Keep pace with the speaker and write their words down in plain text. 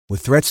With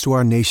threats to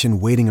our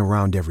nation waiting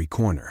around every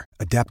corner,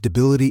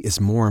 adaptability is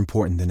more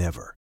important than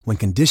ever. When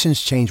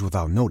conditions change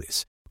without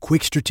notice,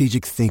 quick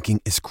strategic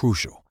thinking is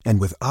crucial.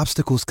 And with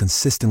obstacles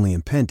consistently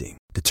impending,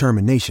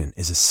 determination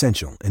is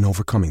essential in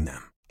overcoming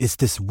them. It's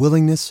this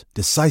willingness,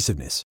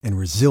 decisiveness, and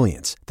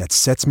resilience that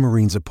sets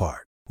Marines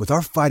apart. With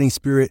our fighting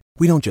spirit,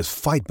 we don't just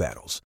fight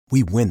battles,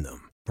 we win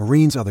them.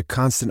 Marines are the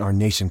constant our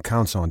nation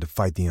counts on to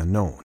fight the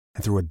unknown.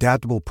 And through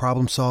adaptable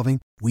problem solving,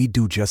 we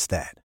do just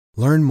that.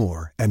 Learn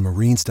more at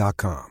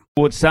marines.com.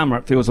 Towards summer,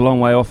 it feels a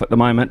long way off at the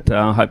moment.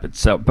 I hope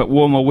it's a bit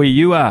warmer where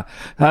you are.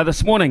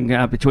 This morning,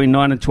 between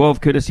 9 and 12,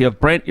 courtesy of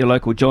Brent, your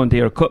local John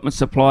Deere equipment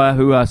supplier,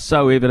 who are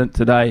so evident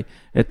today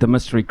at the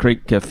Mystery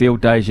Creek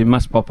Field Days. You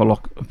must pop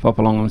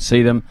along and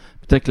see them,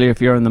 particularly if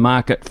you're in the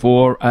market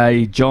for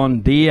a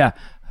John Deere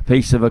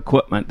piece of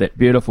equipment, that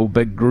beautiful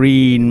big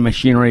green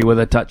machinery with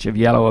a touch of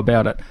yellow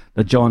about it,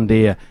 the John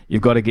Deere.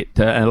 You've got to get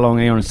along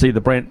here and see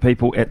the Brent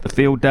people at the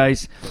field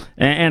days,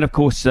 and of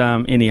course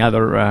any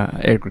other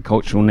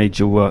agricultural needs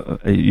you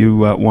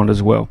want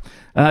as well.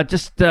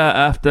 Just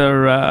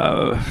after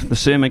the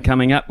sermon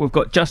coming up, we've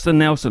got Justin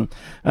Nelson.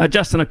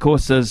 Justin, of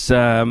course, is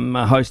a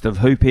host of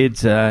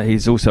Hoopheads.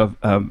 He's also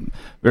a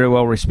very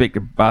well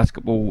respected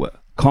basketball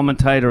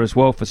commentator as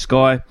well for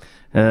Sky.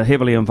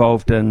 Heavily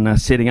involved in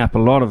setting up a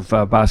lot of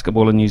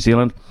basketball in New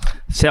Zealand.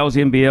 Sal's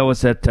NBL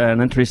is at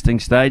an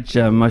interesting stage.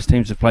 Most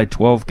teams have played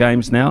 12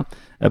 games now,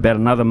 about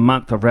another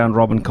month of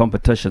round-robin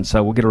competition,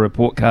 so we'll get a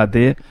report card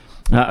there.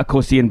 Of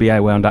course, the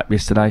NBA wound up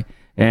yesterday,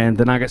 and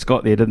the Nuggets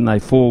got there, didn't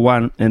they?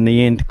 4-1 in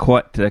the end,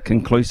 quite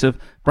conclusive.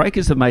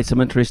 Breakers have made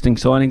some interesting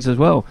signings as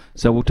well,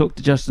 so we'll talk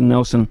to Justin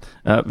Nelson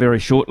very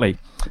shortly.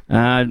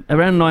 Around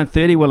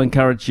 9:30, we'll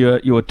encourage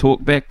your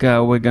talk back.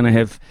 We're going to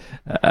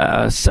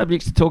have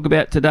subjects to talk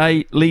about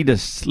today.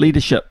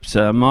 Leaderships.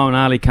 Moen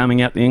Ali coming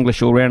out the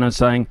English all-rounder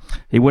saying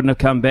he wouldn't have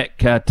come back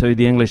to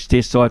the English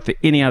Test side for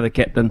any other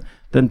captain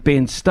than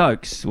Ben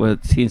Stokes. Well,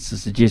 it tends to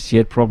suggest he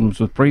had problems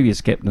with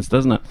previous captains,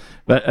 doesn't it?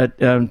 But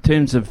in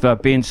terms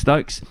of Ben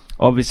Stokes,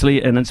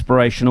 obviously an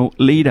inspirational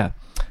leader.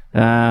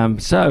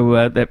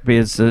 So that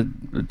bears a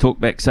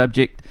talkback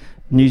subject.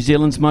 New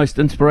Zealand's most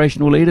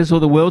inspirational leaders,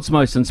 or the world's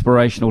most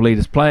inspirational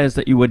leaders, players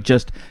that you would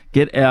just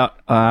get out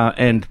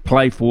and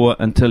play for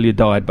until you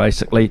died,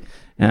 basically.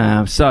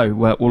 So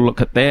we'll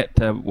look at that.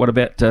 What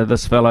about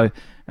this fellow,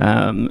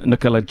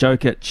 Nikola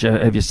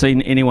Jokic? Have you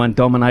seen anyone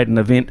dominate an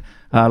event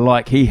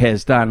like he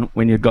has done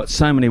when you've got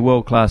so many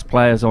world-class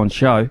players on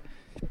show?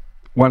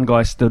 One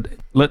guy stood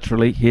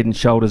literally head and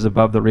shoulders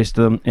above the rest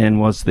of them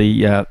and was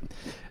the,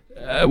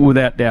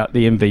 without doubt,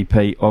 the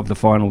MVP of the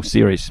final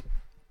series.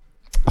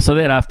 So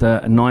that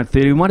after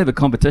 9:30, we might have a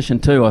competition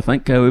too, I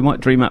think. We might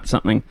dream up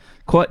something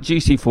quite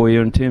juicy for you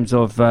in terms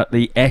of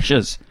the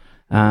Ashes.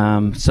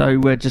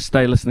 So just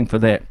stay listening for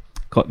that.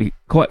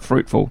 Quite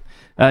fruitful.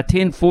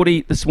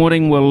 10:40 this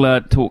morning, we'll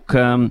talk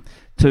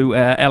to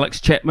Alex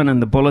Chapman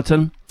in the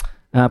Bulletin.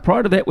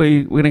 Prior to that,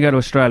 we're going to go to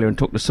Australia and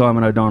talk to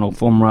Simon O'Donnell,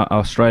 former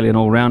Australian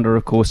all-rounder,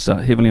 of course,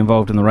 heavily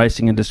involved in the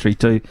racing industry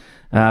too.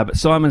 But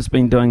Simon's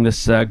been doing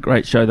this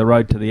great show, The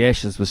Road to the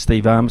Ashes, with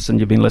Steve Armisen,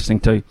 you've been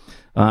listening to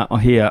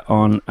here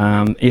on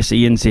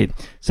SENZ.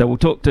 So we'll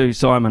talk to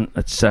Simon.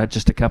 It's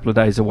just a couple of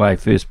days away,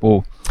 first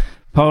ball.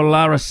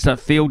 Polaris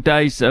Field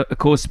Days, of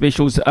course,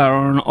 specials are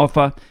on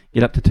offer.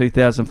 Get up to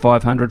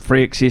 $2,500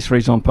 free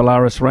accessories on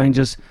Polaris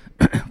Rangers.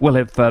 We'll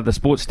have the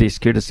sports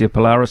desk, courtesy of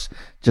Polaris,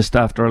 just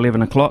after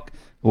 11 o'clock.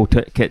 We'll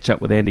catch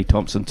up with Andy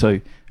Thompson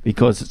too,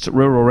 because it's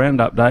Rural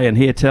Roundup Day, and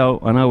here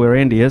I know where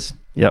Andy is.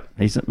 Yep,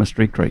 he's at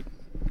Mystery Creek.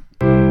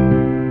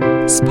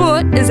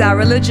 Sport is our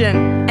religion,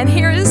 and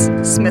here is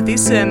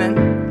Smithy's sermon.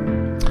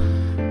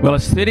 Well,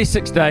 it's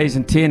 36 days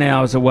and 10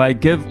 hours away,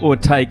 give or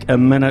take a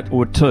minute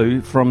or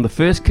two, from the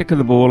first kick of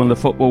the ball in the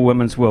Football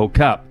Women's World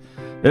Cup.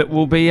 It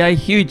will be a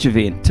huge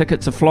event.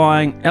 Tickets are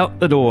flying out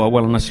the door,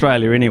 well, in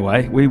Australia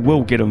anyway. We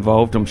will get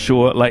involved, I'm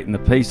sure, late in the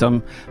piece,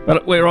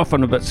 but we're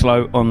often a bit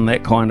slow on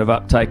that kind of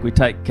uptake. We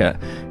take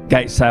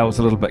gate sales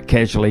a little bit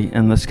casually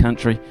in this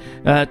country.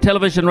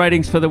 Television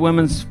ratings for the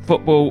Women's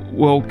Football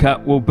World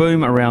Cup will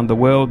boom around the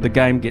world. The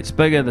game gets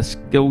bigger, the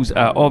skills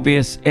are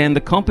obvious, and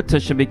the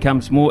competition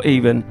becomes more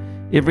even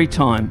every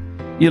time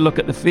you look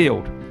at the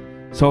field.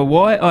 So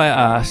why, I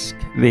ask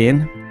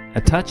then, a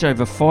touch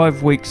over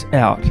 5 weeks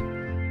out,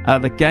 are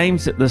the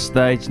games at this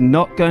stage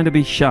not going to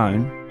be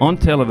shown on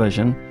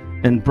television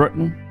in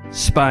Britain,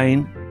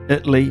 Spain,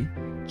 Italy,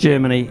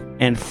 Germany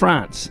and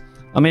France?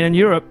 I mean, in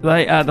Europe,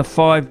 they are the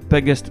 5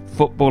 biggest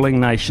footballing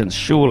nations,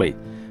 surely.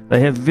 They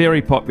have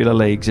very popular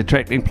leagues,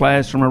 attracting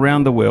players from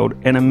around the world,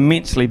 and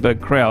immensely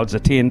big crowds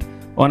attend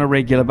on a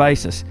regular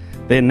basis.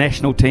 Their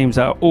national teams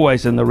are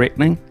always in the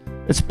reckoning.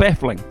 It's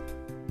baffling.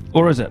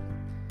 Or is it?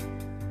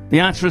 The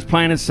answer is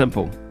plain and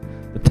simple.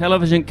 The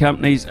television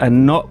companies are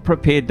not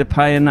prepared to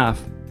pay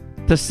enough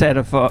to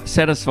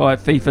satisfy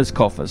FIFA's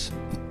coffers.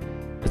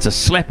 It's a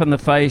slap in the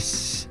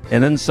face,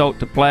 an insult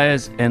to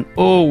players and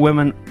all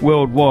women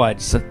worldwide,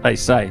 they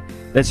say.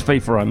 That's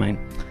FIFA, I mean.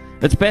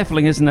 It's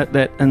baffling, isn't it,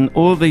 that in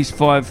all these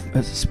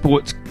 5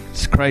 sports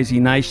crazy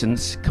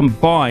nations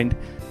combined,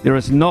 there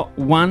is not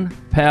one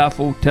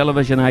powerful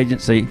television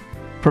agency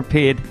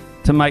prepared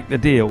to make the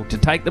deal, to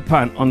take the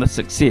punt on the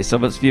success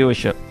of its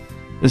viewership.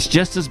 It's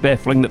just as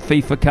baffling that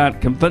FIFA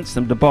can't convince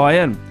them to buy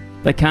in.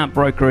 They can't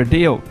broker a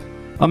deal.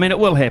 I mean, it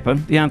will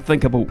happen. The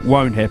unthinkable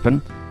won't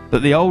happen.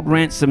 But the old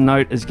ransom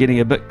note is getting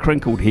a bit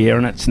crinkled here,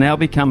 and it's now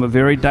become a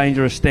very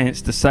dangerous stance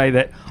to say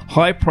that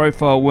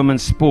high-profile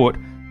women's sport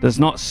does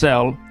not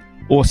sell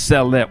or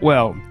sell that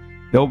well.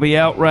 There'll be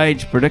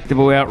outrage,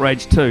 predictable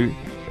outrage too,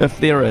 if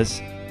there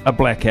is a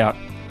blackout.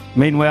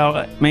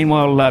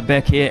 Meanwhile,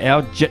 back here,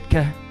 our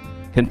Jitka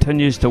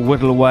continues to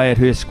whittle away at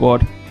her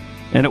squad,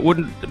 and it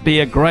wouldn't be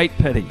a great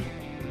pity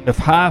if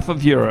half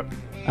of Europe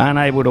aren't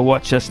able to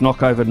watch us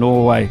knock over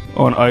Norway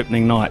on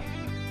opening night.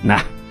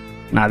 Nah,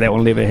 that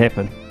will never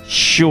happen.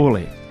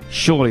 Surely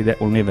that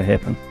will never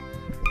happen.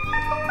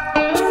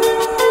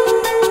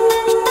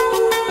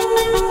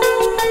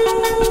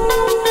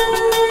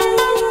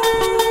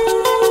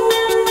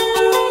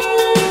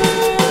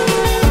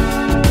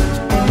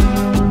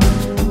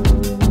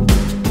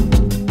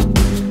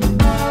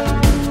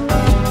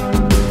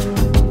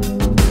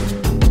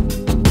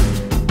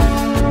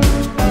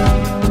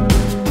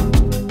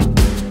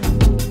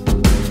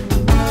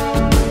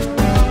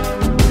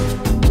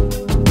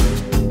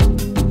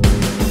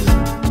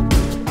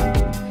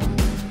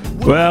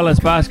 Well, as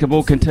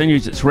basketball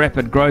continues its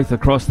rapid growth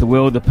across the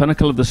world, the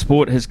pinnacle of the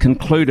sport has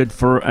concluded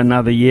for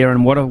another year,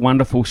 and what a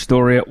wonderful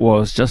story it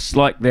was. Just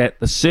like that,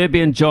 the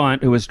Serbian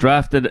giant who was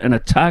drafted in a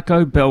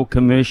Taco Bell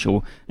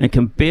commercial and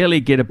can barely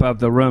get above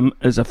the rim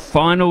is a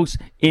finals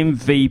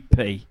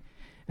MVP.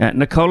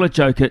 Nikola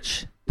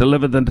Jokic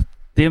delivered the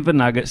Denver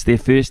Nuggets their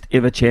first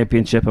ever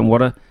championship, and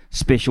what a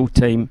special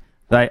team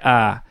they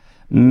are.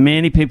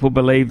 Many people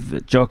believe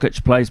that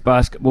Jokic plays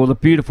basketball the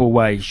beautiful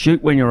way.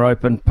 Shoot when you're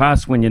open,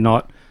 pass when you're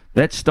not.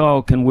 That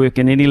style can work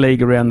in any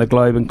league around the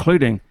globe,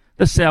 including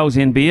the Sal's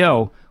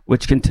NBL,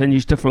 which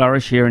continues to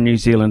flourish here in New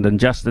Zealand. And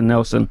Justin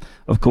Nelson,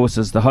 of course,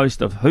 is the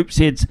host of Hoops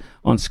Heads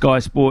on Sky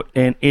Sport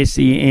and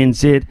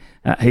SENZ.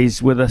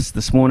 He's with us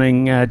this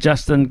morning.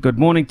 Justin, good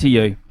morning to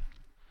you.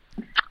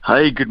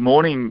 Hey, good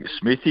morning,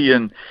 Smithy.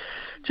 And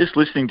just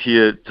listening to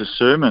your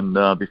sermon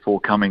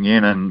before coming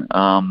in,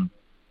 and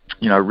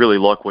really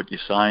like what you're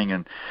saying.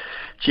 And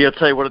gee, I'll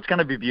tell you what, it's going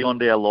to be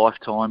beyond our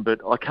lifetime,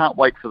 but I can't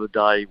wait for the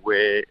day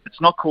where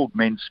it's not called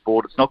men's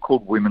sport, it's not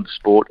called women's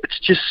sport, it's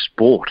just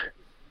sport.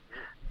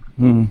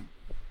 I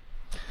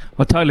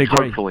totally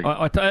agree. Hopefully.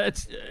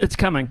 It's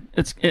coming.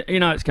 It's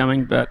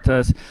coming,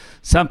 but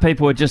some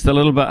people are just a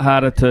little bit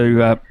harder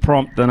to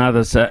prompt than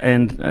others,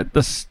 and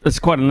this is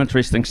quite an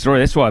interesting story.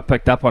 That's why I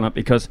picked up on it,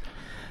 because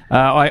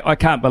I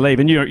can't believe,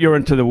 and you're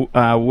into the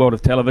world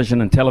of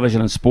television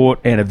and sport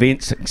and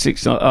events.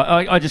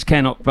 I just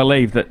cannot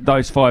believe that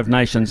those five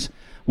nations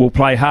will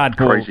play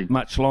hardball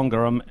much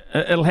longer.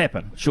 It'll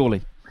happen,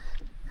 surely.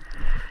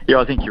 Yeah,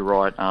 I think you're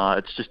right.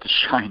 It's just a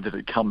shame that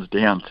it comes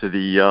down to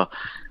the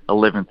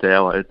 11th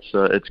hour.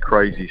 It's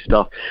crazy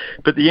stuff.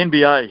 But the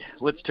NBA,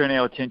 let's turn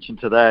our attention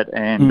to that.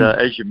 And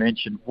as you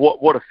mentioned,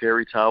 what a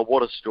fairy tale,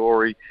 what a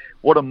story,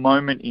 what a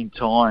moment in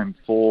time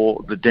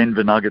for the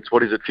Denver Nuggets.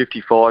 What is it,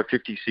 55,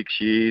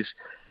 56 years?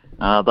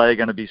 They are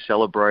going to be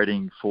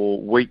celebrating for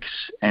weeks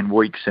and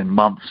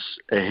months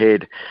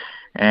ahead.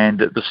 And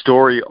the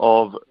story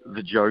of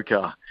the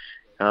Joker,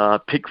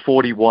 pick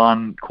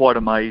 41, quite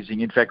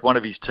amazing. In fact, one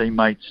of his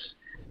teammates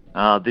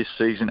this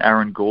season,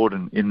 Aaron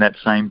Gordon, in that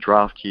same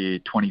draft year,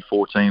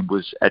 2014,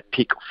 was at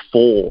pick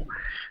 4.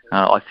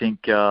 I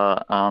think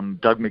Doug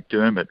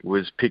McDermott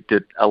was picked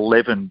at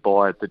 11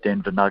 by the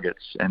Denver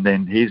Nuggets. And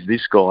then here's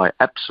this guy,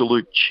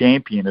 absolute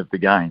champion of the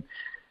game,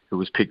 who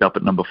was picked up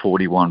at number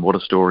 41. What a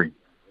story.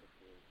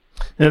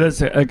 It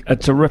is a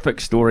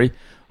terrific story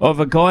of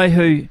a guy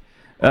who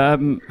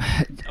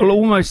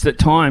almost at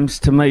times,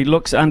 to me,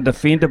 looks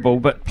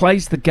undefendable, but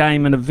plays the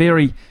game in a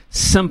very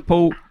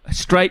simple,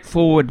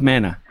 straightforward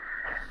manner.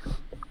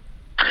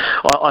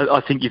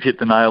 I think you've hit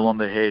the nail on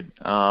the head.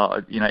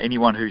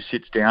 Anyone who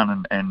sits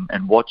down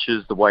and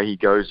watches the way he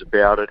goes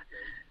about it,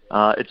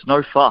 it's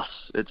no fuss.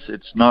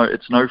 It's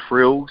no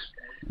frills.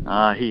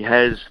 He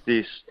has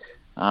this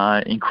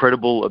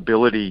incredible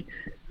ability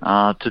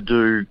to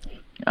do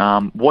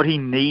what he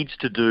needs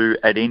to do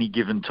at any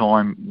given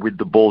time with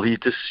the ball. His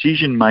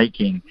decision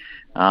making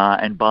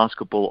and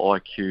basketball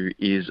IQ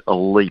is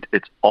elite.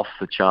 It's off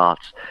the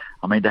charts.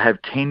 I mean, to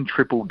have 10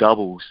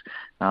 triple-doubles,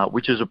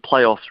 which is a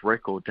playoffs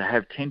record, to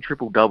have 10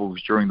 triple-doubles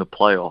during the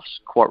playoffs,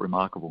 quite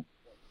remarkable.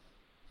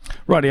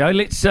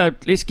 Rightio,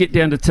 let's get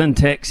down to tin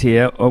tacks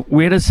here.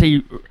 Where does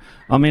he...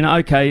 I mean,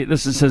 okay,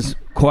 this is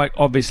quite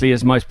obviously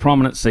his most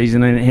prominent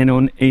season,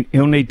 and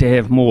he'll need to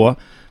have more.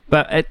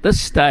 But at this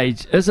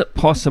stage, is it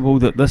possible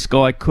that this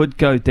guy could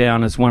go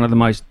down as one of the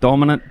most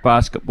dominant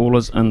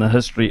basketballers in the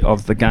history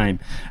of the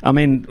game? I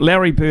mean,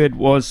 Larry Bird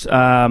was,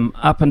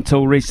 up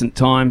until recent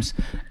times,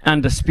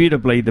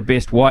 indisputably the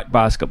best white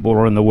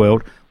basketballer in the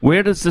world.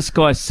 Where does this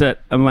guy sit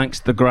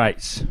amongst the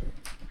greats?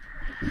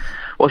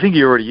 Well, I think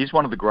he already is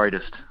one of the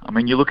greatest. I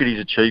mean, you look at his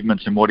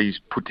achievements and what he's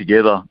put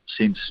together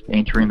since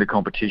entering the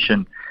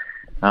competition.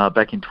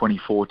 back in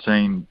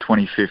 2014,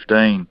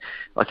 2015.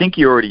 I think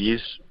he already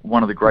is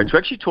one of the greats. We're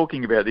actually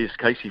talking about this.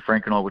 Casey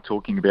Frank and I were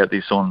talking about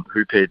this on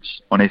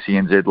Hoopheads on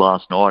SENZ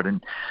last night,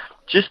 and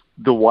just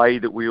the way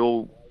that we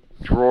all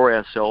draw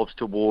ourselves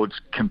towards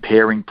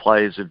comparing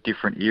players of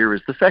different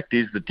eras. The fact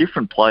is that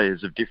different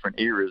players of different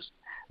eras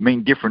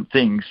mean different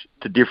things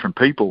to different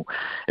people.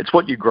 It's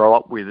what you grow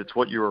up with, it's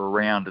what you're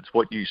around, it's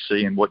what you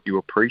see and what you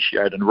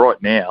appreciate. And right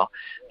now,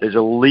 there's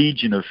a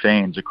legion of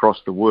fans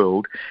across the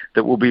world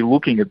that will be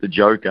looking at the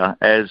Joker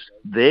as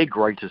their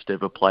greatest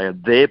ever player,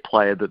 their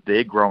player that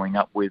they're growing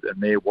up with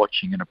and they're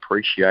watching and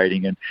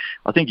appreciating. And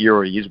I think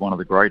Yuri is one of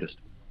the greatest.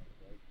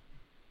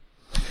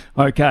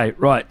 Okay,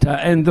 right.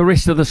 And the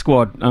rest of the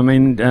squad, I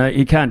mean,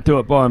 he can't do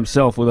it by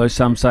himself, although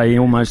some say he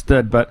almost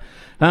did. But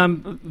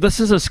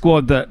this is a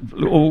squad that,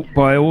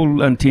 by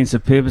all intents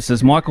and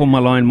purposes, Michael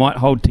Malone might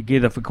hold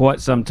together for quite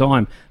some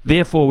time.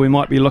 Therefore, we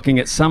might be looking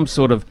at some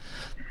sort of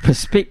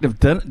prospective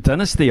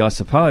dynasty, I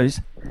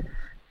suppose.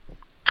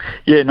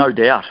 Yeah, no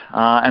doubt.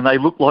 And they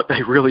look like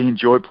they really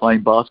enjoy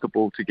playing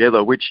basketball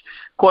together, which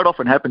quite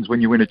often happens when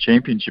you win a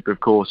championship,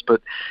 of course.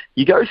 But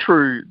you go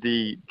through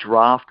the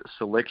draft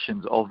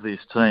selections of this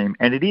team,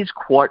 and it is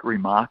quite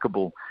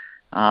remarkable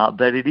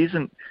that it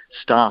isn't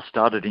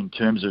star-studded in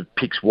terms of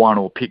picks 1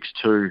 or picks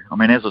 2. I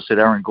mean, as I said,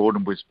 Aaron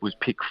Gordon was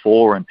pick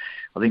 4, and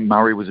I think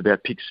Murray was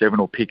about pick 7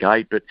 or pick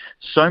 8. But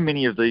so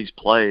many of these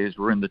players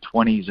were in the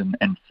 20s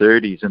and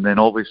 30s, and then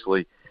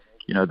obviously,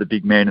 you know, the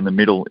big man in the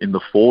middle in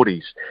the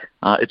 40s.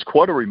 It's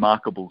quite a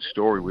remarkable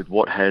story with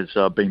what has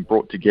been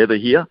brought together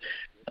here.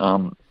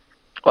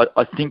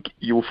 I think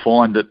you'll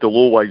find that there'll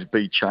always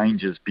be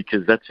changes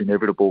because that's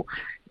inevitable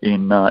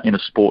in a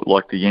sport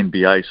like the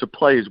NBA. So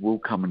players will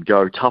come and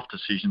go. Tough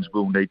decisions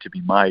will need to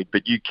be made.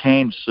 But you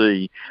can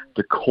see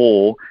the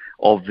core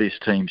of this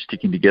team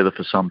sticking together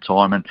for some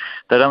time. And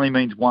that only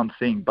means one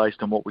thing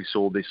based on what we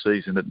saw this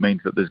season. It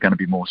means that there's going to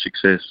be more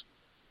success.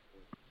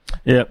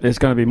 Yeah, there's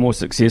going to be more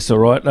success, all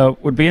right.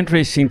 Would be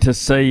interesting to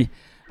see.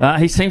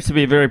 He seems to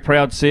be a very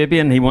proud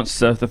Serbian. He wants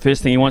the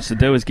first thing he wants to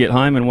do is get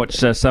home and watch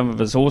some of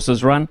his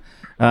horses run.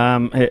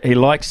 He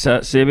likes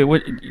Serbia.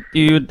 Do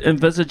you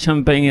envisage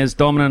him being as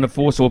dominant a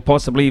force, or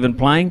possibly even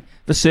playing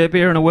for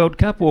Serbia in a World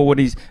Cup, or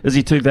is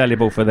he too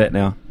valuable for that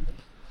now?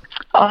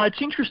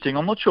 It's interesting.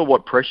 I'm not sure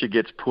what pressure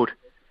gets put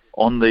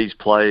on these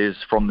players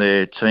from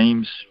their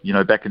teams. You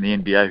know, back in the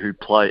NBA, who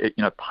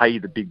pay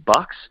the big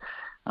bucks.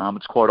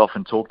 It's quite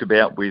often talked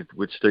about with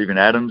Steven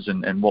Adams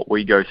and what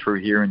we go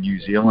through here in New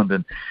Zealand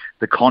and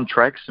the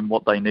contracts and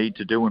what they need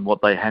to do and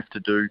what they have to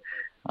do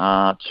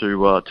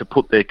to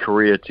put their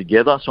career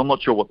together. So I'm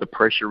not sure what the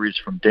pressure is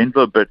from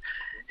Denver, but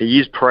he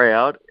is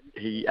proud.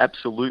 He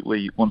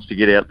absolutely wants to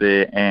get out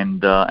there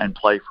and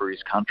play for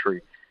his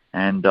country.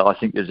 And I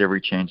think there's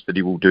every chance that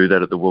he will do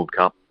that at the World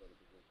Cup.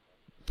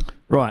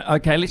 Right,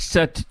 okay, let's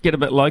get a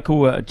bit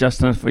local,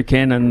 Justin, if we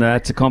can, and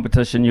it's a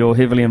competition you're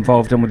heavily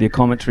involved in with your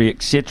commentary,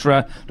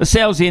 etc. The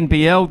Sal's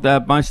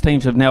NBL, most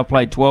teams have now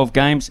played 12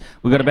 games.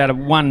 We've got about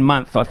 1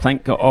 month, I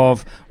think,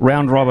 of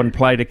round-robin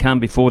play to come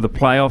before the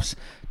playoffs.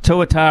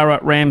 Tuatara,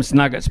 Rams,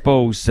 Nuggets,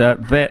 Bulls,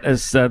 that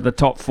is the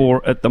top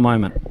 4 at the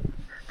moment.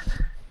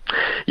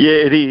 Yeah,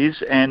 it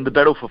is, and the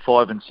battle for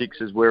 5 and 6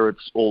 is where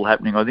it's all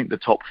happening. I think the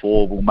top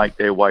 4 will make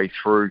their way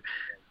through.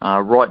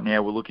 Right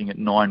now, we're looking at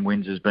 9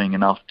 wins as being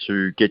enough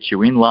to get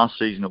you in. Last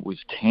season, it was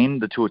 10.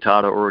 The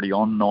Tuatara are already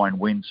on 9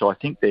 wins, so I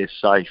think they're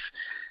safe.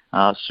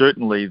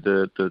 Certainly,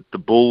 the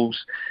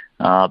Bulls,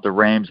 the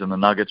Rams, and the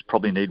Nuggets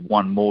probably need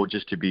 1 more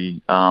just to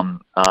be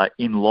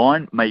in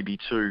line, maybe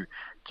 2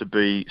 to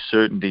be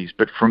certainties.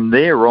 But from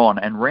there on,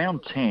 and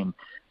round 10,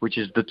 which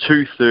is the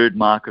 2/3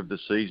 mark of the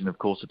season, of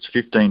course, it's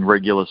 15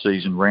 regular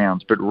season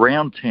rounds, but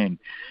round 10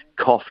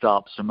 coughed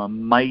up some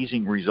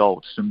amazing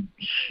results, some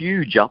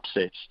huge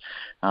upsets.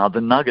 The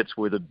Nuggets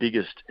were the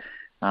biggest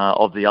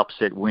of the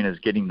upset winners,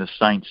 getting the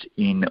Saints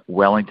in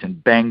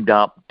Wellington. Banged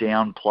up,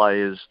 down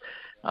players,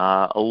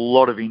 a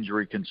lot of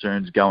injury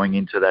concerns going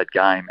into that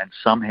game, and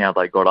somehow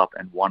they got up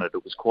and won it.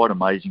 It was quite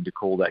amazing to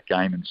call that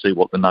game and see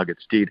what the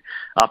Nuggets did.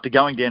 After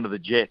going down to the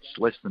Jets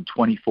less than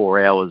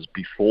 24 hours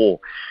before,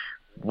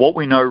 what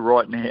we know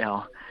right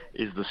now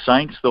is the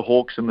Saints, the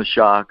Hawks and the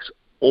Sharks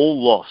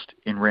all lost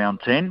in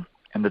round 10,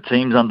 and the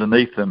teams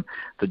underneath them,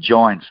 the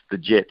Giants, the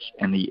Jets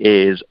and the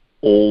Airs,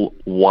 all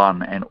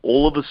won. And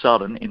all of a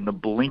sudden, in the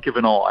blink of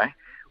an eye,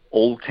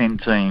 all 10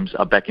 teams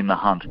are back in the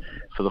hunt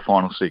for the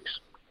final 6.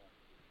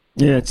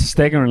 Yeah, it's a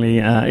staggeringly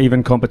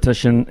even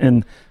competition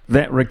in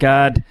that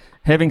regard.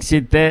 Having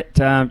said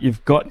that,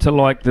 you've got to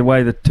like the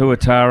way the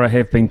Tuatara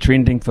have been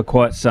trending for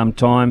quite some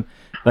time.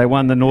 They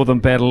won the Northern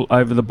Battle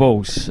over the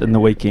Bulls in the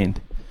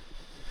weekend.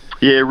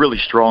 Yeah, really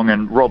strong.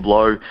 And Rob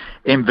Lowe,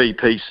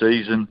 MVP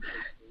season.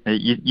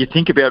 You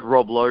think about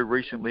Rob Lowe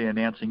recently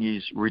announcing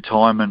his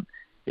retirement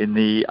in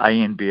the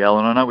ANBL,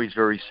 and I know he's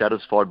very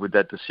satisfied with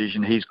that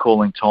decision. He's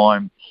calling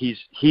time his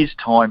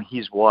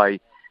way,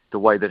 the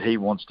way that he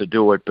wants to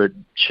do it. But,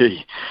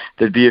 gee,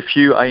 there'd be a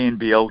few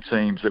ANBL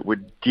teams that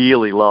would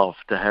dearly love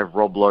to have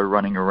Rob Loe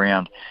running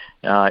around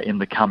in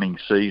the coming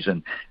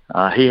season.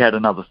 He had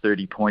another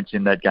 30 points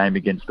in that game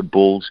against the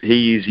Bulls.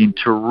 He is in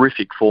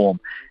terrific form,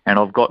 and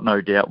I've got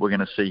no doubt we're going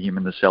to see him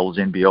in the Sal's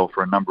NBL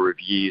for a number of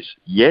years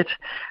yet.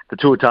 The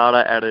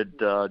Tuatara added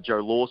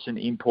Joe Lawson.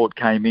 Import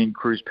came in.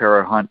 Cruz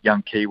Pero Hunt,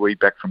 young Kiwi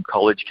back from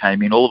college,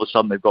 came in. All of a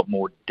sudden they've got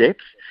more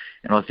depth,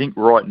 and I think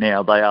right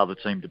now they are the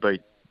team to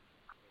beat.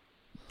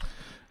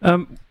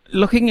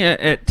 Looking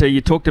at you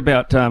talked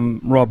about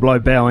Rob Loe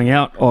bowing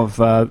out of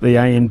the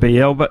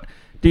ANBL, but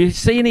do you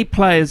see any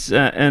players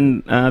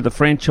in the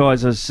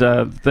franchises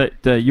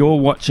that you're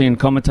watching and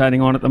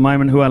commentating on at the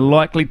moment who are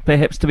likely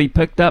perhaps to be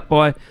picked up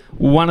by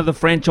one of the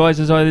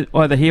franchises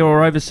either here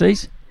or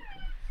overseas?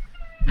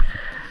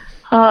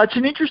 It's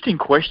an interesting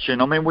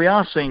question. I mean, we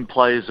are seeing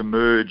players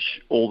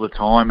emerge all the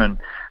time, and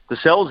the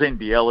Sal's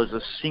NBL as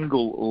a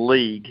single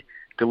league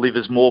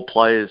delivers more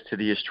players to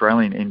the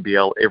Australian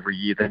NBL every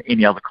year than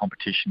any other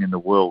competition in the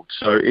world.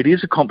 So it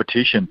is a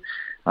competition,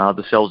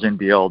 the Sal's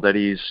NBL, that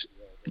is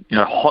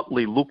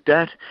hotly looked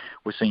at.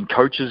 We're seeing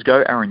coaches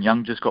go. Aaron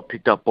Young just got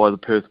picked up by the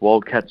Perth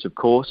Wildcats, of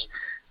course.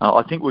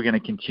 I think we're going to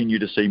continue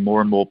to see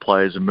more and more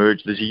players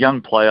emerge. There's a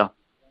young player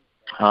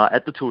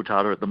at the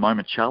Tuatara at the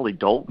moment, Charlie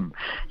Dalton.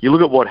 You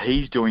look at what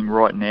he's doing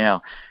right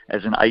now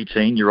as an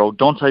 18-year-old.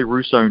 Dante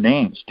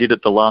Russo-Nance did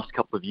it the last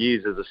couple of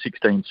years as a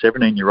 16,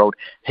 17-year-old.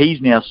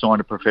 He's now signed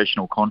a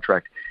professional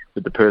contract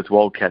with the Perth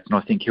Wildcats, and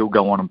I think he'll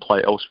go on and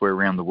play elsewhere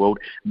around the world,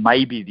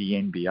 maybe the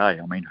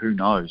NBA. I mean, who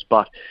knows?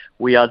 But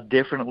we are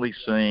definitely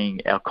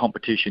seeing our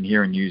competition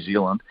here in New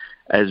Zealand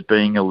as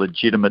being a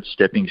legitimate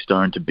stepping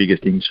stone to bigger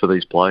things for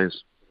these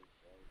players.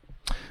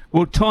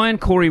 Will Ty and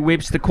Corey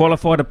Webster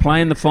qualify to play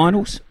in the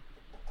finals?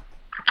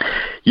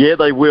 Yeah,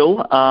 they will.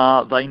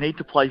 They need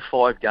to play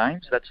 5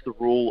 games. That's the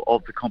rule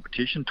of the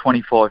competition,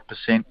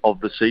 25% of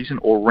the season,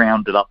 or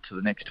round it up to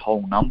the next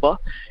whole number,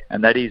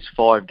 and that is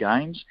 5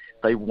 games.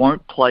 They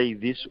won't play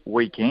this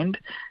weekend.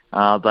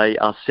 They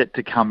are set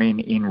to come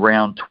in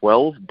round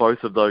 12.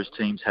 Both of those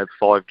teams have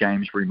 5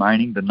 games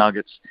remaining, the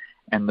Nuggets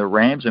and the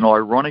Rams, and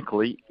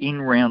ironically,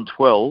 in round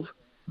 12,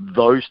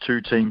 those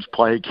two teams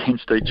play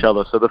against each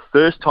other. So the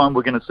first time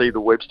we're going to see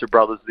the Webster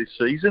brothers this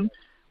season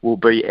will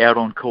be out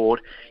on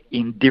court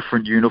in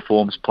different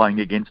uniforms playing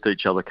against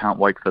each other. Can't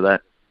wait for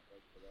that.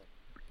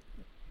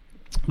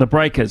 The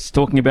Breakers,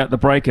 talking about the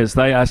Breakers,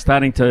 they are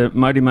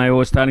Mody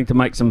Maor is starting to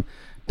make some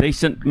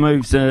decent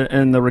moves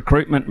in the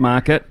recruitment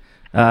market.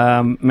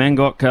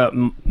 Mangok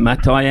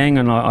Matayang,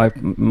 and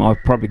I've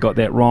probably got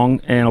that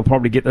wrong, and I'll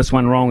probably get this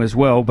one wrong as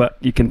well, but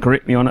you can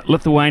correct me on it.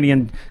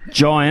 Lithuanian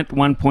giant,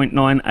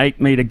 1.98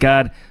 metre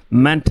guard,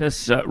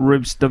 Mantas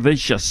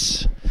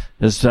Rubstavicius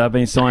has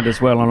been signed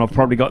as well, and I've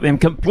probably got them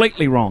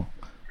completely wrong.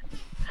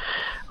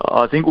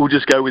 I think we'll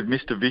just go with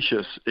Mr.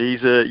 Vicious.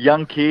 He's a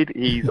young kid.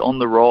 He's on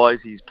the rise.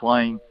 He's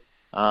playing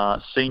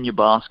senior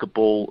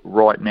basketball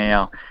right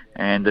now,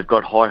 and they've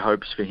got high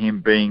hopes for him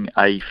being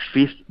a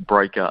 5th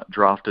breaker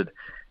drafted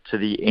to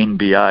the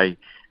NBA.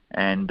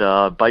 And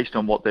based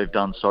on what they've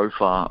done so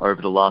far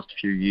over the last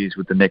few years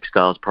with the Next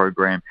Stars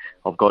program,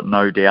 I've got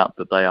no doubt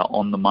that they are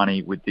on the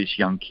money with this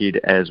young kid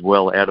as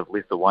well out of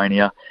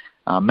Lithuania.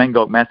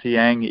 Mangok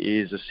Matayang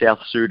is a South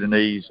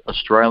Sudanese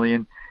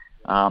Australian.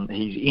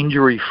 He's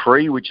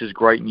injury-free, which is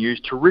great news.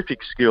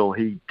 Terrific skill.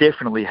 He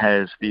definitely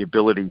has the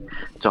ability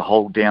to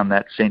hold down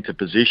that centre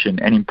position.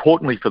 And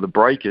importantly for the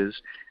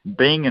Breakers,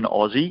 being an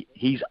Aussie,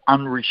 he's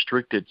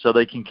unrestricted, so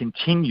they can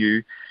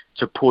continue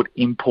to put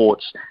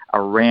imports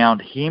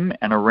around him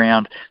and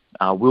around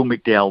Will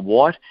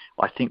McDowell-White.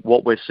 I think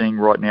what we're seeing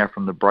right now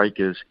from the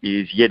Breakers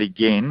is yet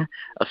again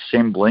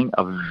assembling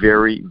a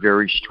very,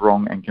 very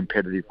strong and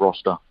competitive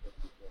roster.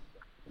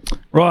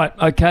 Right,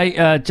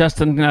 okay,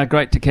 Justin,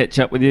 great to catch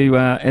up with you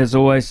as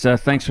always.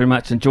 Thanks very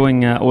much.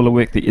 Enjoying all the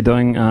work that you're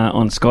doing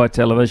on Sky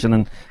Television,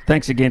 and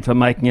thanks again for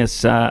making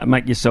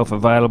yourself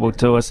available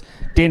to us.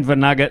 Denver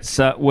Nuggets,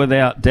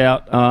 without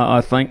doubt, I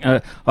think.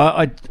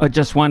 I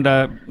just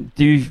wonder,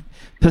 do you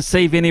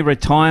perceive any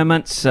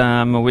retirements?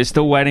 We're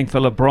still waiting for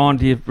LeBron.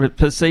 Do you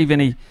perceive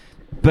any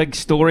big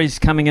stories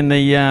coming in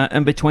the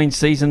in between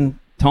season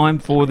time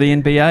for the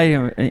NBA?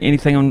 Or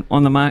anything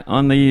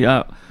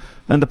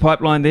in the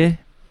pipeline there?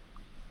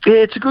 Yeah,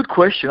 it's a good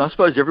question. I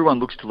suppose everyone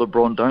looks to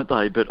LeBron, don't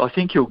they? But I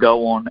think he'll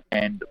go on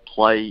and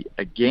play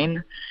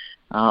again.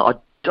 I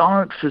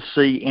don't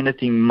foresee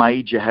anything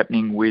major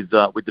happening with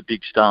the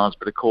big stars,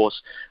 but of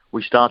course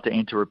we start to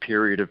enter a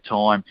period of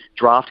time.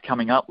 Draft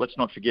coming up, let's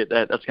not forget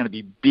that. That's going to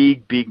be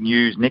big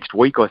news next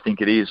week, I think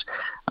it is,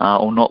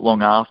 or not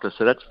long after.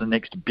 So that's the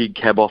next big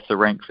cab off the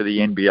rank for the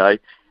NBA.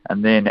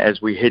 And then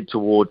as we head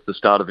towards the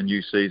start of a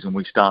new season,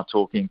 we start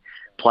talking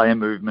player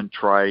movement,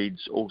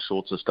 trades, all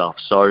sorts of stuff.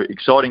 So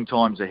exciting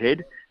times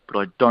ahead,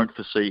 but I don't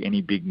foresee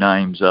any big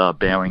names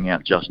bowing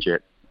out just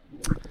yet.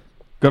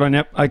 Good on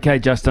you. Okay,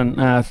 Justin,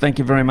 thank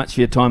you very much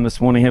for your time this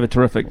morning. Have a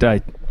terrific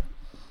day.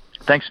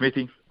 Thanks,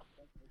 Smithy.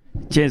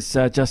 Cheers,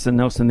 Justin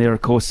Nelson there,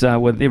 of course,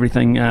 with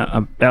everything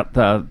about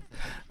the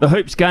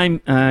Hoops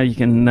game. You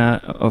can,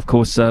 of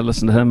course,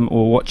 listen to him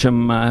or watch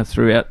him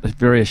throughout the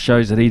various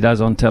shows that he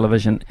does on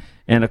television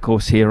and, of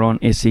course, here on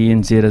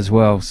SENZ as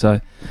well.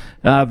 So,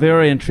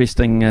 very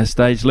interesting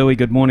stage. Louis,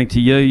 good morning to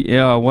you.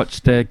 Yeah, I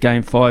watched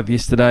Game 5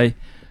 yesterday.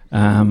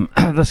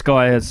 This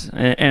guy is,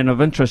 and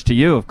of interest to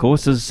you, of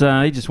course, is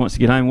he just wants to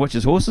get home and watch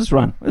his horses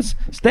run. It's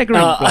staggering.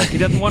 Bloke. He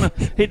doesn't want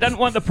to. He doesn't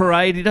want the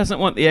parade. He doesn't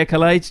want the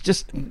accolades.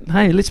 Just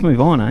hey, let's move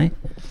on, eh?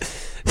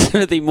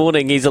 Timothy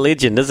Morning, he's a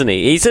legend, isn't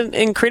he? He's an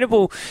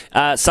incredible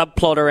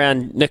subplot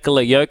around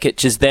Nikola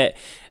Jokic is that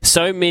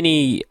so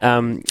many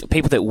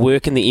people that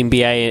work in the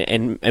NBA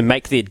and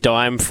make their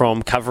dime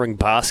from covering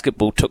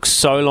basketball took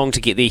so long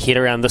to get their head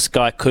around this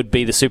guy could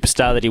be the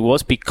superstar that he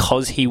was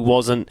because he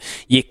wasn't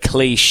your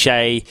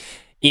cliche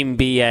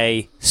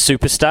NBA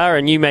superstar.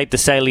 And you made the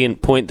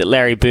salient point that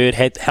Larry Bird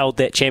had held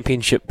that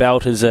championship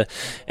belt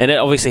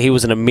obviously he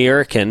was an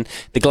American.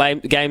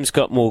 The game's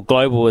got more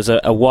global as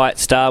a white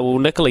star. Well,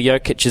 Nikola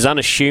Jokic is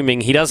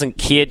unassuming. He doesn't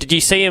care. Did you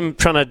see him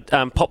trying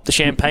to pop the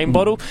champagne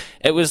bottle?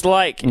 It was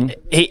like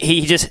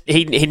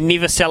he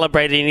never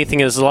celebrated anything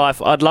in his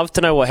life. I'd love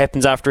to know what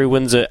happens after he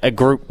wins a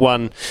Group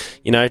 1,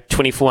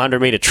 2,400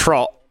 metre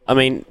trot. I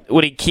mean,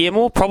 would he care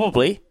more?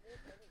 Probably.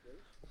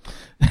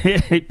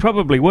 He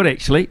probably would,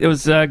 actually. It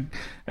was a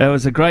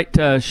great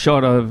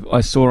shot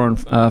I saw on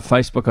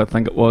Facebook, I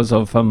think it was,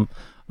 of him.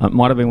 It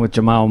might have been with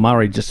Jamal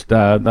Murray. Just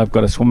they've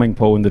got a swimming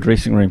pool in the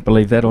dressing room.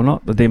 Believe that or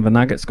not, the Denver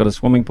Nuggets got a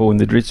swimming pool in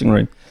the dressing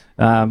room.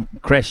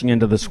 Crashing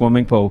into the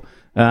swimming pool.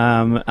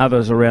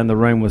 Others around the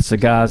room with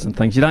cigars and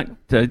things.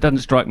 It doesn't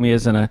strike me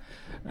as a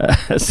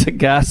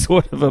cigar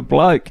sort of a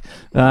bloke.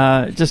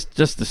 Just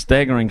a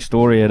staggering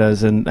story it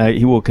is, and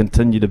he will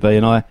continue to be.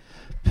 And I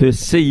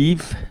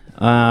perceive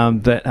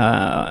that,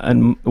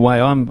 and the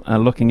way I'm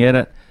looking at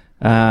it,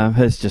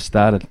 has just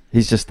started.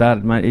 He's just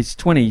started, mate. He's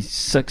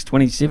 26,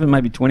 27,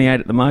 maybe 28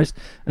 at the most.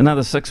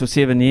 Another 6 or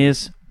 7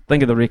 years.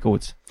 Think of the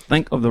records.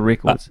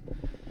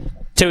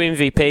 Two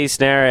MVPs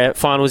now,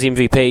 finals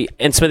MVP.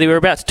 And Smithy, we're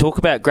about to talk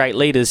about great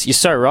leaders. You're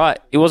so right.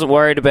 He wasn't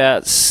worried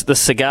about the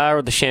cigar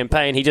or the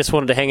champagne. He just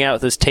wanted to hang out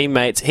with his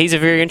teammates. He's a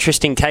very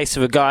interesting case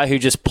of a guy who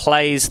just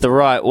plays the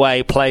right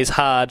way, plays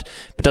hard,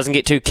 but doesn't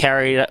get too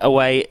carried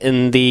away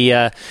in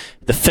the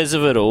fizz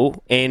of it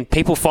all, and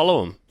people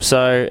follow him.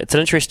 So it's an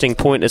interesting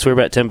point as we're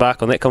about to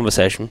embark on that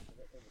conversation.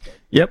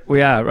 Yep,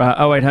 we are.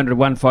 0800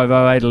 150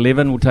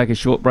 811. We'll take a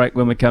short break.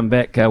 When we come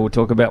back, we'll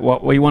talk about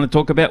what we want to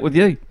talk about with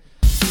you.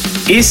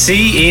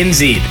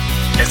 SENZ.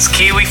 It's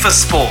Kiwi for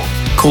Sport.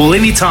 Call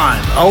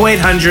anytime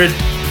 0800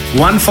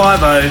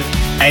 150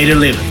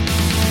 811.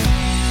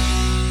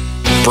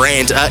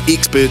 Brandt are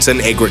experts in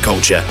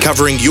agriculture,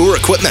 covering your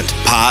equipment,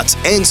 parts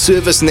and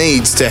service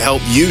needs to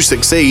help you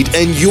succeed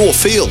in your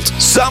field.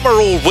 Summer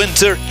or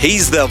winter,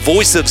 he's the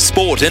voice of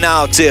sport in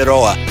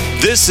Aotearoa.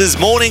 This is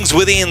Mornings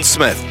with Ian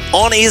Smith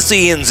on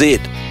SENZ.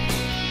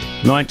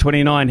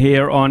 9:29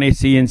 here on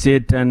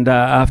SENZ, and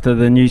after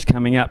the news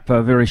coming up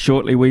very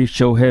shortly, we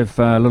shall have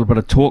a little bit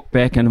of talk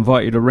back and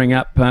invite you to ring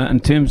up in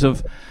terms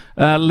of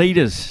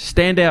leaders,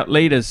 standout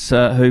leaders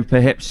who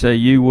perhaps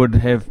you would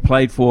have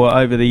played for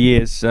over the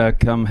years,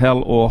 come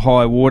hell or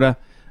high water,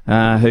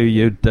 who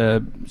you'd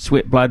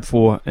sweat blood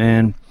for.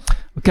 And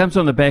it comes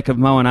on the back of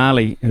Moeen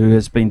Ali, who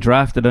has been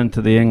drafted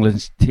into the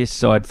England Test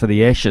side for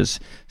the Ashes,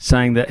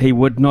 saying that he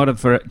would not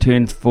have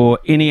returned for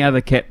any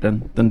other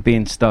captain than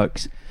Ben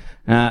Stokes.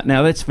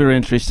 Now, that's a very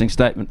interesting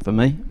statement for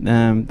me,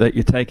 that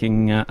you're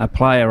taking a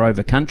player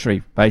over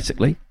country,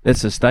 basically.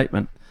 That's a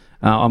statement.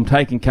 I'm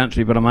taking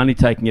country, but I'm only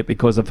taking it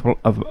because of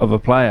a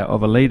player,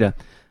 of a leader,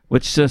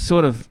 which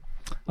sort of,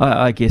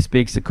 I guess,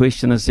 begs the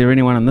question, is there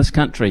anyone in this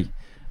country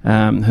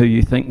who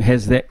you think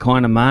has that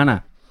kind of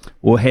mana,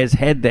 or has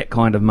had that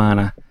kind of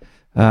mana?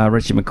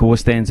 Richie McCaw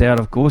stands out,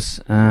 of course,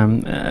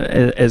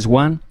 as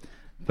one,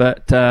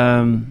 but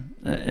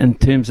in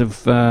terms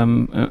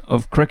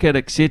of cricket,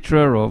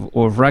 etc.,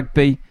 or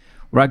rugby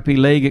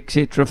league,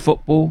 etc.,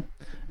 football,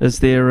 is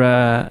there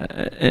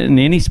in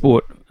any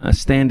sport a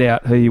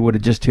standout who you would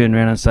have just turned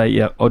around and say,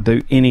 yeah, I'll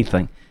do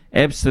anything,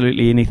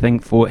 absolutely anything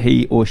for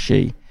he or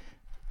she?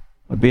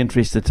 I'd be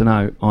interested to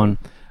know on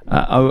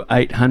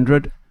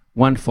 0800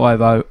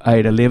 150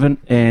 811,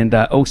 and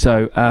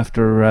also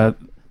after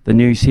the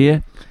news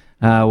here,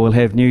 we'll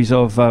have news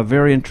of a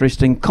very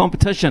interesting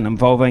competition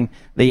involving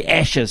the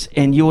Ashes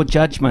and your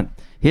judgment.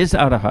 Here's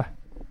Araha.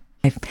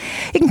 You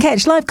can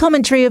catch live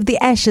commentary of the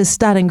Ashes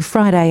starting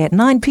Friday at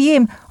 9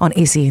 p.m. on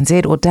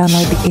SENZ, or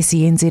download the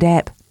SENZ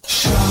app.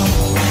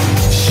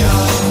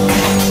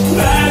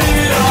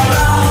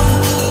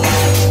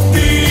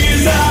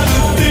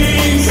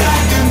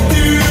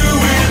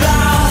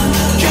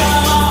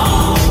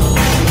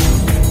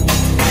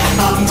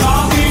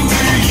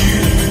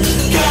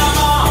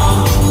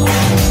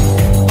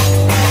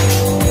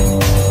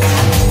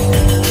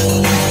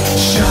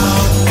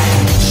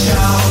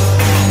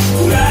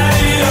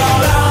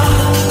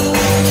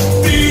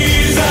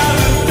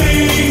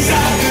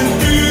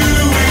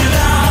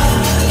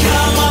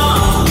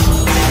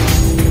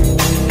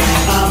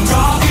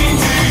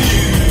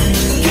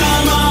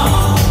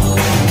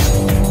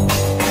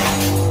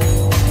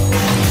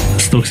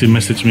 actually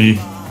messaged me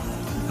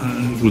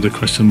with a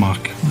question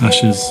mark,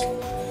 Ashes.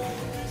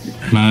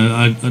 And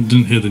I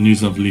didn't hear the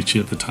news of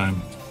Leachy at the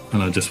time.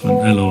 And I just went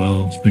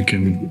LOL,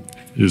 thinking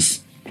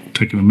he's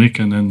taking a mick.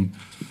 And then,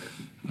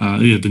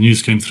 the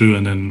news came through,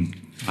 and then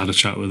I had a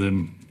chat with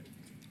him.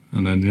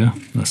 And then,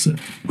 that's it.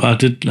 But I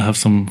did have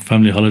some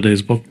family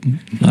holidays booked.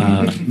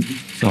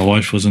 Our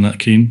wife wasn't that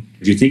keen.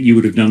 Do you think you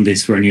would have done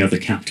this for any other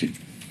captain?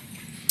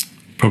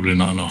 Probably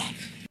not, no.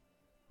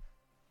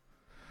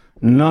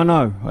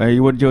 No.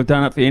 You would have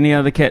done it for any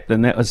other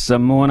captain. That was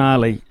Moeen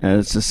Ali.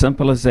 It's as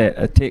simple as that.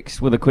 A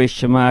text with a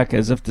question mark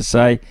as if to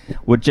say,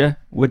 would you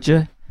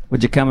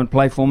come and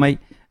play for me?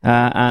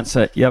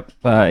 Answer, yep.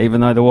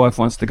 Even though the wife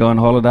wants to go on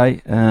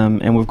holiday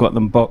and we've got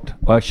them booked,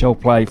 I shall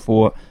play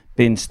for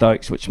Ben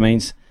Stokes, which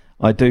means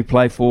I do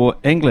play for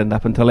England.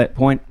 Up until that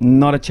point,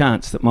 not a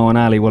chance that Moeen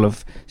Ali will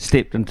have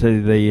stepped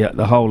into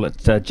the hole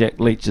that Jack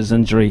Leach's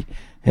injury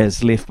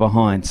has left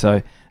behind.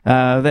 So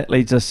that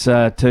leads us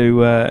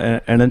to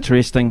an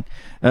interesting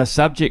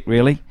subject,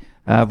 really.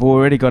 I've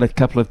already got a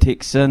couple of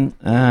texts in.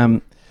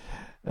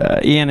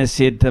 Ian has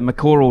said,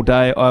 McCaw all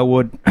day, I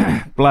would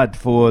blood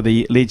for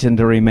the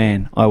legendary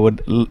man. I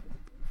would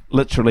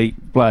literally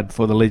blood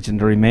for the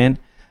legendary man.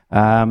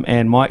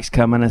 And Mike's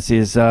come in and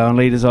says, on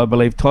leaders, I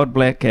believe Todd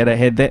Black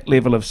had that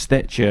level of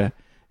stature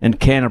in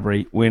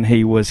Canterbury when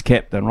he was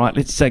captain. Right,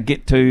 let's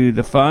get to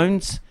the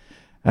phones.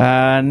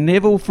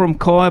 Neville from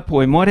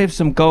Kaiapoi might have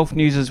some golf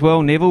news as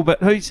well, Neville,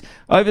 but who's,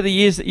 over the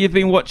years that you've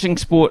been watching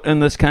sport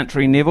in this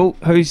country, Neville,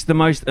 who's the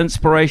most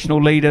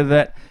inspirational leader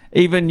that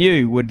even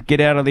you would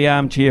get out of the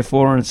armchair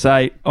for and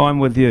say, I'm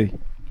with you?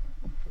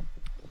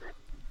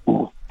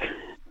 Oh,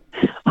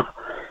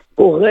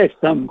 that's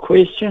some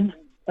question.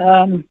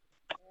 Let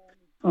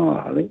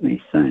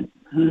me think.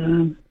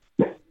 I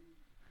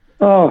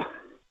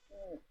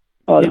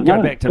You'd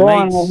go back to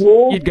Leeds.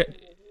 You'd go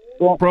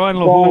Brian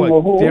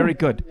Lahore. Very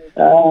good.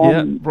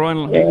 Brian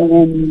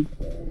Lahore. And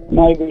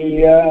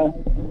maybe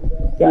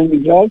Jamie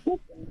Joseph.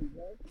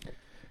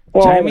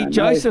 Jamie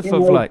Joseph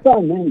of late.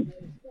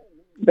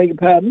 Beg your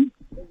pardon?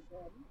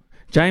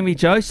 Jamie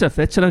Joseph,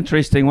 that's an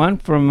interesting one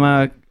from,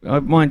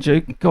 mind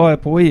you,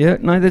 Kaiapoi, yeah.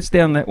 No, that's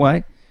down that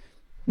way.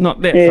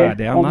 Not that far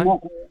down,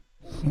 though.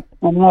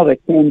 I'm not a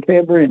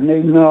Cantabrian,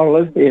 even though I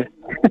live here.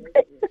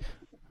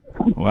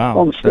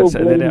 Wow, don't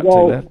say that out too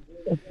loud.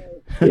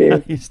 Yeah.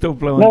 You're still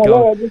blowing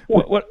gold.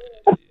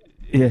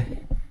 Yeah.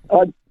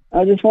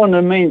 I just wanted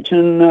to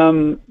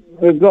mention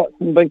we've got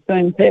some big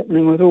things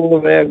happening with all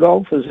of our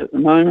golfers at the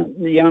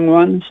moment, the young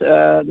ones.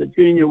 The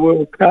Junior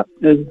World Cup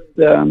is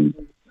going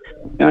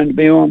to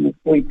be on this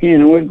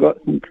weekend, and we've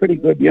got some pretty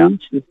good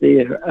youngsters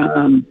there.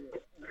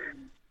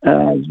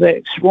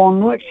 Zach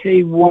Swanwick,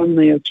 he won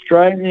the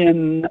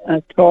Australian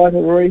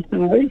title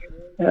recently,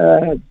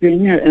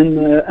 junior in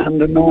the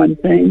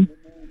under-19.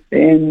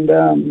 And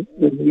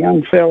there's a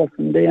young fella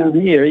from down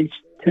here. He's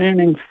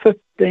turning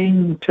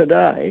 15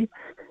 today,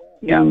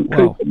 young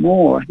Cooper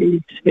Moore.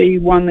 He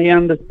won the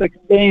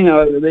under-16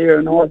 over there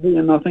in Aussie,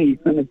 and I think he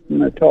finished in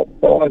the top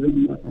 5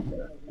 in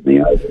the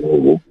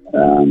overall.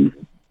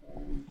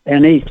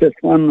 And he's just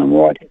won the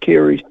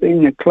Waitakere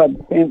Senior Club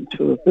Champs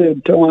for the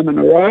 3rd time in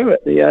a row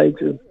at the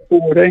age of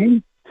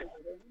 14.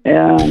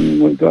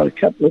 We've got a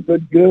couple of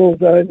good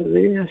girls over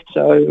there,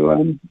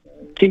 so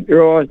keep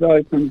your eyes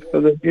open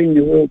for the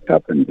Junior World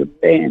Cup in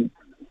Japan.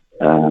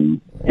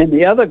 And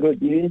the other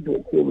good news,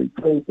 which you'll be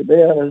pleased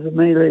about, is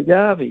Amelia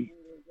Garvey.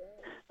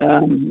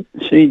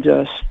 She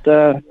just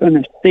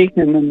finished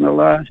second in the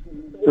last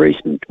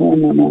recent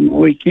tournament on the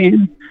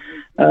weekend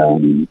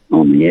on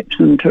the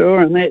Epsom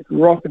Tour, and that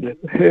rocketed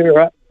her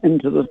up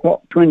into the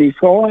top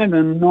 25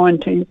 in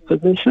 19th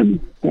position.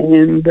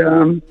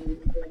 And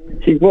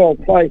she's well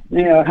placed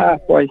now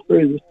halfway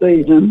through the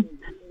season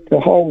to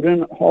hold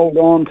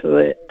on to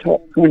that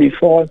top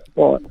 25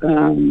 spot,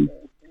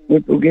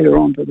 which will get her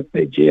onto the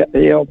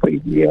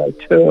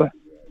LPGA Tour.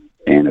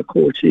 And, of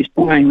course, she's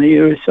playing the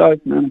US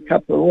Open in a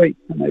couple of weeks,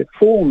 and her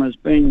form has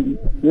been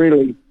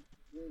really,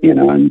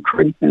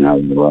 increasing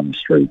over the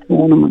last 3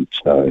 tournaments.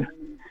 So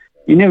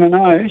you never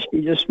know,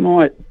 she just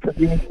might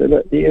produce it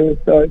at the US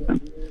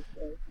Open.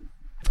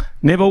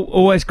 Neville,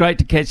 always great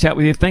to catch up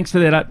with you. Thanks for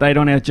that update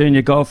on our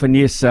junior golf. And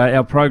yes,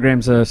 our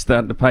programs are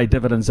starting to pay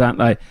dividends, aren't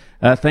they?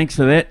 Thanks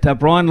for that.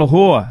 Brian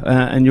Lahore,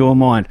 in your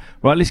mind.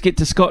 Right, let's get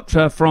to Scott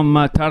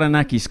from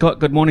Taranaki. Scott,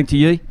 good morning to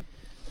you.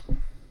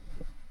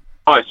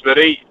 Hi,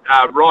 Smitty.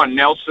 Ryan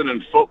Nelson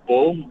in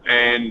football,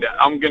 and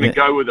I'm going to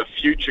go with a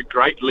future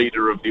great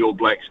leader of the All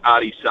Blacks,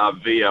 Ardie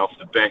Savea, off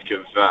the back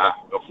of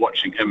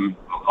watching him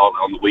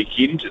on the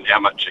weekend and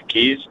how much he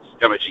cares.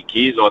 I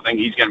think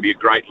he's going to be a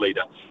great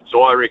leader.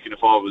 So I reckon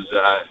if I was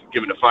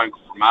given a phone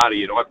call from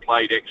Ardie and I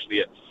played actually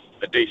a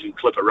decent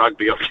clip of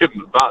rugby, I'd give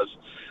him a buzz.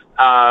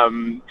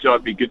 So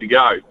I'd be good to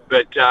go.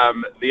 But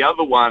the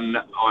other one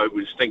I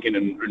was thinking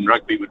in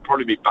rugby would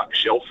probably be Buck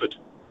Shelford.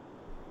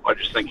 I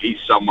just think he's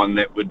someone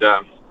that would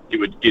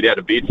get out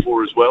of bed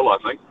for as well, I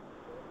think.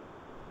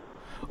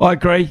 I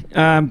agree.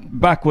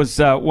 Buck was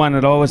one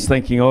that I was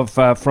thinking of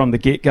from the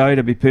get-go,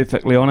 to be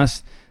perfectly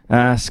honest.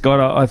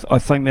 Scott, I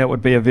think that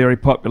would be a very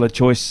popular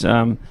choice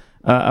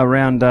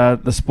around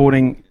the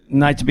sporting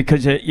nature,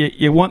 because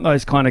you want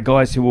those kind of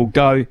guys who will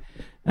go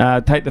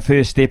take the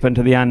first step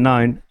into the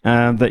unknown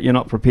that you're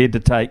not prepared to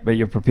take, but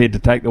you're prepared to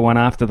take the one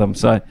after them.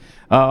 So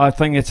I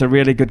think it's a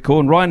really good call.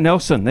 And Ryan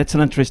Nelson, that's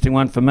an interesting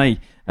one for me.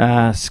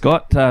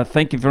 Scott,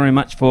 thank you very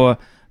much for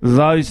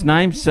those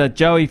names.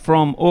 Joey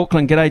from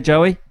Auckland. G'day,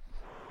 Joey.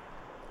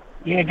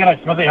 Yeah,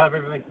 g'day, Smithy. Hope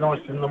everything's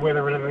nice and the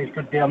weather and everything's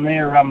good down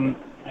there,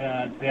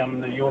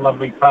 down your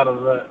lovely part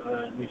of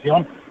the New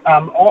Zealand. I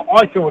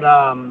thought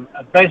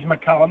Baz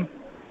McCullum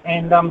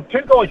and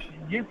two guys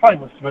you played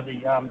with,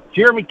 Smithy,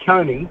 Jeremy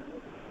Coney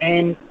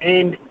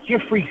and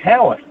Jeffrey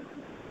Howard.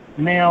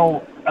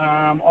 Now,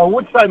 I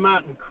would say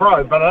Martin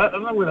Crowe, but I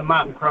don't know whether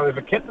Martin Crowe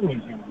ever captained New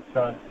Zealand,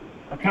 so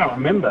I can't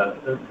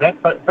remember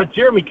that. But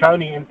Jeremy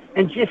Coney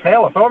and Jeff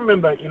Howard, I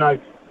remember,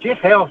 Jeff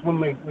Howard, when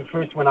we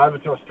first went over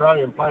to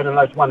Australia and played in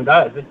those one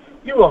days,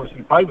 you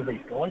obviously played with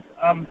these guys.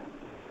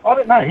 I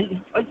don't know,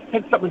 he just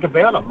had something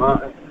about him,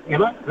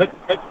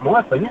 that's my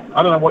opinion.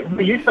 I don't know what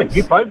you think.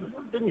 You played with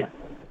them, didn't you?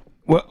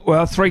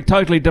 Well, three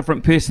totally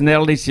different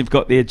personalities you've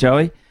got there,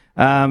 Joey.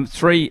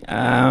 Three,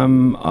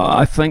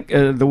 I think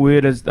the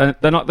word is they're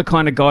not the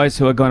kind of guys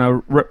who are going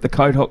to rip the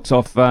coat hooks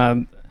off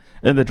in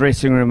the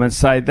dressing room and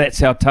say, that's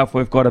how tough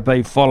we've got to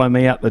be, follow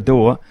me out the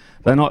door.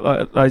 They're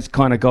not those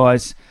kind of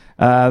guys.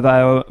 They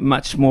are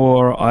much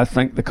more, I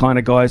think, the kind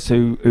of guys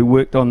who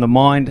worked on the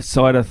mind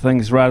side of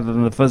things rather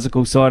than the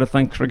physical side of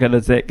things. Cricket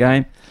is that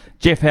game.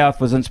 Jeff Howard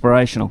was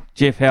inspirational.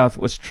 Jeff Howard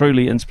was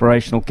truly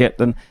inspirational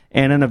captain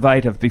and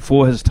innovative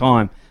before his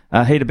time.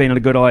 He'd have been a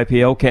good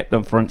IPL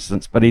captain, for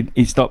instance, but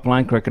he stopped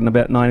playing cricket in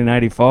about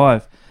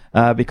 1985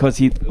 because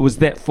he was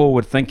that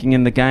forward thinking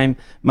in the game.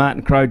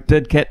 Martin Crowe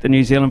did captain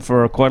New Zealand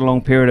for quite a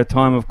long period of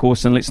time, of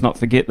course, and let's not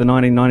forget the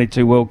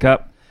 1992 World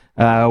Cup.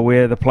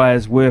 Where the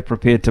players were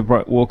prepared to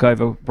walk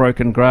over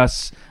broken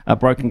glass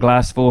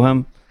for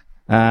him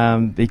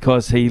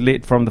because he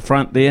led from the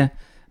front there.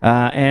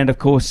 And, of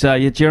course,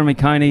 Jeremy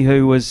Coney,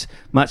 who was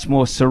much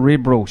more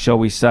cerebral, shall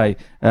we say,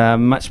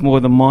 much more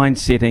the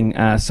mind-setting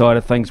side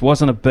of things.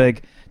 Wasn't a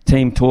big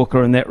team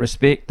talker in that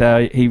respect.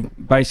 He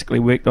basically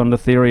worked on the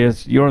theory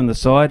as you're on the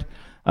side.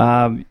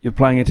 You're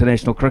playing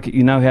international cricket,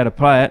 you know how to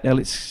play it, now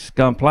let's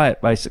go and play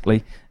it,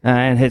 basically,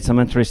 and had some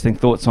interesting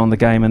thoughts on the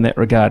game in that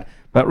regard.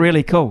 But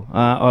really cool.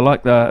 I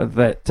like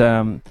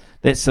that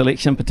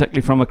selection,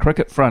 particularly from a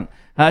cricket front.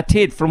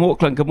 Ted from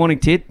Auckland. Good morning,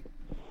 Ted.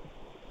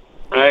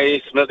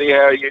 Hey, Smithy.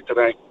 How are you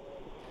today?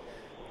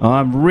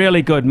 I'm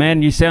really good,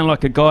 man. You sound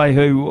like a guy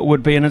who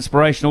would be an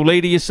inspirational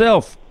leader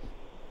yourself.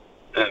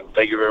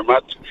 Thank you very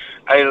much.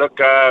 Hey, look,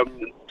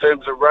 in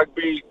terms of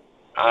rugby,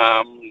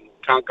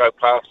 can't go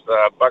past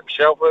Buck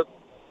Shelford.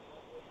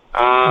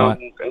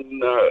 Right.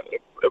 And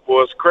if it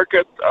was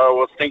cricket, I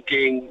was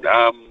thinking...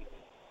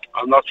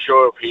 I'm not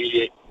sure if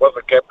he was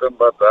a captain,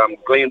 but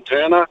Glenn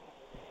Turner.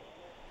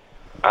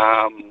 He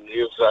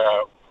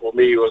was, for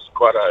me, he was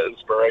quite an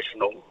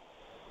inspirational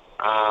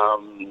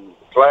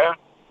player.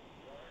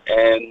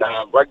 And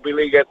rugby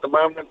league at the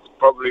moment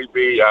probably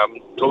be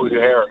Tohu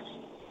Harris.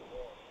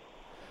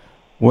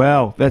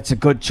 Well, that's a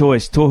good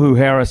choice. Tohu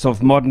Harris,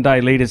 of modern-day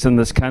leaders in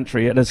this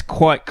country. It is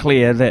quite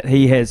clear that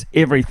he has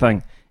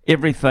everything,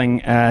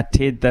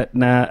 Ted, that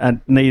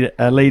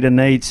a leader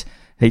needs.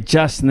 He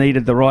just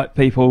needed the right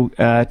people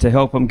to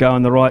help him go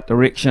in the right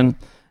direction,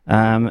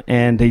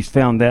 and he's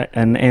found that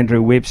in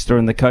Andrew Webster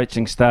and the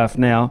coaching staff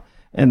now,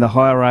 and the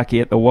hierarchy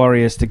at the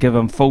Warriors to give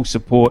him full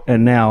support,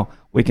 and now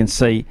we can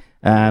see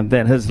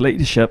that his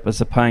leadership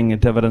is paying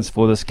dividends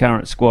for this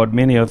current squad,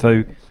 many of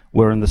who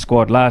were in the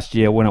squad last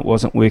year when it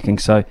wasn't working.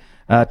 So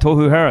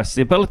Tohu Harris,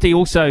 the ability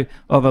also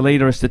of a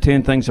leader is to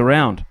turn things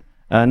around.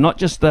 Not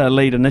just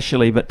lead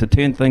initially, but to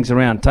turn things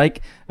around. Take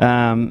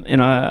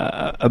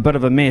a bit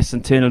of a mess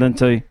and turn it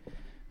into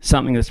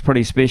something that's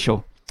pretty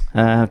special.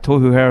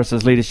 Tohu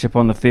Harris's leadership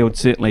on the field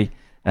certainly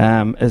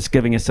is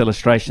giving us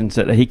illustrations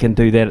that he can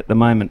do that at the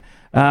moment.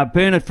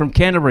 Bernard from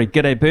Canterbury.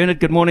 G'day, Bernard.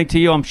 Good morning to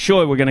you. I'm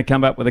sure we're going to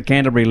come up with a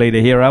Canterbury leader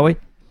here, are we?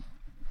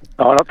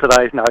 Oh, not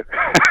today, no.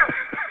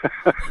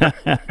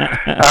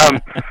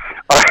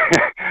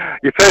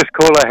 Your first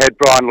caller had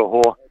Brian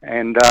Lahore,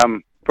 and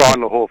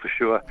Brian Lahore for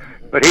sure.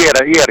 But he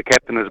had a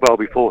captain as well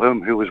before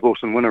him, who was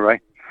Wilson Winneray.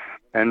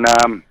 And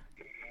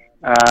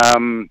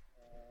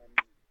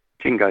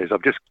Jingoes,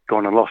 I've just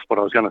gone and lost what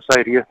I was going to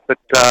say to you. But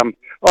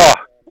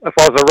if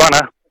I was a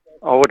runner,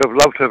 I would have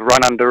loved to have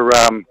run under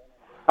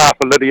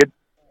Harper Lydiard.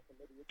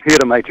 He'd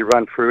have made you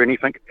run through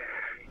anything.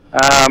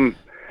 And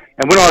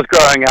when I was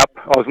growing up,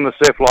 I was in the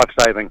surf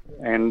lifesaving,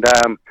 and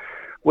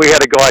we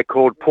had a guy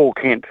called Paul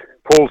Kent.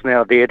 Paul's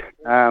now dead,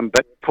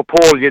 but for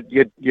Paul,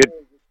 you'd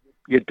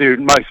do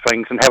most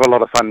things and have a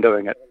lot of fun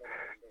doing it.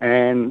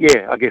 And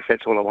yeah, I guess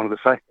that's all I wanted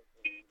to say.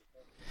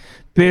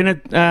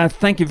 Bernard,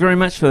 thank you very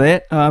much for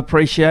that. I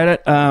appreciate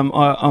it.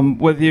 I'm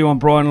with you on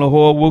Brian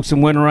Lahore, Wilson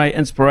Winneray,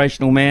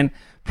 inspirational man.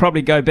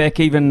 Probably go back,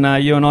 even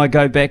you and I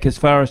go back as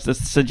far as to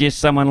suggest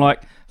someone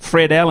like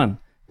Fred Allen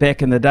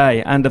back in the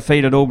day,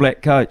 undefeated All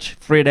Black coach,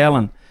 Fred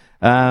Allen.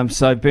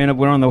 So Bernard,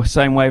 we're on the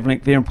same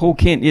wavelength there. And Paul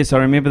Kent, yes, I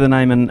remember the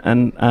name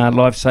in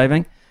Life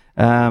Saving.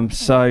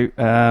 So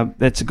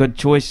that's a good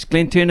choice.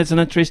 Glenn Turner's an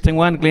interesting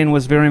one. Glenn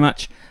was very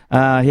much, he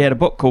had a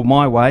book called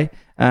My Way,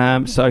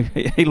 so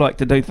he liked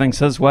to do things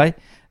his way.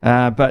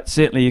 But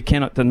certainly you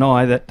cannot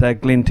deny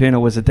that Glenn Turner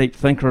was a deep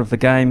thinker of the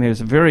game. He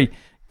was a very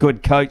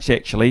good coach,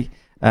 actually.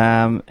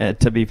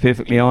 To be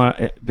perfectly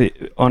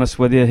honest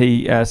with you,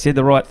 he said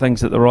the right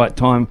things at the right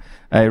time.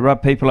 He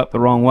rubbed people up the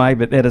wrong way,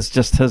 but that is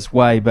just his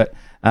way. But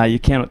you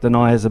cannot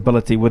deny his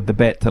ability with the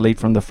bat to lead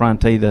from the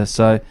front either.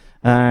 So,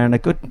 and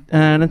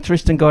an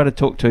interesting guy to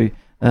talk to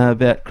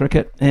about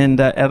cricket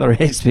and other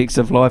aspects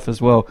of life as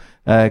well,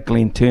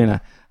 Glenn Turner.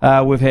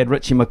 We've had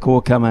Richie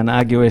McCaw come in,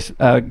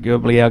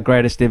 arguably our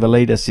greatest ever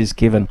leader, says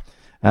Kevin.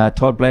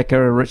 Todd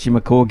Blacker, Richie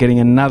McCaw getting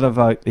another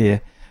vote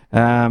there.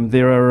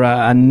 There are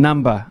a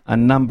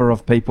number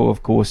of people,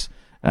 of course,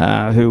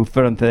 who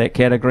fit into that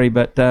category,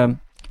 but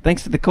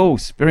thanks for the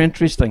calls. Very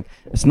interesting.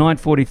 It's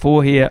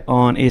 9:44 here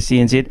on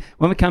SENZ.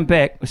 When we come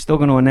back, we're still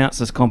going to announce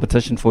this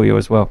competition for you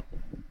as well.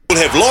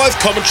 We'll have live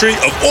commentary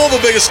of all the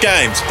biggest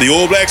games, the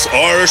All Blacks,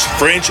 Irish,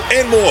 French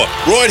and more,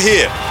 right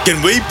here.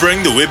 Can we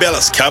bring the Webb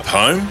Ellis Cup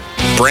home?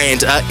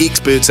 Brandt are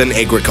experts in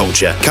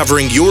agriculture,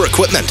 covering your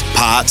equipment,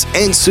 parts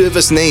and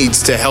service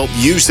needs to help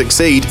you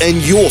succeed in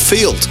your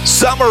field.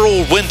 Summer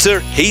or winter,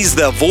 he's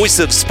the voice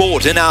of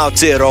sport in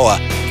Aotearoa.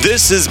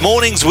 This is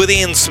Mornings with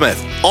Ian Smith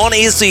on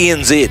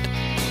SENZ.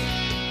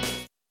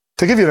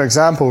 To give you an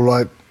example,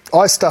 like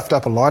I stuffed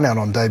up a line out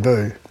on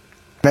debut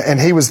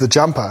and he was the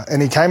jumper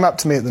and he came up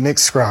to me at the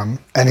next scrum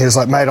and he was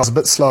like, mate, I was a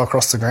bit slow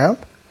across the ground.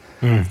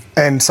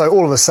 And so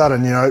all of a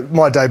sudden,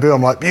 my debut,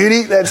 I'm like,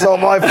 beauty, that's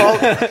not my fault.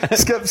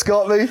 Skip's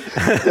got me.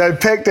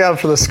 Packed down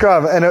for the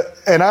scrum.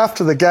 And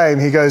after the game,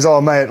 he goes, oh,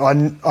 mate,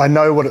 I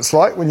know what it's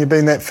like when you've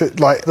been that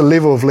fit, like the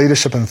level of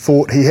leadership and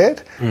thought he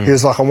had. He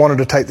was like, I wanted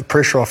to take the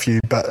pressure off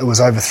you, but it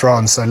was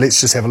overthrown. So let's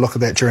just have a look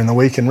at that during the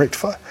week and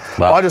rectify.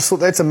 Wow. I just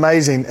thought that's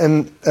amazing.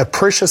 In a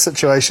pressure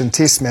situation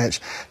test match,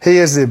 he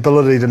has the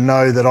ability to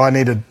know that I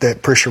needed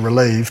that pressure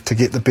relieved to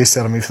get the best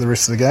out of me for the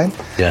rest of the game.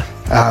 Yeah.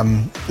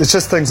 It's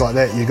just things like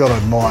that you got to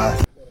admire.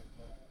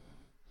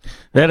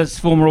 That is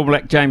former All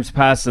Black James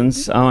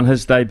Parsons on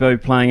his debut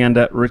playing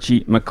under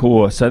Richie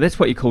McCaw. So that's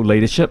what you call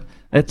leadership.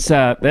 That's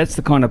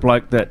the kind of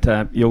bloke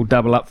that you'll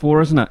double up for,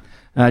 isn't it?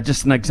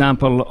 Just an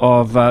example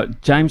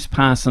of James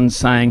Parsons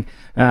saying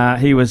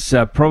he was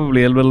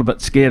probably a little bit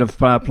scared of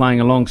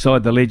playing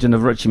alongside the legend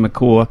of Richie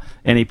McCaw,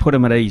 and he put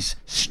him at ease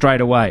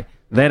straight away.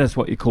 That is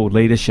what you call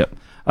leadership.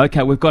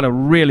 Okay, we've got a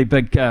really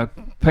big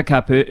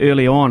pick-up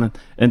early on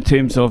in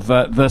terms of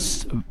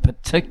this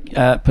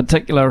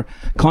particular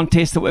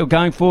contest that we're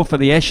going for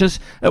the Ashes.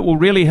 It will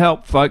really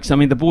help, folks. I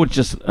mean, the board's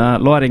just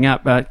lighting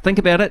up. Think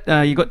about it.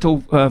 You got till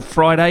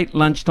Friday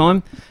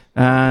lunchtime.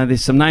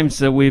 There's some names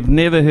that we've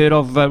never heard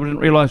of. We didn't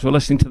realise we're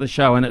listening to the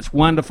show, and it's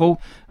wonderful.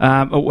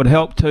 It would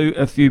help too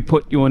if you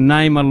put your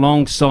name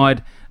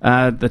alongside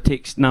the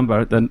text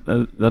number,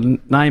 the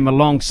name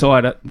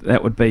alongside it.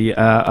 That would be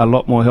a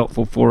lot more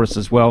helpful for us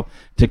as well,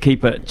 to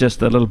keep it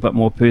just a little bit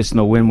more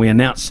personal when we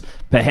announce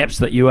perhaps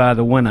that you are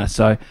the winner.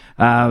 So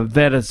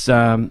that is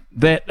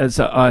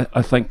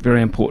I think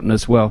very important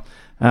as well.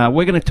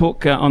 We're going to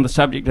talk on the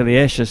subject of the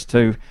Ashes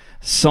to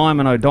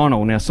Simon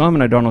O'Donnell. Now,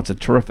 Simon O'Donnell's a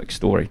terrific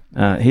story.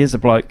 Here's a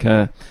bloke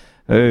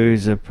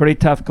who's a pretty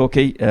tough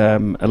cookie,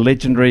 a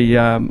legendary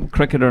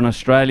cricketer in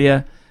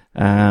Australia.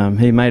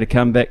 He made a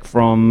comeback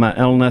from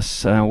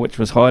illness, which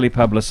was highly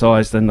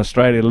publicised, and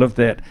Australia lived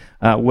that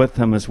with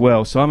him as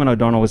well. Simon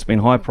O'Donnell has been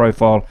high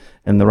profile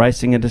in the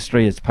racing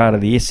industry as part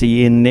of the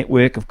SEN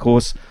network, of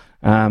course,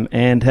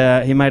 and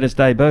he made his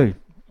debut.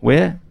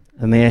 Where?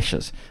 In the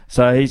Ashes.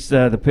 So he's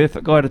the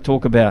perfect guy to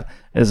talk about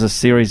as the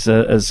series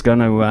is going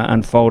to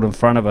unfold in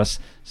front of us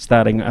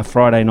starting a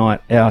Friday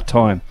night, our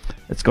time.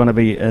 It's going to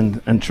be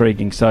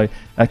intriguing. So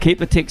keep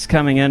the text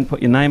coming in,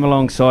 put your name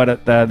alongside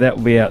it. That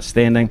will be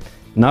outstanding.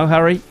 No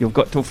hurry. You've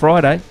got till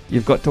Friday.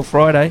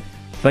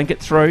 Think it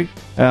through.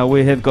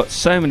 We have got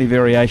so many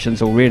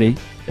variations already.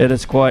 It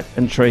is quite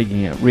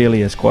intriguing. It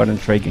really is quite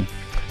intriguing.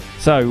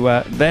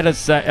 So that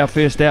is our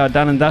first hour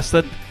done and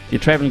dusted. If you're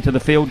travelling to the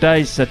field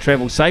days,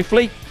 travel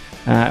safely.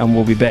 And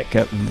we'll be back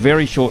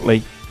very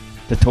shortly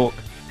to talk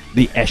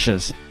the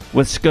Ashes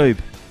with Scoob,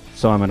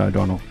 Simon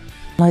O'Donnell.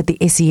 Download the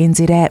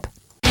SENZ app.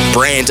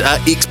 Brandt are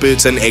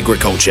experts in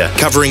agriculture,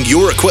 covering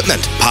your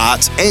equipment,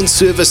 parts and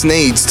service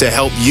needs to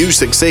help you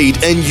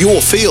succeed in your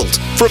field.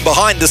 From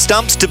behind the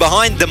stumps to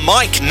behind the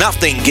mic,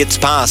 nothing gets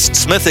past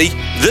Smithy.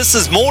 This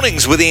is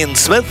Mornings with Ian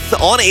Smith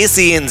on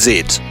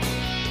SENZ.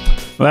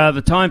 Well,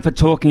 the time for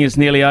talking is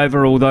nearly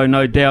over, although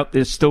no doubt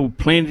there's still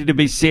plenty to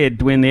be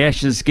said when the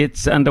Ashes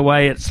gets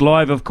underway. It's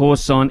live, of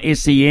course, on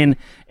SEN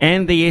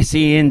and the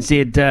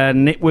SENZ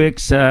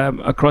networks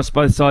across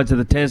both sides of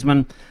the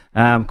Tasman.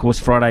 Of course,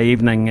 Friday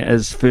evening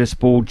is first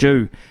ball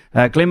due.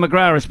 Glenn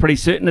McGrath is pretty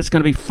certain it's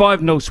going to be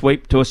 5-0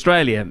 sweep to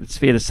Australia. It's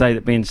fair to say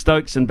that Ben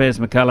Stokes and Baz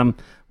McCullum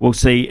we'll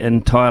see an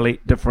entirely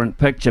different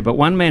picture. But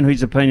one man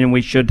whose opinion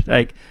we should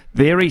take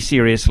very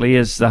seriously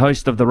is the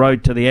host of the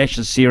Road to the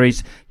Ashes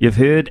series you've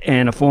heard,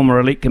 and a former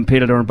elite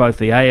competitor in both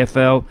the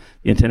AFL,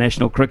 the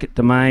International Cricket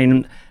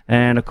Domain,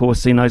 and of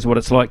course he knows what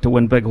it's like to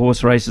win big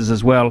horse races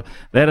as well.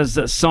 That is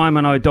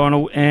Simon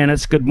O'Donnell, and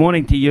it's good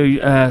morning to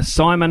you,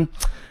 Simon.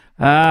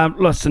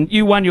 Listen,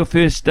 you won your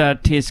first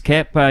Test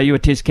cap. You were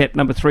Test cap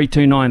number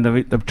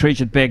 329, the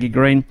treasured baggy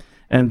green,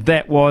 and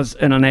that was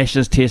in an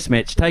Ashes Test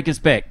match. Take us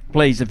back,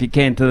 please, if you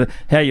can, to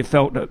how you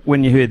felt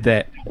when you heard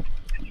that.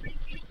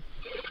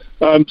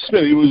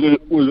 Smithy,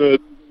 it was a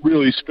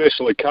really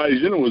special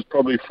occasion. It was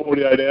probably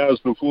 48 hours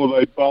before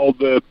they bowled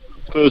the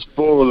first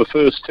ball of the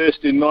first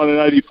Test in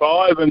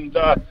 1985, and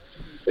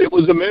it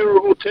was a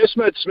memorable Test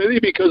match, Smithy,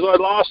 because I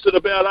lasted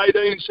about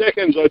 18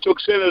 seconds. I took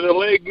centre to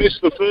leg,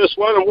 missed the first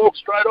one, and walked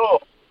straight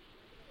off.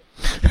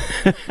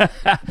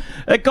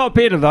 It got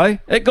better, though.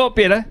 It got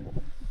better.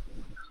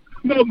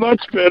 Not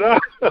much better.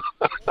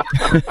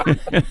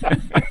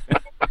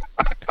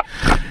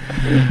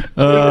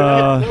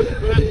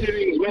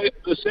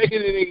 The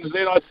second innings,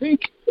 then I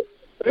think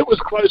it was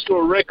close to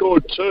a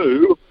record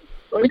too.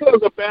 I think it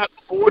was about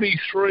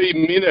 43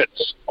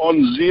 minutes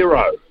on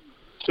 0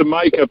 to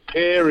make a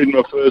pair in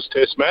my first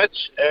Test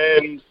match,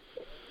 and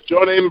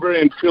John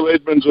Embry and Phil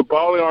Edmonds were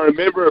bowling. I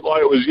remember it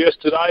like it was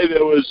yesterday.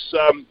 There was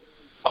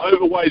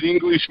overweight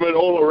Englishmen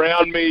all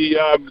around me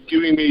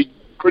giving me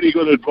pretty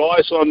good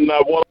advice on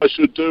what I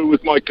should do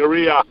with my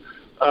career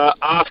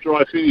after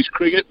I finish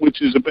cricket,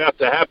 which is about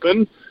to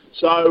happen.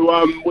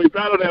 So we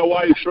battled our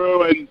way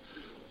through, and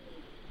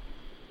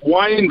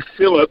Wayne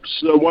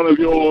Phillips, one of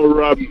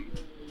your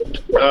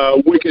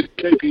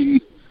wicket-keeping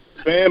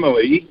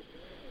family,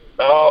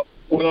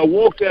 when I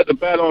walked out the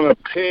bat on a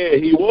pair,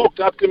 he walked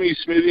up to me,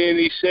 Smithy, and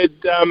he said,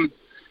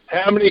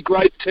 how many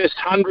great Test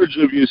hundreds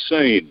have you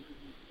seen?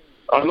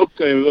 I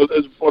looked at him,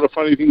 what a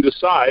funny thing to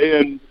say,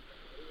 and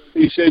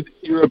he said,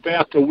 you're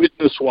about to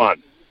witness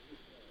one.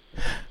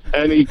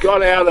 And he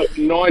got out at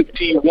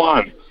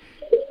 91.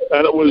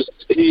 And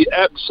he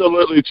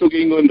absolutely took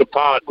England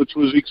apart, which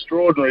was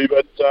extraordinary,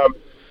 but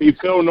he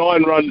fell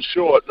 9 runs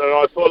short, and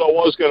I thought I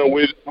was going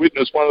to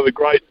witness one of the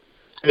great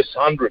Test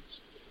hundreds.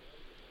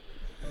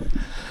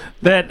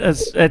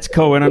 That's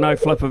cool, and I know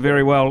Flipper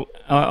very well.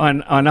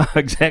 I know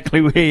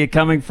exactly where you're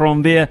coming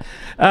from there.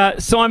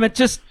 Simon,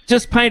 just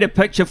paint a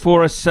picture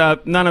for us.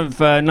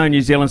 No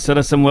New Zealand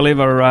citizen will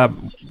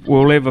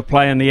ever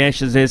play in the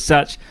Ashes as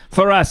such.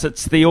 For us,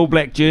 it's the All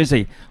Black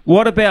jersey.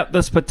 What about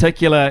this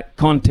particular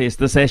contest,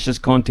 this Ashes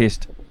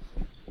contest?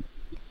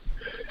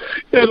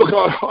 Yeah, look,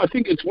 I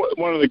think it's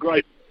one of the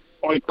great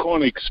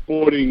iconic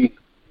sporting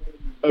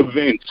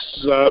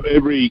events.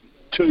 Every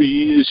 2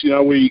 years,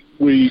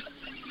 we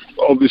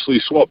obviously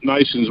swap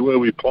nations where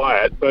we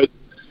play it, but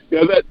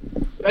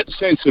that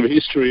sense of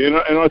history, and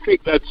I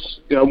think that's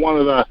one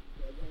of the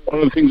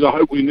things I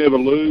hope we never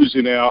lose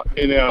in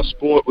our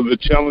sport with the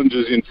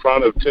challenges in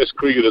front of Test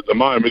cricket at the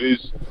moment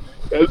is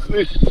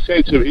this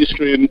sense of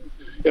history, and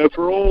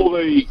for all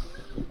the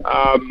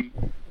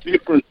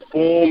different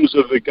forms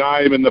of the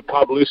game and the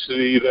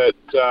publicity that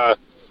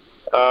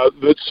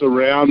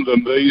surround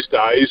them these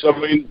days. I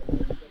mean,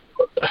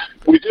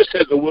 we just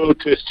had the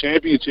World Test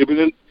Championship,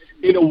 and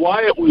in a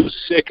way it was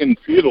second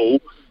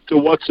fiddle to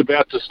what's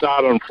about to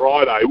start on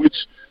Friday,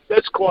 which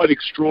that's quite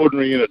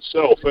extraordinary in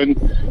itself. And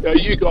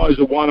you guys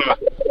have won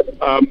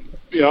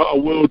a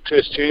World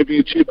Test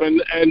Championship,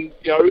 and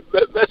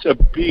that's a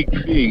big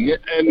thing.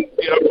 And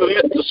for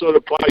that to sort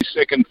of play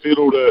second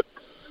fiddle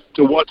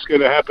to what's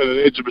going to happen at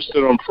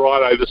Edgbaston on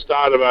Friday, the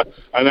start of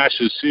an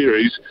Ashes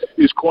series,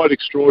 is quite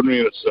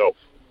extraordinary in itself.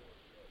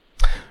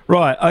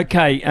 Right,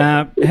 okay.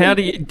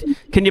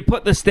 Can you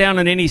put this down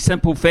in any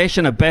simple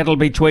fashion, a battle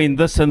between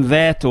this and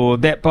that, or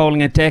that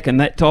bowling attack and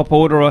that top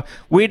order, or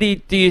where do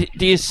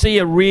you see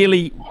a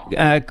really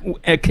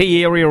a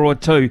key area or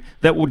two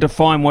that will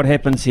define what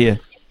happens here?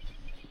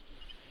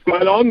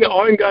 Mate, I'm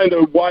going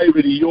to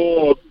waver to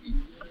your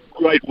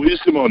great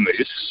wisdom on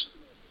this.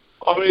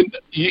 I mean,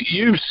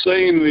 you've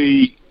seen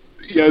the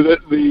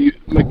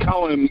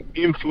McCullum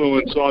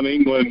influence on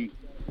England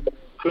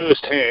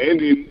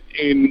firsthand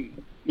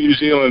in New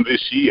Zealand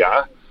this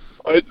year.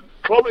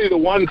 Probably the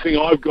one thing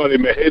I've got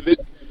in my head that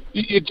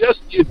you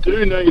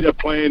do need a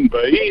plan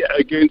B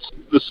against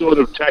the sort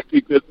of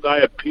tactic that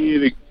they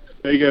appear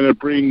they're going to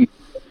bring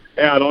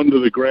out onto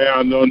the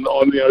ground on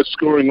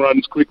scoring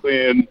runs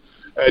quickly and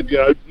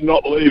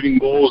not leaving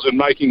balls and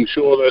making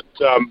sure that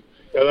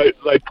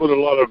they put a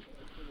lot of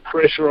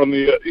pressure on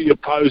the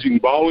opposing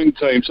bowling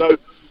team. So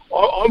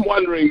I'm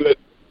wondering that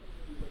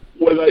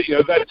whether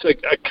that's a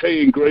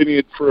key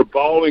ingredient for a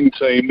bowling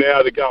team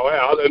now to go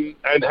out and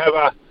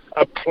have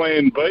a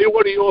plan B.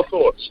 What are your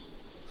thoughts?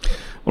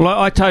 Well,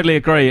 I totally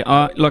agree.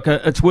 Look,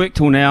 it's worked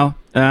till now,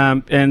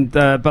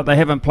 but they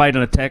haven't played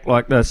an attack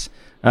like this.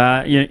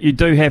 You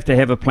do have to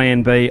have a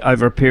plan B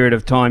over a period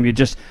of time. You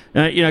just,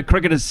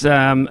 cricket is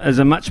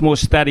a much more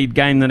studied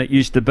game than it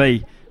used to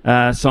be.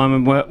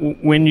 Simon,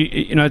 when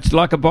it's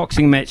like a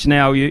boxing match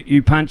now.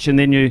 You punch and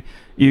then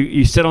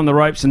you sit on the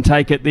ropes and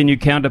take it, then you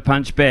counter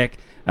punch back.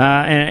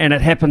 and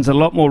it happens a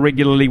lot more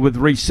regularly with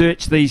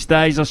research these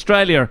days.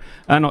 Australia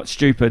are not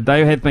stupid.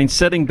 They have been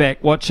sitting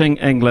back watching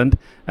England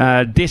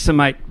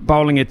decimate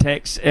bowling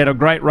attacks at a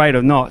great rate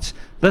of knots.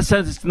 This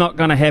is not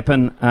going to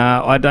happen,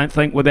 I don't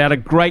think, without a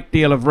great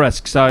deal of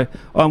risk. So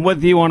I'm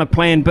with you on a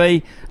plan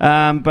B,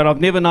 but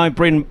I've never known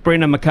Brendan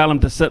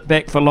McCullum to sit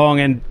back for long,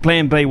 and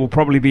plan B will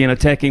probably be an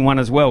attacking one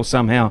as well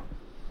somehow.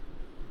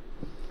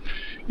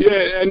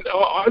 Yeah, and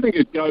I think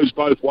it goes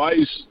both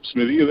ways,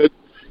 Smithy, that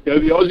the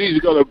Aussies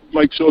have got to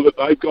make sure that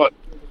they've got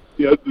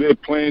their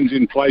plans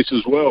in place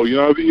as well.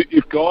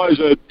 If guys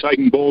are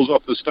taking balls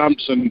off the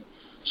stumps and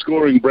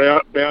scoring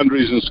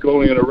boundaries and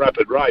scoring at a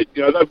rapid rate,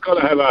 they've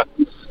got to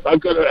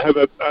have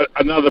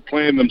another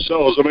plan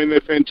themselves. I mean,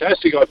 they're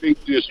fantastic, I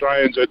think, the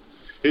Australians at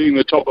hitting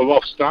the top of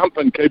off stump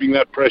and keeping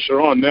that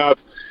pressure on. Now,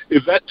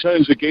 if that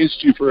turns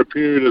against you for a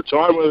period of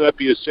time, whether that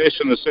be a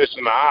session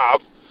and a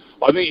half,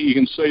 I think you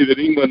can see that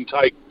England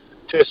take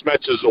test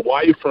matches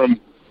away from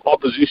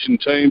opposition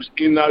teams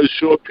in those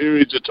short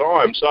periods of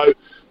time. So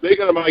they're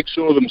going to make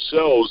sure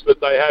themselves that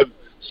they have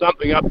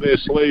something up their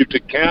sleeve to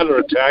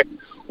counter-attack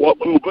what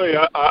will be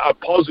a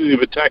positive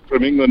attack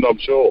from England, I'm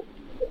sure.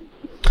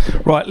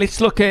 Right, let's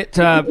look at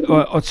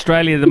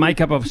Australia, the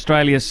makeup of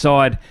Australia's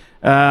side.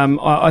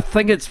 I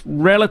think it's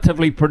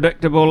relatively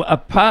predictable,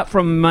 apart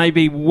from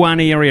maybe one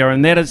area,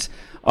 and that is,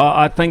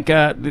 I think,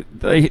 do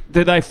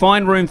they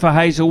find room for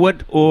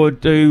Hazlewood, or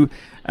do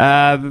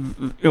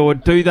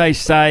they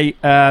say,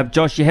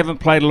 Josh, you haven't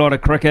played a lot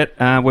of cricket,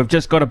 we've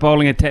just got a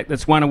bowling attack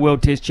that's won a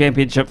World Test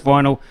Championship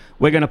final,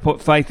 we're going to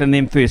put faith in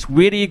them first.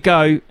 Where do you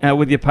go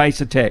with your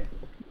pace attack?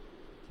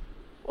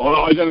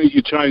 I don't think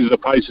you change the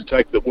pace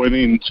attack that went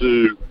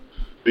into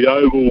the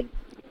Oval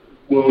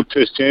World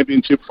Test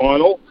Championship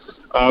final.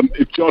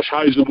 If Josh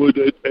Hazlewood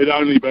had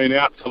only been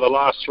out for the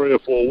last 3 or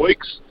 4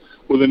 weeks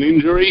with an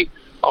injury,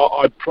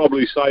 I'd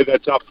probably say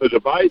that's up for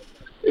debate.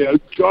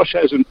 Josh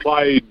hasn't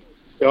played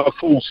a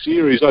full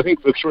series, I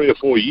think, for 3 or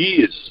 4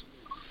 years.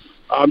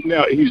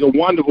 Now, he's a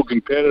wonderful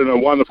competitor and a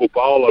wonderful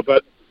bowler,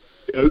 but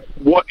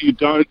what you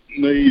don't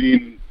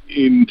need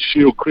in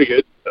Shield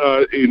cricket,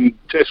 in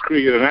Test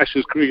cricket and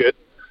Ashes cricket,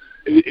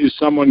 is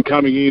someone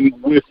coming in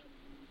with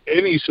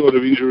any sort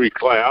of injury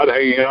cloud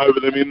hanging over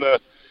them in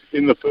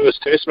the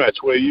first Test match,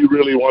 where you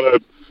really want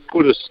to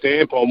put a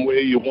stamp on where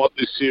you want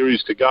this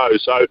series to go.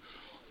 So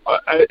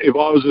if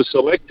I was a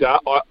selector,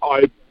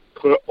 I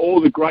for all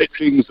the great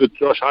things that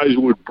Josh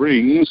Hazlewood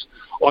brings,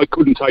 I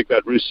couldn't take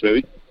that risk,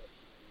 Smithy.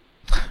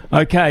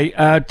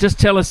 Okay, just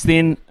tell us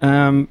then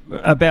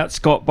about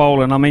Scott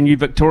Boland. I mean, you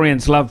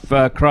Victorians love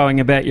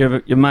crowing about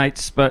your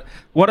mates, but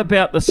what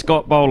about the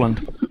Scott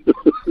Boland?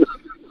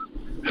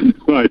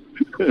 Right.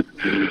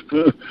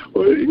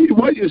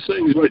 What you see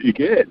is what you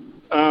get.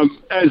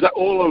 As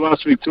all of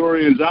us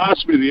Victorians are,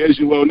 Smithy, as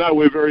you well know,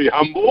 we're very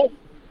humble.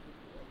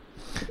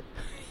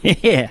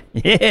 Yeah,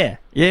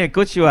 of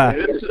course you are.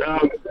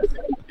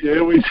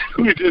 Yes,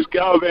 we just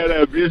go about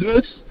our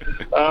business.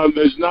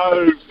 There's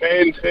no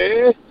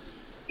fanfare.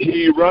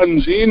 He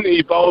runs in,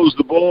 he bowls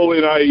the ball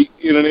in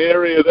an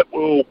area that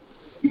will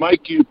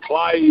make you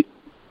play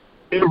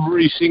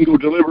every single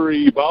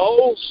delivery he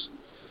bowls.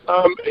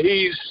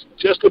 He's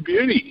just a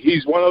beauty.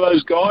 He's one of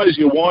those guys,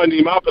 you wind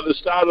him up at the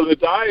start of the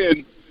day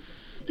and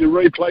you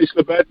replace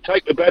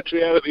take the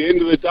battery out at the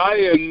end of the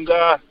day, and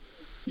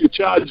you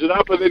charge it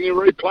up and then you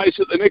replace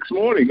it the next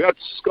morning. That's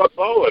Scott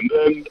Boland,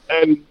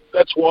 and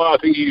that's why I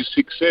think his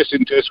success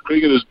in Test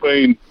cricket has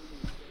been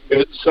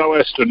so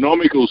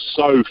astronomical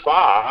so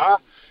far,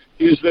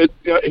 is that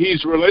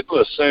he's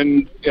relentless,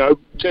 and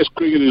Test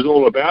cricket is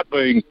all about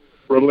being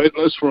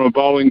relentless from a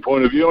bowling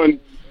point of view, and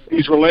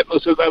he's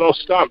relentless at that off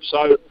stump.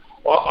 So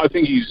I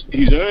think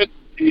he's earned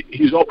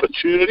his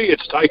opportunity.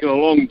 It's taken a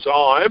long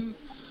time,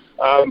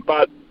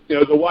 but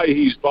the way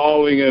he's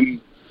bowling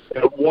and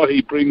what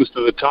he brings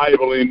to the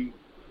table in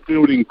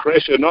building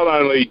pressure, not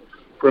only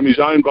from his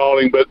own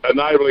bowling, but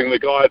enabling the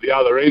guy at the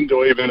other end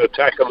to even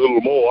attack a little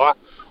more,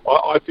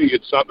 I think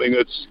it's something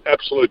that's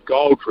absolute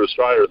gold for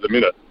Australia at the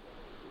minute.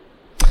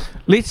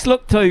 Let's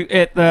look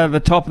at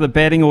the top of the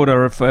batting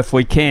order if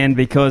we can,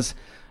 because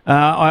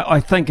I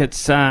think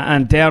it's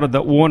undoubted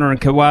that Warner and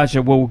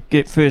Khawaja will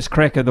get first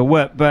crack of the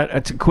whip, but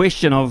it's a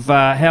question of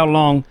how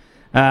long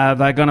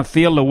they're going to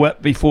feel the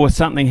whip before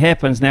something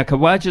happens. Now,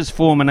 Khawaja's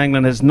form in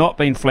England has not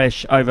been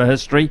flash over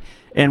history,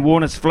 and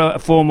Warner's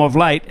form of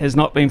late has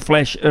not been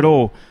flash at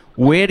all.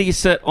 Where do you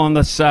sit on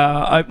this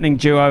opening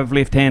duo of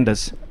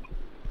left-handers?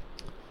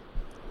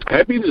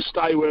 Happy to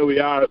stay where we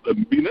are at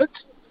the minute.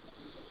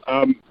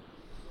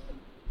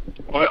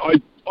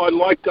 I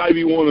like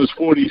Davey Warner's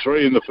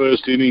 43 in the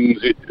first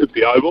innings at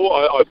the Oval.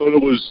 I thought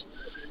it was...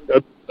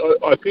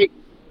 I think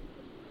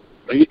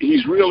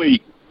he's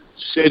really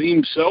set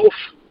himself,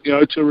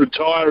 to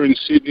retire in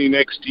Sydney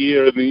next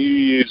year in the New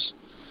Year's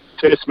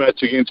Test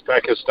match against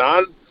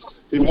Pakistan.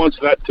 He wants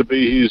that to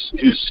be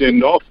his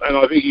send-off, and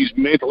I think he's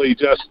mentally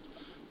just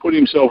put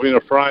himself in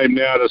a frame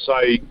now to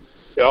say,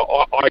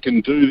 I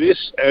can do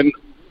this. And,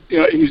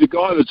 he's a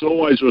guy that's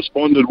always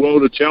responded well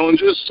to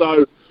challenges,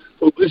 so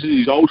look, this is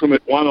his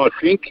ultimate one, I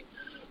think.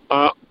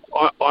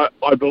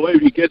 I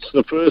believe he gets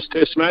the first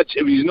Test match.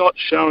 If he's not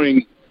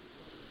showing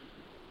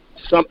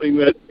something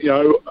that,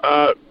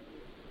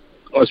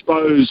 I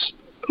suppose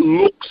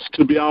looks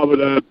to be able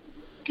to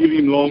give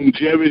him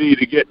longevity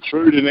to get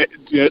through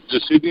to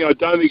Sydney, I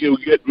don't think he'll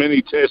get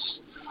many tests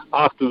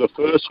after the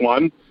first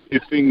one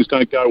if things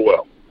don't go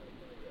well.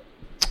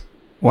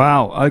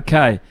 Wow,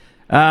 okay.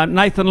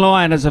 Nathan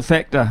Lyon is a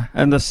factor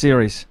in this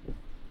series.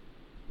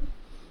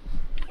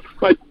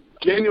 But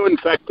genuine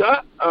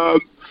factor.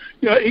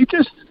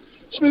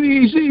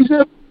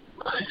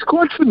 He's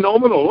quite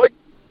phenomenal. Like,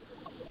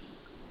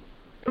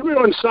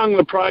 everyone sung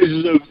the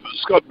praises of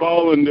Scott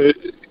Boland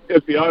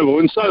at the Oval,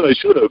 and so they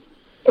should have.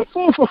 At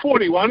 4 for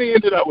 41, he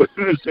ended up with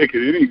in the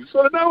second innings,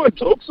 so no one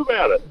talks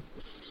about it.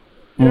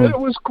 It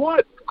was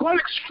quite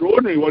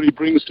extraordinary what he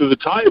brings to the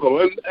table,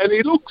 and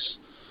he looks,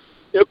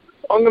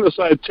 I'm going to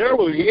say it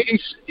terribly,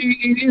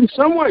 he in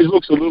some ways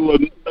looks a little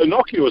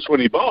innocuous when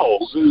he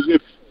bowls, as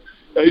if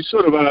he's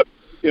sort of a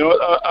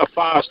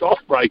fast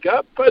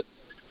off-breaker, but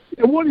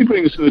what he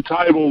brings to the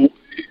table,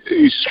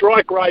 his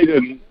strike rate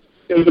and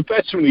the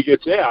batsman he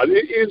gets out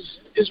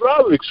is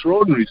rather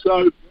extraordinary.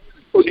 So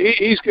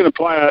he's going to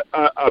play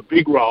a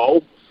big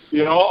role.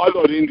 I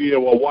thought India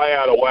were way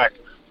out of whack.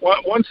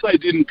 Once they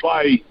didn't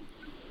play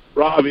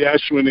Ravi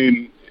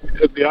Ashwin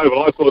at the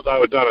Oval, I thought they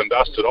were done and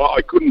dusted.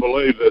 I couldn't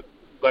believe that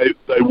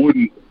they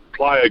wouldn't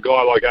play a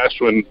guy like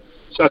Ashwin,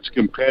 such a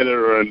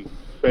competitor and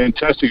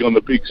fantastic on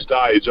the big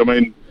stage. I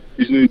mean,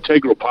 he's an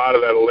integral part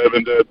of that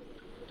 11.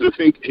 To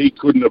think he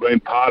couldn't have been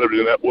part of it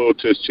in that World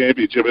Test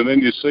Championship, and then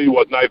you see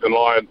what Nathan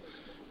Lyon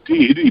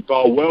did. He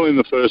bowled well in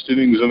the first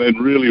innings and then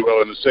really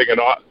well in the second.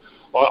 I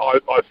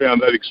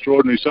found that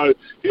extraordinary. So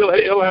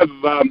he'll have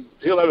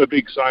a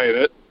big say in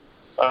it.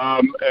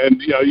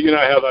 And you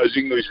know how those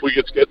English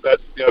wickets get that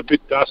a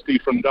bit dusty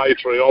from day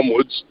 3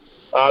 onwards.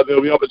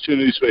 There'll be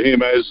opportunities for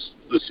him as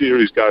the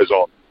series goes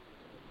on.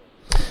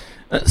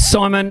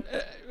 Simon,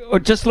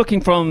 just looking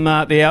from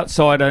the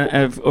outside,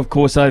 of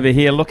course, over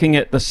here, looking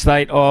at the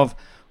state of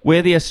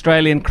where the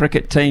Australian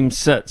cricket team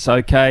sits,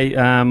 okay,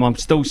 I'm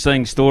still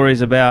seeing stories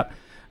about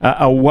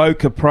a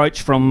woke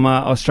approach from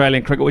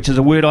Australian cricket, which is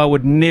a word I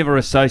would never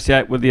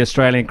associate with the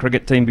Australian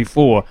cricket team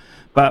before.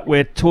 But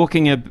we're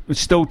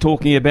still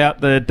talking about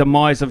the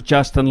demise of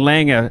Justin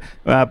Langer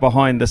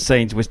behind the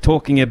scenes. We're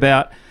talking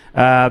about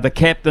the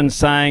captain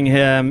saying,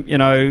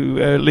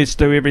 let's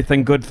do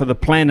everything good for the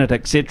planet,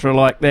 etc.,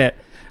 like that.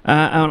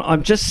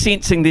 I'm just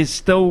sensing there's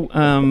still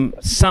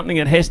something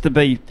that has to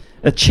be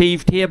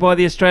achieved here by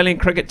the Australian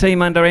cricket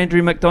team under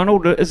Andrew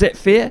McDonald. Is that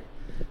fair?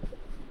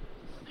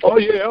 Oh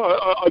yeah,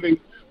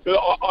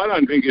 I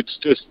don't think it's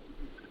just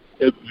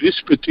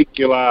this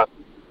particular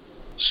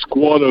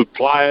squad of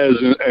players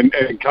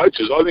and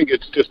coaches. I think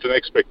it's just an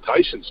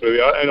expectation,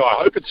 and I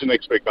hope it's an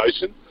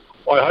expectation.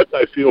 I hope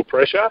they feel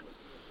pressure,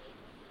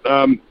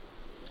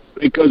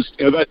 because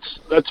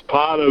that's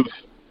part of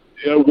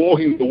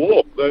walking the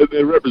walk.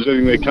 They're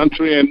representing their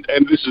country, and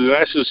this is an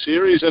Ashes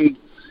series, and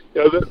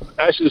the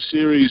Ashes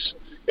series,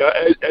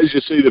 as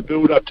you see the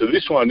build up to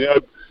this one,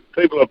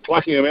 people are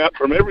plucking them out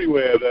from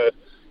everywhere.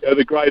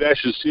 The great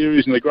Ashes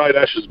series and the great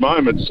Ashes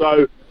moments.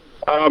 So,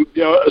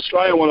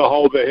 Australia want to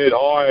hold their head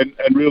high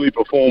and really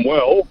perform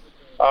well.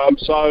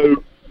 That's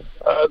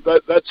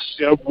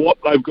what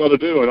they've got to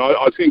do, and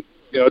I think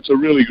it's a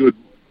really good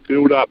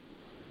build up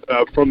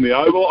from the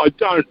Oval. I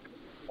don't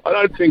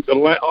think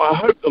I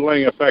hope the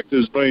Langer factor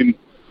has been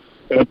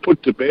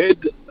put to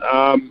bed.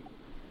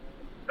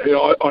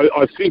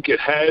 I think it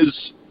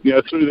has,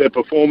 through their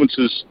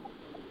performances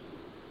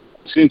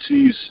since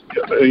the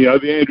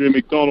Andrew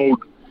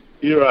McDonald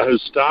era has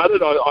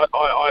started.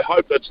 I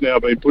hope that's now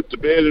been put to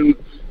bed and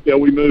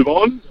we move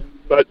on.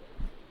 But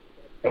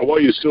while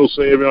you still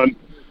see everyone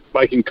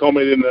making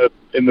comment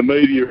in the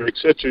media,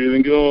 etc., you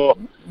think,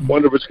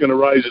 wonder if it's going to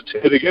raise its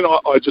head again.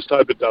 I just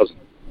hope it doesn't.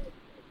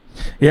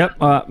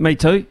 Yep, me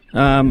too.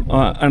 And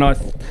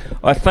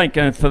I think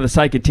for the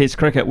sake of Test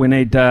cricket, we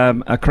need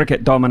a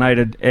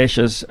cricket-dominated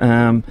Ashes,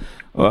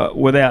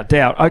 without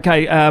doubt.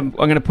 Okay, I'm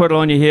going to put it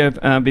on you here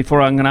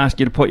before I'm going to ask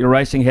you to put your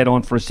racing hat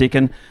on for a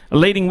second. A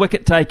leading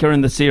wicket taker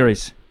in the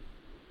series.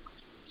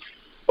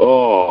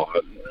 Oh,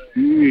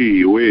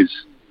 gee whiz.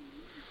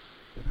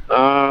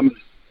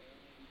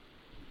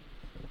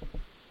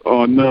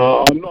 Oh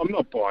no, I'm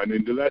not buying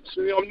into that.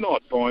 See, I'm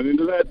not buying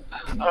into that.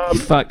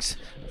 Folks,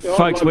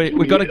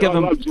 we've got to give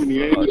him. I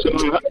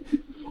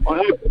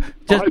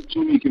hope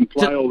Jimmy can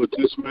play all the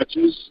Test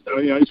matches.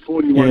 He's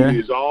 41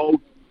 years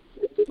old.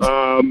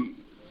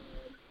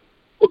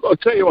 Look, I'll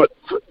tell you what.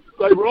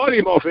 They write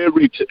him off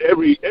every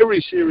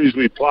series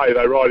we play.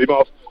 They write him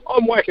off.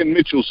 I'm whacking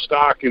Mitchell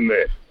Starc in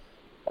there.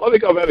 I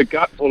think I've had a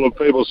gut full of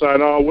people saying,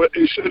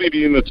 should he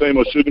be in the team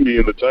or shouldn't he be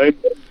in the team?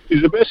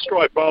 He's the best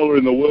strike bowler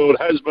in the world,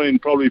 has been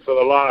probably for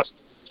the last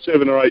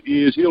 7 or 8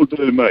 years. He'll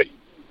do me.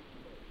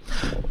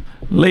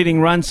 Leading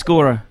run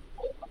scorer?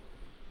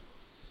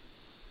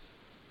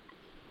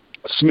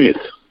 Smith.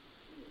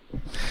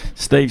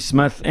 Steve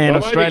Smith, and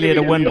Australia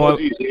to win by...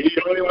 You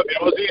want the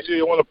Aussies or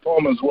you want a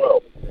Pom as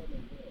well?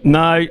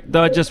 No,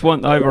 I just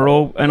want the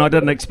overall, and I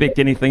didn't expect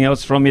anything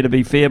else from you, to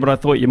be fair, but I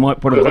thought you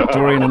might put a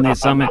Victorian in there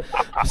somehow.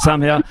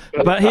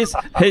 But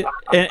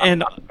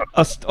and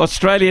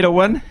Australia to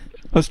win.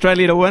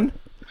 Australia to win.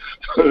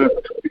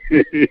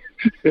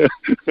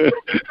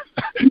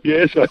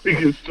 Yes, I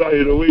think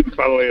Australia to win,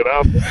 funnily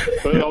enough.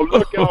 But I'm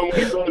not going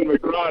with Glenn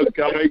McGrath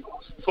coming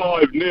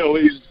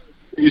 5-0.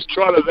 He's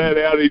trotted that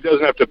out. He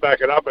doesn't have to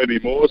back it up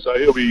anymore, so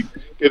he'll be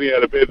getting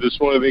out of bed this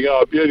morning thinking,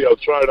 oh, beauty, I've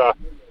thrown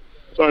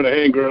a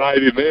hand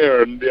grenade in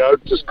there, and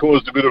it just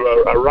caused a bit of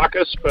a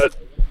ruckus. But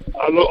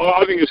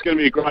I think it's going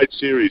to be a great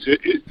series.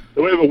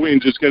 Whoever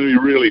wins, it's going to be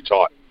really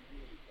tight.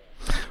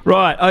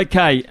 Right,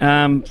 okay,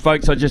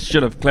 folks, I just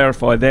should have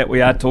clarified that.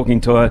 We are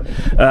talking to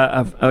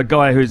a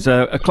guy who's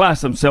a class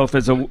himself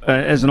as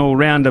an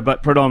all-rounder,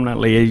 but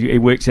predominantly he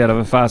works out of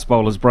a fast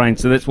bowler's brain,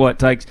 so that's why it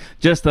takes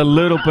just a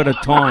little bit of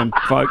time,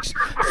 folks,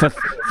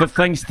 for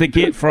things to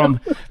get from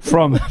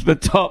the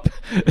top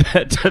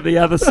to the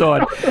other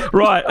side.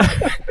 Right,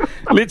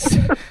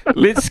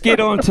 let's get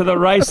on to the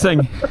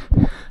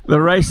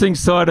racing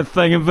side of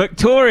thing in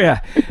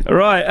Victoria.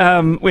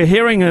 Right, we're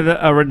hearing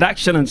a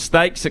reduction in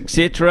stakes,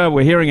 etc.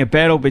 We're hearing a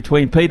battle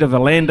between Peter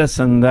V'landys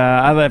and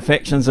other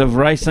factions of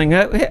racing.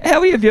 How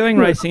are you viewing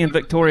racing in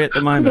Victoria at the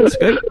moment,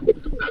 Scoop?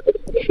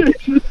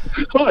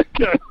 I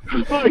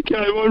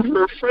came on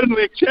for a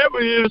friendly chat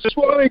with you this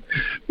morning.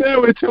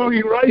 Now we're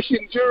talking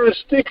racing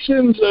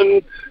jurisdictions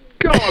and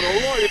God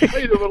almighty,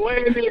 Peter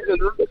V'landys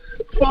and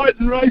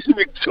fighting racing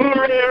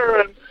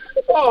Victoria and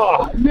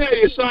now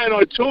you're saying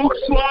I talk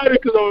slow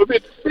because I'm a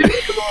bit thick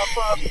because I'm a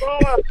fast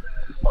bowler.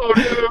 I've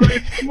never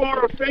been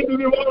more offended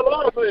in my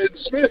life than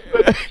Smith,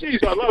 but geez,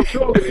 I love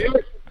talking to you.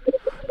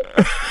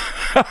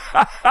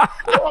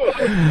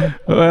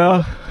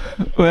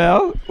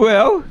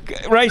 Well,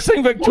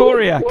 Racing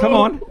Victoria, come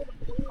on.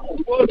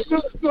 Well, it's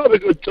not a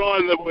good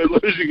time that we're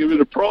losing a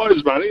bit of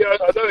prize money. I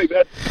don't think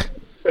that's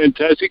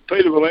fantastic.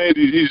 Peter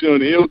V'landys, he's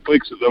doing heel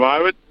clicks at the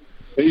moment.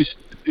 He's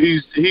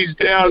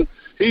down.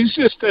 He's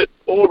just at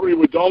Albury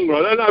Wodonga.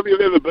 I don't know if you've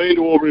ever been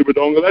to Albury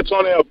Wodonga. That's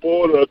on our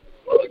border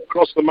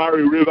across the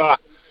Murray River.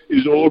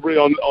 Is Albury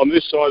on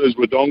this side is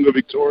Wodonga,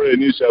 Victoria,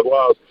 New South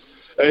Wales.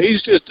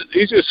 He's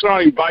just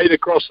throwing bait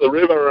across the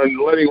river and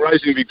letting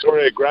Racing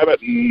Victoria grab it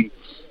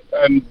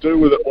and do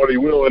with it what he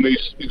will. And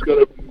he's got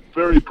a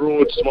very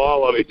broad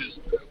smile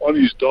on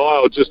his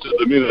dial just at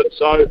the minute.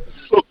 So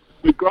look,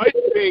 the great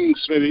thing,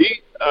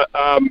 Smithy,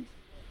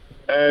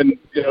 and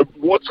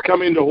what's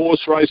come into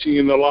horse racing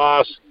in the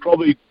last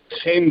probably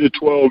 10 to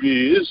 12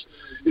 years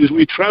is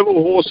we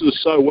travel horses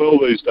so well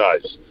these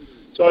days.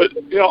 So,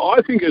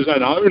 I think as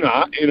an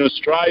owner in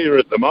Australia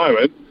at the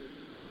moment,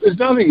 there's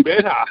nothing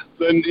better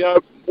than,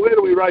 where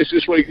do we race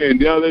this weekend?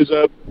 There's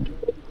a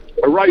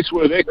race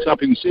worth X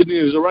up in Sydney,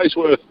 there's a race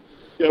worth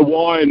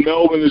Y in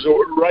Melbourne, there's a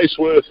race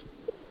worth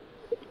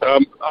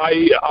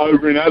A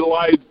over in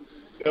Adelaide.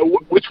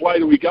 Which way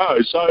do we go?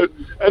 So,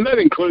 and that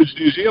includes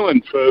New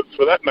Zealand for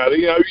that matter.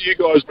 You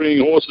guys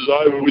bringing horses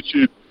over, which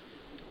you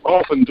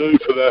often do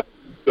for the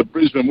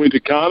Brisbane Winter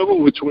Carnival,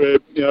 which we're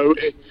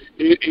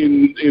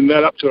in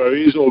that up to our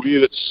ears,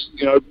 albeit it's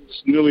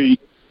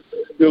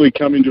nearly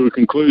coming to a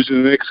conclusion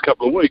in the next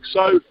couple of weeks.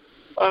 So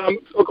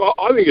look,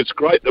 I think it's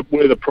great that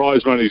where the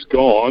prize money's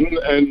gone,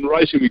 and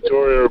Racing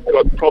Victoria have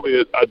got probably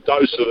a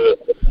dose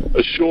of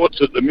the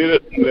shorts at the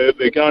minute, and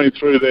they're going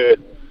through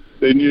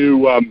their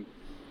new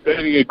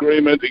betting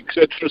agreement,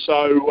 etc.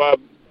 So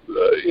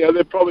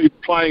they're probably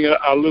playing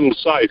a little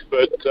safe,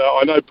 but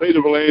I know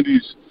Peter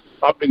V'landys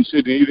up in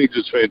Sydney, he thinks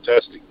it's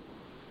fantastic.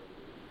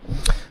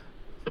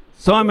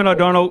 Simon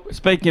O'Donnell,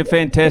 speaking of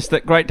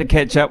fantastic, great to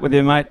catch up with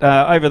you, mate.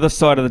 Over this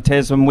side of the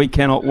Tasman, we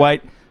cannot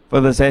wait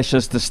for this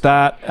Ashes to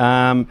start,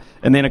 and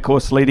then, of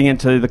course, leading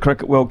into the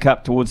Cricket World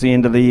Cup towards the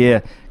end of the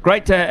year.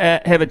 Great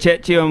to have a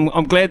chat to you.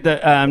 I'm glad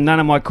that none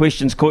of my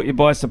questions caught you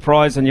by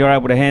surprise and you're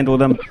able to handle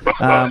them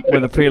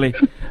with a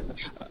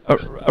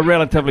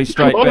relatively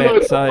straight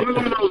bat. So. I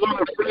was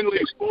on a friendly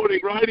sporting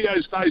radio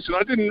station.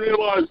 I didn't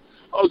realise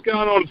I was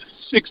going on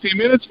 60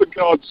 minutes, for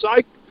God's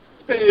sake.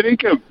 Fair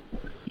income.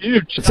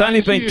 Used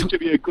to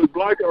be a good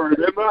bloke, I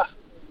remember.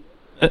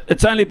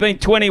 It's only been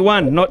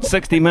 21, not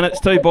 60 minutes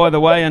too, by the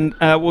way, and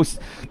we'll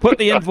put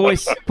the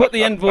invoice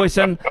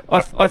in.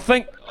 I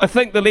think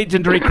the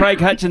legendary Craig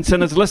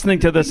Hutchinson is listening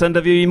to this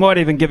interview. He might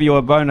even give you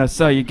a bonus.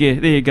 So there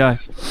you go.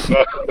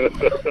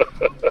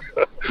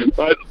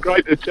 Mate,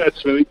 great to chat,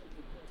 Smithy.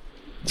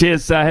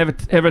 Cheers. Have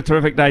a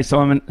terrific day,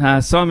 Simon.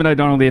 Simon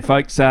O'Donnell there,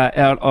 folks,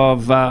 out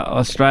of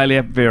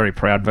Australia. Very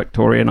proud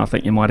Victorian. I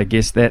think you might have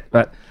guessed that,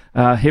 but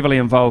heavily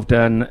involved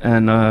in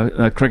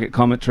cricket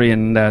commentary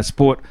and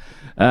sport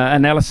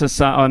analysis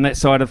on that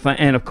side of things,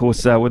 and of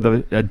course with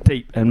a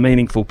deep and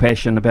meaningful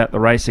passion about the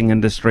racing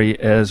industry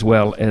as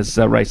well as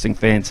racing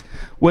fans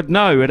would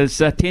know. It is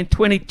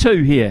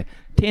 10:22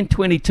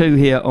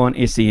 here on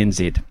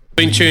SENZ.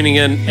 Been tuning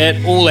in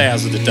at all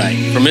hours of the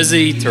day, from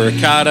Izzy to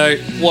Ricardo.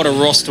 What a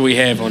roster we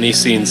have on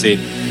SENZ.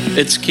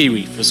 It's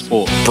Kiwi for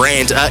Sport.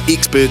 Brandt are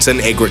experts in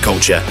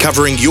agriculture,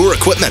 covering your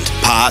equipment,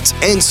 parts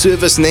and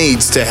service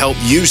needs to help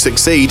you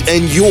succeed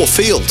in your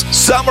field.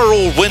 Summer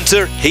or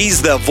winter,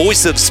 he's the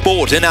voice of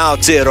sport in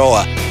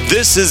Aotearoa.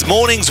 This is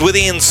Mornings with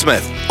Ian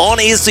Smith on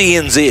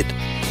SENZ.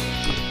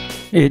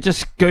 Yeah,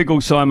 just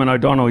Google Simon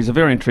O'Donnell. He's a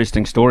very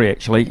interesting story,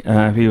 actually.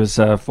 He was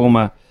a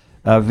former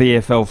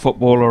VFL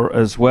footballer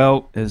as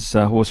well as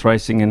horse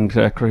racing and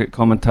cricket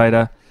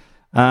commentator.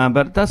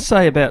 But it does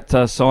say about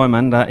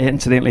Simon,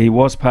 incidentally, he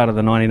was part of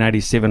the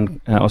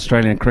 1987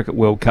 Australian Cricket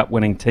World Cup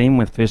winning team,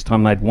 with the first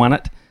time they'd won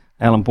it.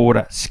 Alan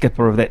Border,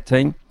 skipper of that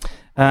team.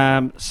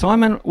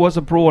 Simon was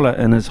a brawler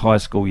in his high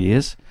school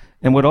years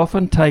and would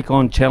often take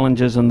on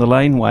challenges in the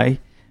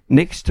laneway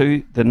next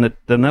to the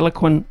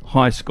Deniliquin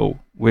High School,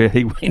 where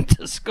he went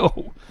to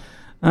school.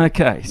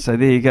 Okay, so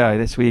there you go.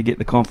 That's where you get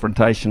the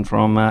confrontation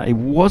from. He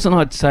wasn't,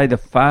 I'd say, the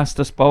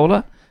fastest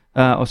bowler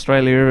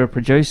Australia ever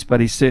produced, but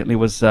he certainly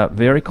was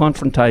very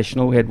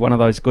confrontational, had one of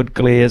those good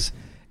glares,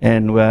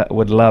 and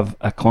would love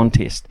a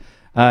contest.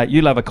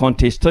 You love a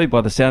contest too,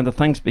 by the sound of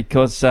things,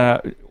 because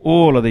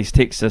all of these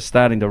texts are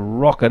starting to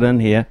rocket in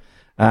here.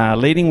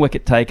 Leading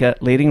wicket taker,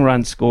 leading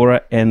run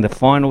scorer, and the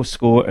final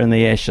score in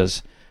the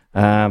Ashes.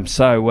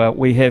 So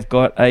we have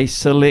got a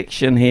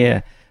selection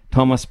here.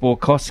 Thomas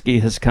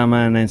Borkowski has come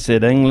in and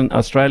said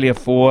Australia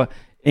 4,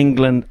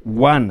 England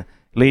 1.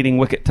 Leading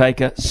wicket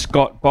taker,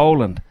 Scott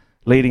Boland.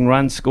 Leading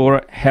run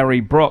scorer,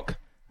 Harry Brook.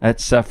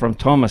 That's from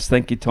Thomas.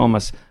 Thank you,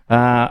 Thomas.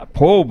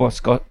 Paul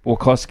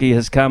Borkowski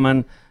has come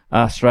in.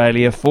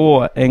 Australia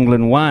 4,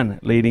 England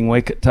 1. Leading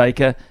wicket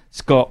taker,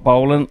 Scott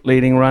Boland.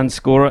 Leading run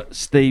scorer,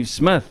 Steve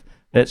Smith.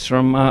 That's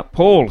from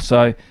Paul.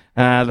 So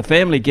the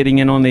family getting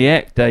in on the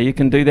act. You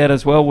can do that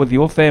as well with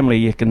your family.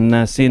 You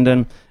can send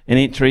in an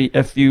entry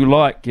if you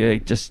like.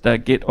 Just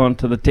get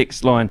onto the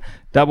text line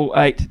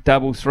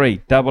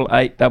 8833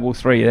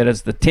 8833. That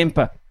is the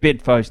Temper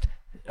Bedpost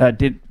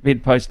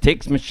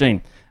text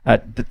machine.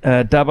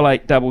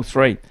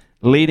 8833.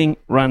 Leading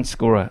run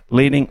scorer,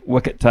 leading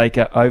wicket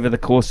taker over the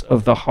course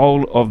of the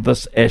whole of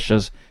this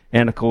Ashes,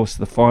 and of course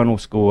the final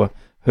score.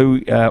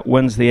 Who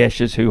wins the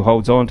Ashes, who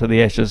holds on to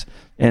the Ashes,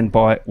 and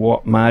by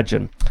what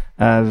margin.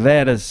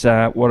 That is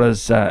what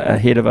is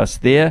ahead of us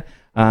there.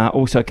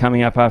 Also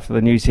coming up after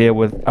the news here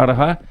with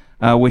Araha,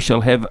 we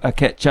shall have a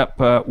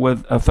catch-up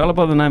with a fellow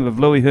by the name of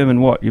Louis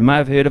Herman Watt. You may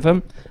have heard of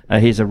him.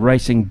 He's a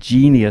racing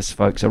genius,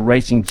 folks, a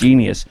racing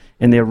genius,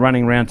 and they're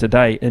running around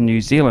today in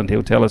New Zealand.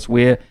 He'll tell us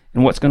where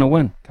and what's going to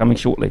win, coming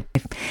shortly.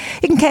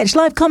 You can catch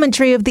live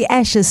commentary of the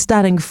Ashes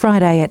starting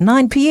Friday at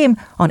 9 p.m.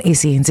 on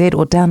SENZ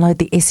or download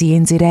the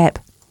SENZ app.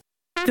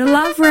 The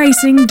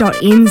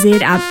loveracing.nz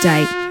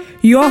update,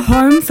 your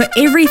home for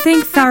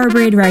everything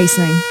thoroughbred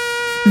racing.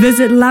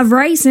 Visit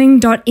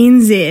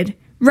loveracing.nz,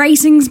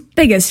 racing's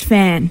biggest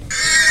fan.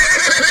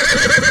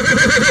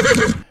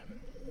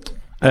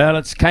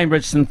 It's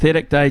Cambridge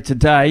Synthetic Day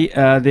today.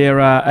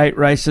 There are 8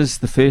 races.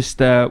 The first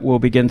will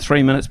begin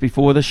 3 minutes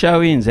before the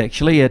show ends,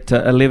 actually, at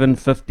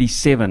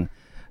 11:57.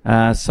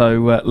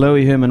 So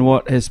Louis Herman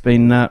Watt has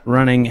been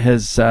running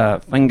his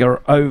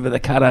finger over the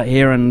cutter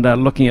here and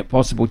looking at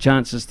possible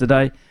chances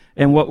today.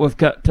 And what we've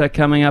got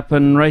coming up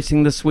in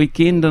racing this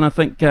weekend, and I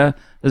think,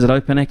 is it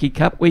Opunake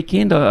Cup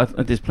weekend?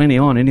 There's plenty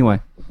on anyway.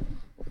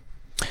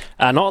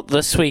 Not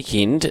this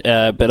weekend,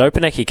 but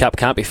Opunake Cup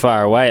can't be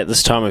far away at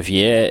this time of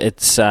year.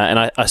 It's and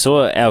I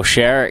saw Al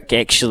Sharrock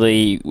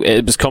actually.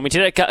 It was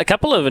commented a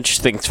couple of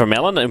interesting things from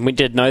Alan, and we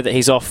did know that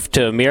he's off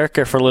to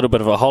America for a little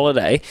bit of a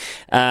holiday.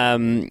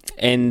 And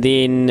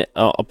then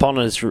upon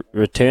his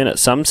return at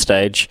some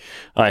stage,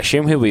 I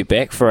assume he'll be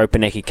back for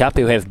Opunake Cup.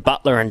 He'll have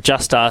Butler and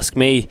Just Ask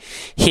Me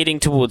heading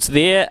towards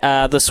there.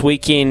 This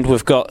weekend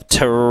we've got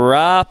Te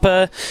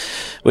Rapa,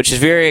 which is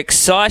very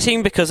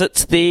exciting because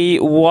it's the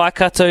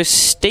Waikato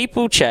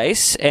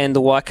Steeplechase and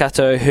the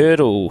Waikato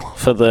Hurdle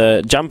for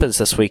the jumpers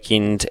this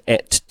weekend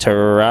at Te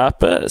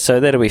Rapa. So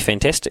that'll be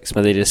fantastic,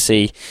 Smithy, to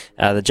see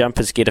the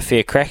jumpers get a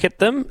fair crack at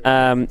them.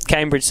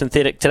 Cambridge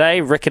Synthetic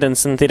today, Riccarton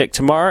Synthetic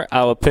tomorrow,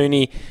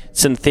 Awapuni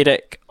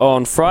Synthetic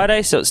on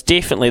Friday. So it's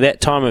definitely that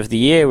time of the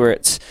year where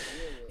it's,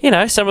 you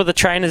know, some of the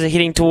trainers are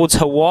heading towards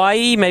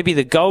Hawaii, maybe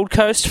the Gold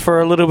Coast for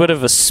a little bit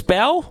of a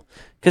spell.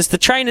 Because the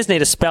trainers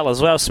need a spell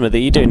as well,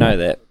 Smithy. You do know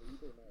that.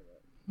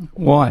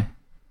 Why?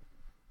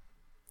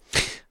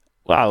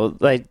 Well,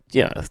 the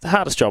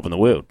hardest job in the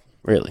world,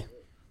 really.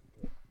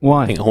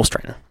 Why? Being a horse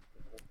trainer.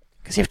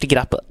 Because you have to get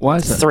up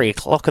at 3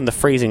 o'clock in the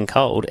freezing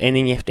cold, and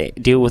then you have to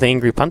deal with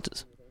angry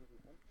punters.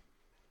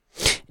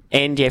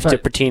 And you have to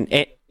pretend...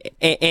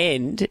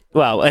 And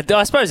well,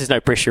 I suppose there's no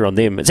pressure on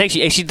them. It's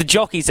actually the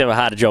jockeys have a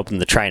harder job than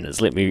the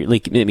trainers. Let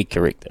me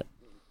correct that.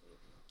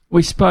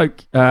 We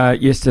spoke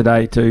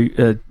yesterday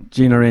to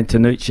Gina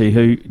Antonucci,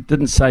 who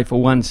didn't say for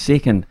 1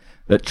 second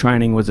that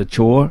training was a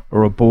chore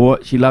or a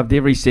bore. She loved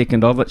every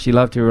second of it. She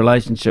loved her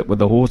relationship with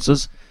the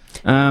horses.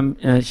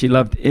 She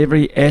loved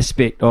every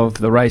aspect of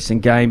the racing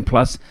game,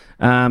 plus,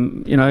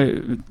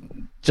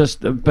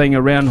 just being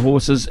around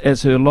horses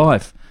as her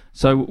life.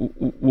 So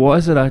why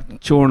is it a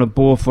chore and a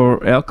bore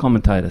for our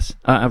commentators,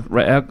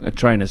 our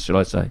trainers, should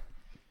I say?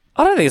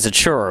 I don't think it's a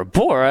chore or a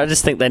bore. I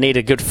just think they need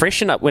a good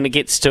freshen up when it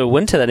gets to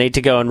winter. They need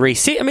to go and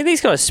reset. I mean, these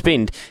guys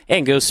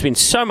and girls spend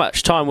so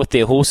much time with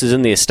their horses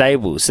in their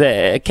stables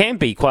that it can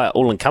be quite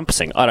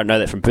all-encompassing. I don't know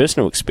that from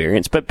personal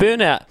experience, but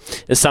burnout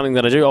is something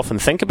that I do often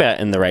think about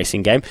in the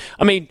racing game.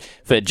 I mean,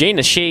 for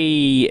Gina,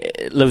 she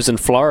lives in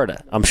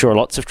Florida. I'm sure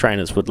lots of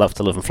trainers would love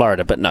to live in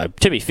Florida, but no,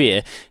 to be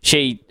fair,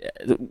 I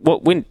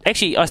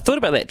thought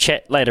about that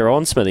chat later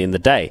on, Smithy, in the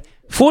day.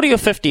 40 or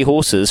 50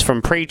 horses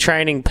from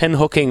pre-training,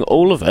 pin-hooking,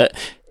 all of it.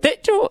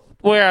 That's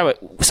where I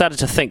started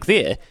to think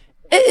there.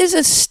 It is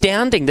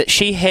astounding that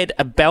she had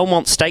a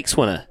Belmont Stakes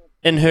winner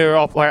in her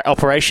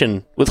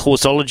operation with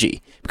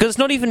Horseology, because it's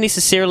not even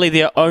necessarily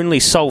their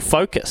only sole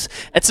focus.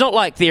 It's not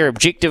like their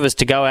objective is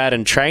to go out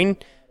and train,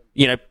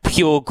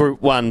 pure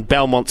Group 1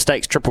 Belmont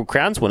Stakes Triple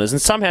Crowns winners,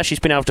 and somehow she's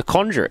been able to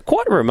conjure it.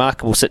 Quite a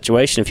remarkable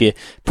situation if you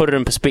put it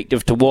in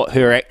perspective to what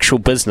her actual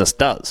business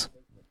does.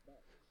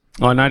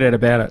 Oh, no doubt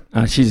about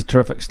it. She's a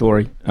terrific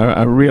story,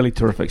 a really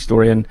terrific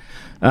story. And,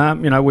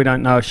 we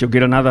don't know if she'll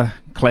get another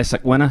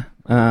classic winner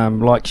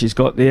like she's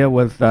got there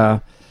with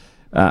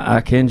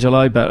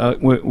Arcangelo,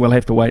 but we'll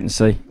have to wait and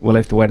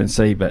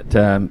see. But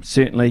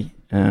certainly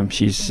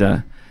she's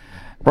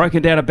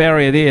broken down a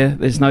barrier there.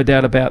 There's no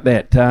doubt about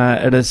that.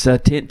 It is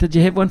 10. Did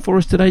you have one for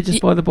us today,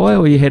 just by the by,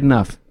 or you had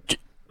enough?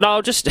 No,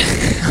 I'll just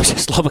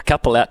lob a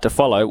couple out to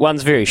follow.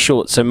 One's very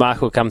short, so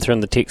Mark will come through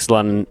in the text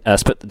line and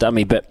split the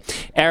dummy. But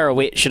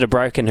Arrowette should have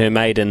broken her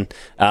maiden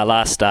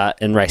last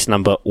start in race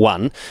number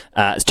 1.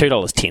 It's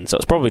 $2.10, so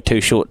it's probably too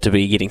short to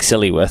be getting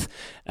silly with.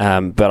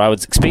 But I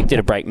was expected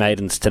to break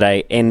maidens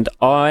today, and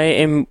I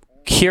am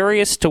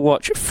curious to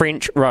watch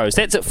French Rose.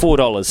 That's at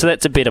 $4, so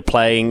that's a better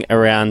playing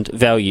around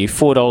value.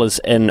 $4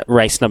 in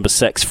race number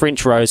 6.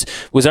 French Rose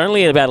was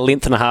only about a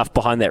length and a half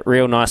behind that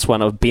real nice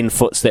one of Ben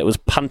Foots that was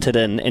punted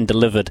in and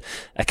delivered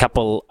a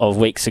couple of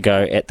weeks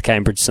ago at the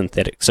Cambridge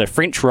Synthetic. So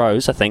French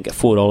Rose, I think, at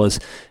 $4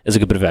 is a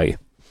good bit of value.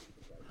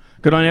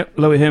 Good on you,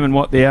 Louis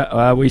Herman-Watt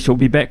there. We shall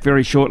be back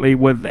very shortly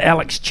with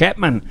Alex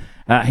Chapman.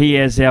 He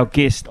is our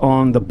guest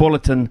on the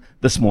Bulletin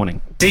this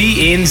morning.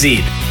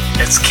 CNZ.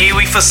 It's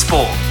Kiwi for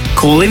Sport.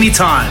 Call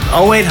anytime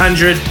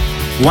 0800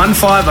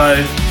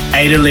 150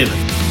 811.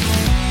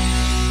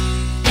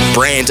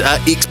 Brand are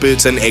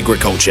experts in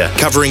agriculture,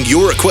 covering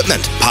your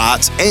equipment,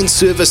 parts and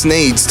service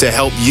needs to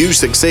help you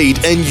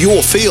succeed in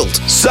your field.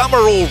 Summer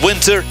or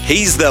winter,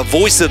 he's the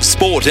voice of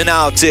sport in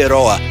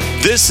Aotearoa.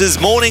 This is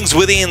Mornings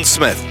with Ian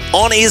Smith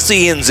on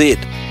SENZ.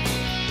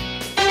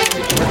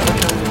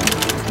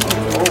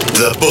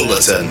 The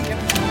Bulletin.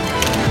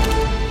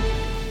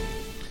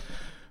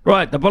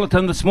 Right, the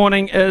Bulletin this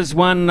morning is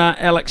one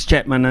Alex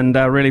Chapman, and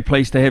really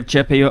pleased to have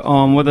Chappie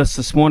on with us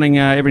this morning.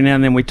 Every now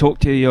and then we talk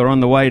to you. You're on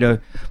the way to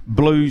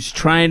Blues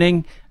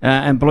training,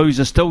 and Blues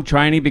are still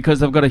training because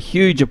they've got a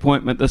huge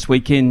appointment this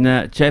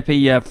weekend,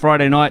 Chappie,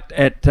 Friday night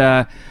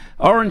at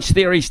Orange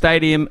Theory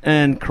Stadium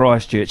in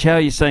Christchurch. How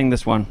are you seeing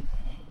this one?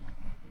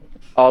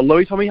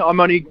 Louis, Tommy, I'm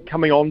only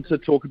coming on to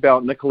talk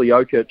about Nikola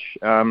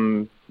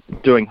Jokic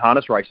doing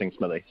harness racing,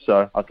 Smithy,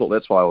 so I thought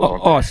that's why I was on.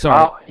 Oh,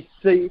 sorry.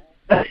 See,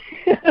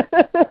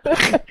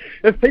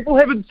 if people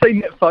haven't seen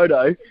that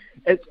photo,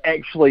 it's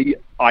actually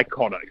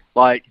iconic.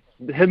 Like,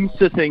 him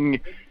sitting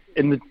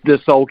in the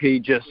sulky,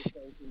 just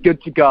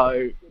good to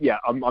go. Yeah,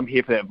 I'm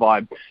here for that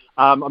vibe.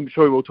 I'm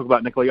sure we'll talk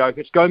about Nikola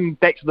Jokic. Going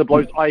back to the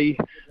Blues,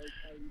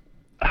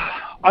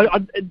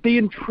 I'd be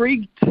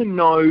intrigued to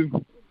know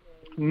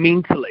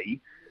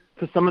mentally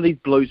for some of these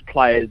Blues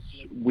players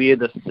where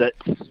this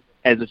sits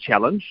as a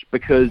challenge,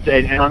 because,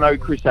 and I know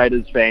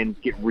Crusaders fans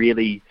get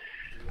really,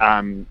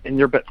 and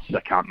they're a bit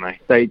sick, aren't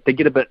they? They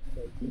get a bit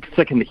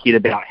sick in the head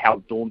about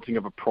how daunting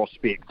of a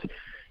prospect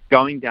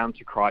going down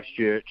to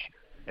Christchurch.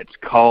 It's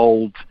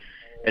cold.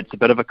 It's a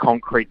bit of a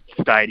concrete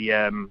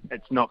stadium.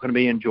 It's not going to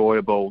be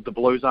enjoyable. The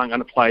Blues aren't going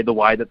to play the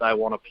way that they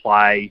want to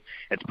play.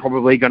 It's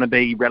probably going to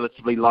be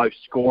relatively low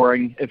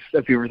scoring if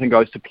everything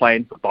goes to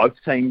plan for both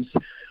teams.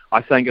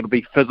 I think it'll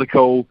be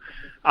physical.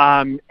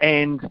 And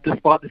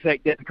despite the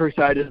fact that the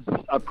Crusaders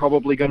are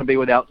probably going to be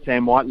without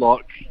Sam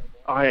Whitelock,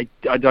 I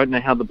don't know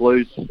how the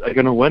Blues are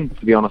going to win,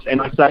 to be honest.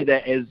 And I say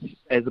that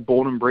as a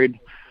born and bred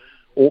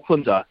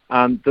Aucklander.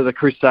 The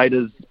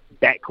Crusaders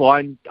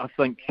backline, I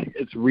think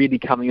it's really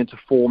coming into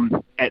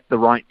form at the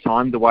right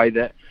time, the way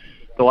that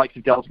the likes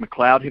of Dallas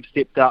McLeod have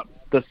stepped up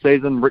this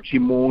season. Richie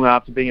Moore,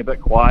 after being a bit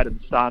quiet at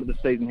the start of the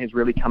season, has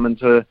really come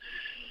into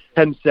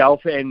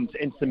himself and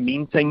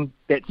cementing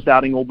that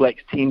starting All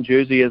Blacks 10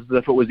 jersey as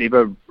if it was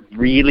ever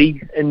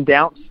really in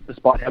doubt,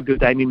 despite how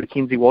good Damien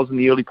McKenzie was in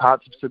the early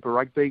parts of Super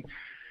Rugby.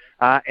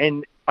 I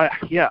think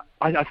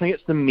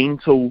it's the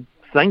mental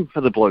thing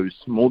for the Blues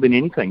more than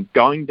anything.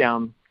 Going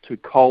down to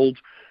cold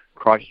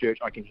Christchurch,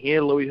 I can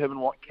hear Louis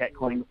Herman-Watt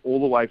cackling all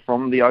the way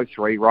from the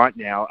O3 right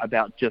now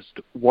about just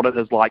what it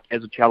is like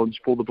as a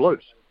challenge for the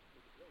Blues.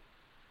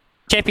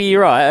 Chappie,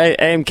 you're right.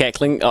 I am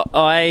cackling.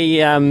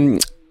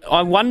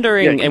 I'm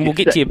wondering, and we'll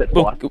get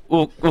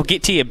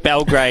to your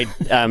Belgrade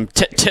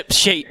tip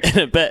sheet in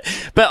a bit.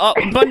 But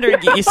I'm wondering,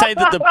 you say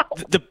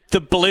that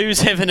the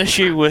Blues have an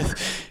issue with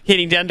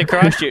heading down to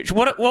Christchurch.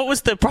 What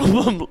was the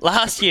problem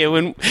last year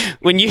when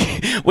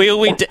we all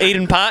went to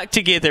Eden Park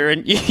together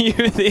and you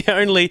were the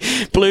only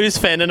Blues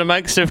fan in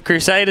amongst of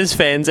Crusaders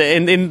fans,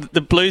 and then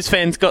the Blues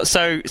fans got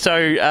so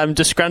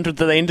disgruntled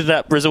that they ended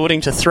up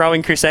resorting to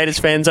throwing Crusaders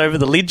fans over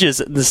the ledges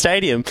at the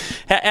stadium.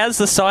 How's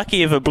the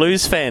psyche of a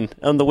Blues fan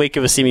on the week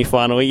of a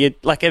semi-final?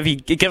 Have you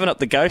given up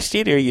the ghost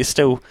yet, or are you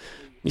still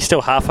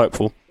half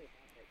hopeful?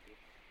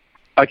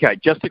 Okay,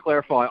 just to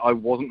clarify, I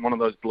wasn't one of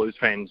those Blues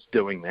fans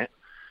doing that.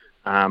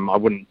 I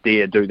wouldn't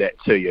dare do that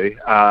to you.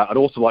 I'd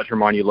also like to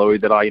remind you, Louis,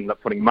 that I ended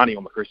up putting money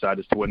on the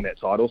Crusaders to win that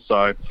title.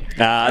 So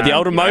the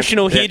old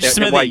emotional hedge,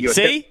 Smithy.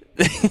 See?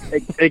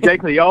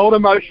 Exactly, the old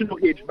emotional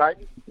hedge, mate.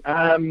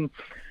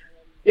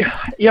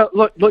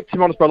 Look, to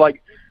be honest, bro,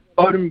 like,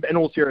 Beauden, in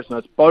all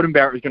seriousness, Beauden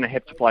Barrett is going to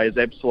have to play his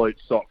absolute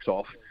socks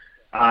off.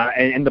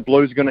 And the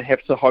Blues are going to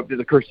have to hope that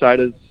the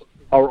Crusaders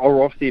are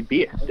off their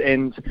best.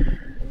 And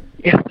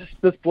yeah,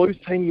 this Blues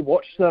team, you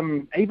watch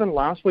them, even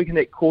last week in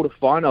that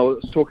quarter-final, I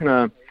was talking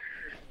to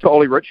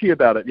Ollie Ritchie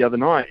about it the other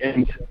night,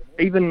 and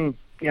even,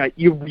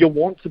 you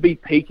want to be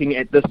peaking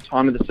at this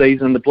time of the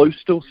season. The Blues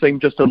still seem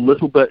just a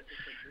little bit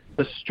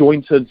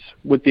disjointed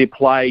with their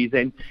plays,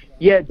 and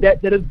yeah,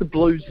 that is the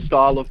Blues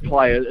style of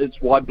play.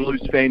 It's why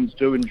Blues fans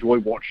do enjoy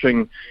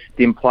watching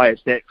them play.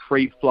 It's that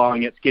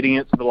free-flowing, it's getting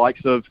it to the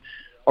likes of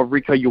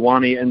Rieko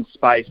Ioane in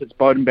space, it's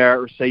Beauden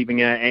Barrett receiving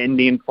it and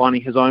then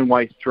finding his own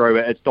way through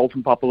it. It's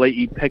Dalton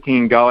Papali'i picking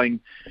and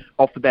going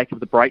off the back of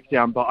the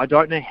breakdown. But I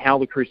don't know how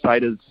the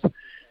Crusaders,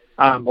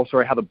 how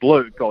the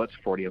Blues, it's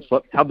a Freudian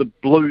slip, how the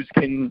Blues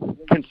can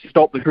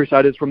stop the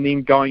Crusaders from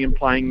then going and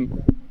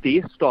playing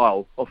their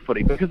style of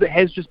footy, because it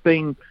has just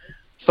been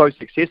so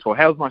successful.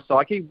 How's my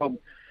psyche? Well,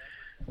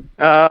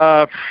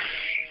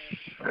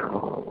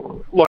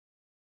 look,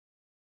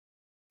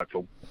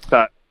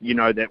 but you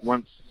know that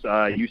once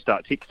you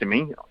start texting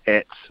me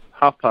at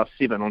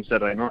 7:30 on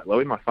Saturday night,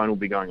 Louis, my phone will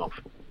be going off.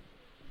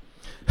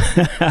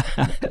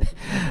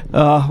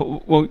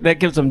 Well, that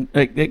gives them.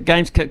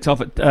 Games kicks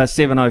off at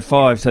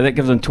 7:05, so that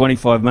gives them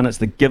 25 minutes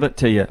to give it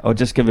to you. I'll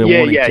just give you a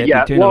warning.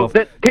 Yeah. Well,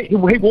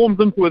 he warms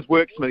into his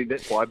work, Smithy.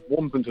 That's why.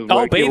 Warms into his work.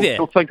 I'll be there.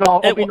 He'll think,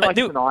 I'll be nice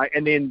tonight,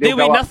 and then they'll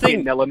go up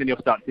 10-0, and then he'll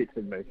start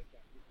texting me.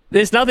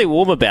 There's nothing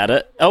warm about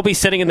it. I'll be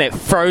sitting in that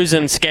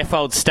frozen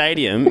scaffold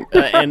stadium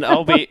and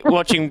I'll be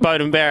watching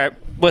Beauden Barrett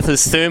with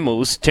his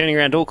thermals turning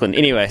around Auckland.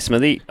 Anyway,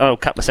 Smithy, I'll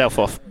cut myself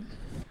off.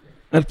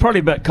 It's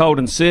probably a bit cold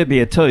in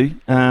Serbia too,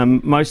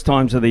 most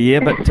times of the year,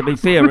 but to be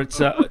fair,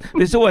 it's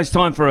there's always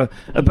time for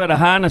a bit of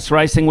harness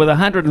racing with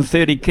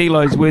 130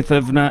 kilos worth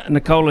of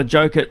Nikola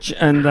Jokic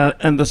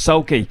and the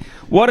sulky.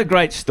 What a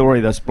great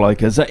story this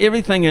bloke is.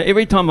 Every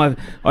time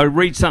I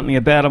read something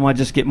about him, I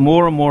just get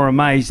more and more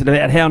amazed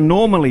about how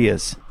normal he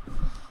is.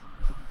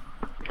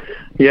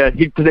 Yeah,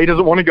 he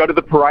doesn't want to go to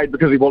the parade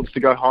because he wants to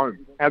go home.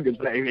 How good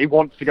is that? He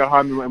wants to go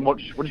home and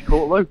watch, what do you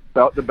call it,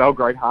 Lou? The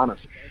Belgrade Harness.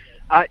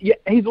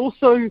 He's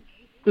also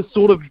the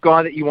sort of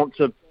guy that you want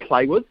to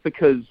play with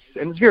because,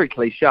 and it's very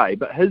cliche,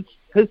 but his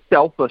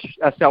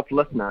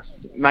selflessness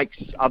makes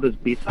others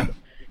better.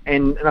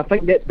 And I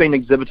think that's been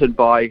exhibited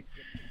by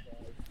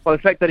the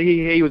fact that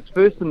he was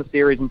first in the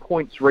series in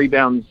points,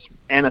 rebounds,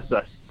 and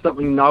assists,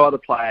 something no other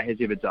player has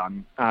ever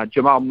done.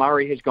 Jamal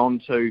Murray has gone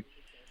to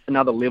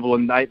another level,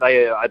 and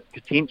they are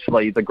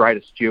potentially the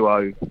greatest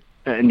duo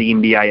in the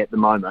NBA at the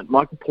moment.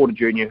 Michael Porter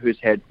Jr., who's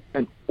had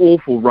an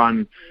awful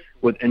run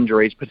with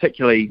injuries,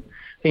 particularly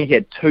I think he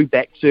had 2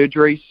 back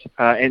surgeries,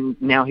 and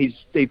now he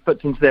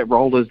fits into that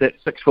role as that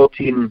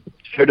 6'10"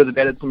 shooter. They've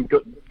added some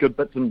good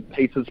bits and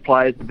pieces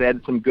players, they've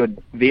added some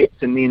good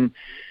vets, and then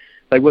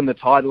they win the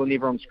title and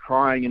everyone's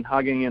crying and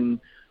hugging, and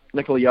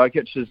Nikola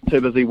Jokic is too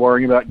busy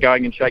worrying about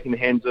going and shaking the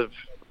hands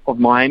of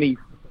Miami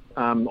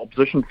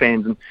opposition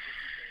fans. And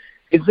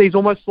he's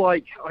almost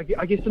like,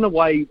 I guess in a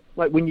way,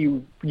 like when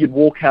you'd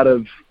walk out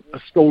of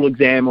a school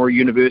exam or a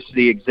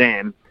university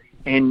exam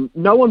and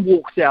no one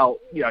walks out,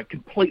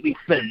 completely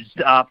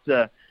fizzed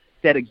after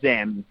that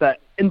exam, but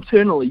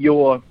internally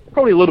you're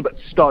probably a little bit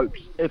stoked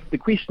if the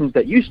questions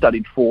that you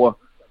studied for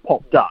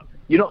popped up.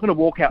 You're not going to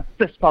walk out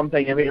fist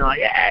pumping and being like,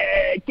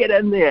 yeah, get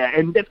in there.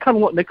 And that's kind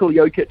of what Nikola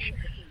Jokic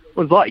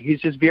was like. He's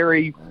just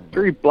very,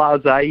 very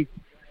blasé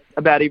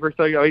about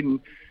everything. I mean,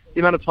 the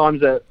amount of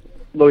times that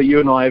Louis, you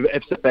and I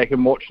have sat back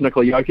and watched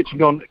Nikola Jokic and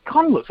gone, it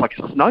kind of looks like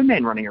a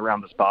snowman running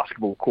around this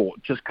basketball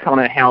court. Just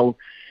kind of how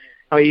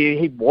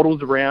he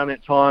waddles around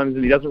at times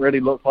and he doesn't really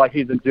look like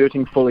he's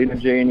exerting full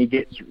energy, and he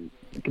gets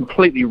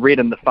completely red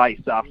in the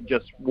face after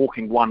just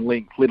walking one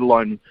length, let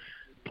alone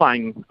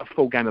playing a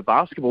full game of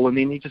basketball. And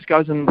then he just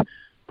goes and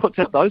puts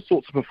out those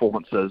sorts of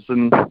performances.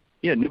 And,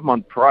 never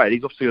mind parade.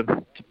 He's obviously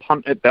going to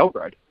punt at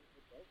Belgrade.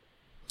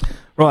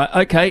 Right,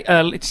 okay.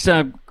 Let's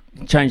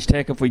change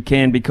tack if we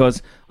can,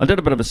 because I did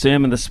a bit of a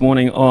sermon this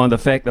morning on the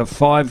fact that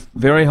 5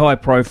 very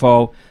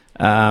high-profile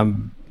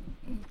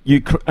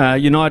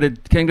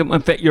United Kingdom,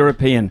 in fact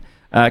European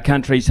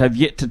countries have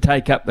yet to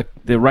take up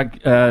the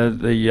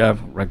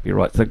rugby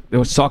rights,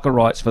 the soccer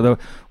rights for the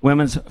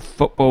Women's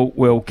Football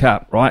World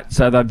Cup, right?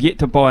 So they've yet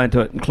to buy into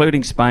it,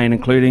 including Spain,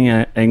 including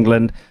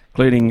England,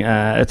 including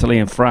Italy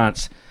and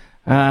France.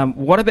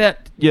 What about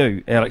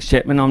you, Alex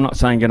Chapman? I'm not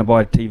saying going to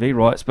buy TV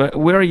rights, but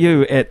where are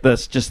you at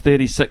this, just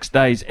 36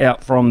 days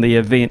out from the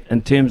event,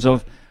 in terms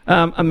of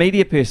a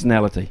media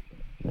personality?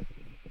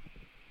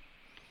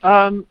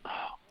 I'm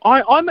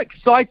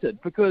excited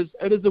because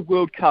it is a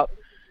World Cup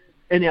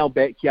in our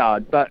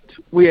backyard, but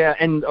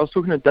and I was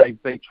talking to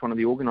Dave Beach, one of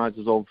the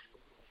organisers of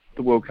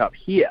the World Cup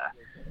here,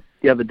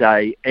 the other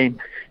day, and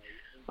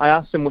I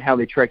asked him how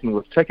they're tracking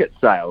with ticket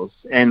sales,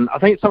 and I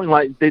think it's something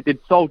like they'd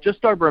sold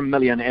just over 1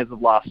 million as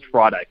of last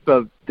Friday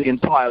for the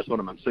entire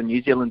tournament, so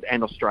New Zealand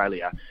and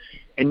Australia,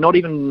 and not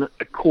even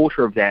a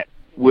quarter of that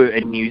were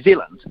in New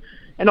Zealand.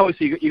 And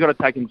obviously you've got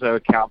to take into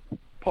account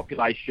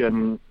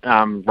population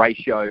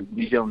ratio,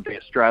 New Zealand to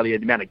Australia,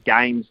 the amount of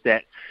games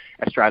that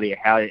Australia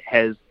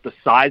has, the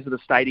size of the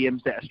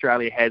stadiums that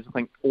Australia has. I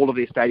think all of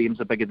their stadiums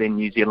are bigger than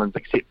New Zealand's,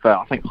 except for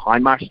I think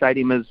Hindmarsh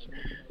Stadium is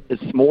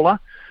smaller.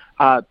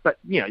 But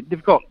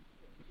they've got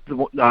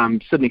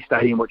the Sydney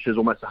Stadium, which is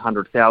almost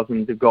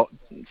 100,000. They've got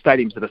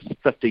stadiums that are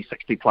 50,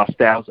 60 plus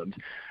thousand.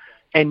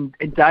 And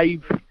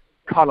Dave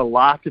kind of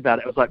laughed about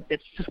it. It was like,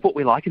 it's just what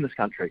we like in this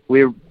country.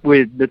 We're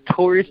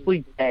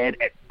notoriously bad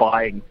at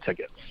buying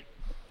tickets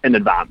in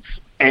advance,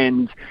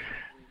 and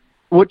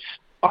which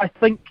I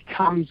think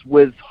comes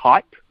with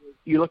hype.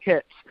 You look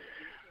at,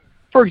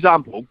 for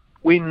example,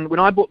 when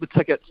I bought the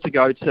tickets to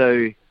go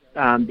to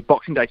the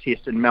Boxing Day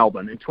test in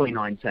Melbourne in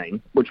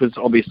 2019, which was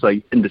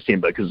obviously in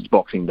December because it's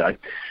Boxing Day,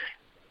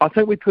 I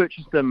think we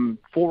purchased them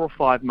 4 or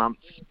 5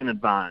 months in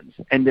advance,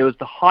 and there was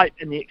the hype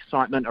and the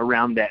excitement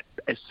around that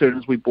as soon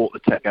as we bought the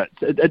tickets.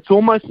 It's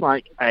almost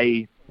like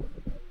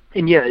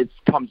it's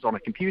times on a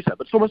computer,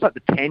 but it's almost like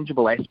the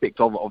tangible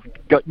aspect of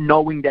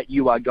knowing that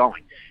you are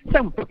going.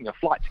 Same with booking a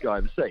flight to go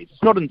overseas.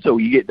 It's not until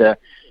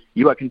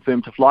you are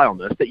confirmed to fly on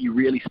this that you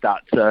really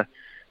start to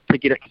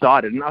get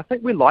excited. And I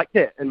think we're like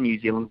that in New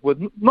Zealand with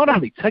not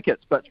only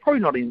tickets, but it's probably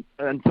not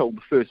until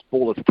the first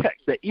ball is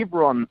kicked that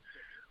everyone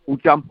will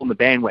jump on the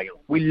bandwagon.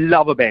 We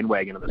love a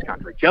bandwagon in this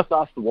country. Just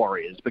ask the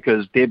Warriors,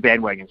 because their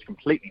bandwagon is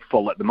completely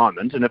full at the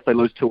moment, and if they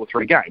lose 2 or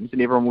 3 games, then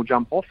everyone will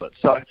jump off it.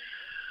 So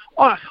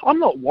I'm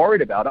not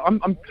worried about it.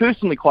 I'm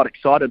personally quite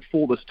excited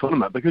for this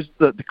tournament because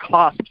the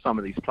class of some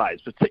of these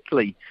players,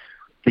 particularly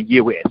the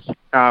US.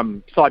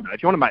 Side note,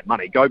 if you want to make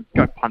money, go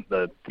punt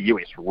the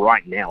US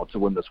right now to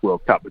win this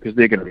World Cup, because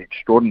they're going to be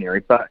extraordinary.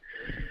 But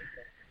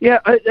yeah,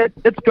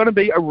 it's going to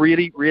be a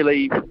really,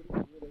 really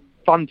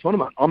fun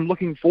tournament. I'm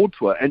looking forward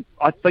to it, and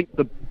I think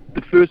the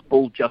first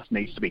ball just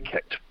needs to be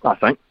kicked, I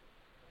think.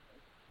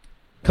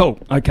 Cool.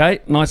 Okay.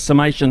 Nice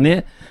summation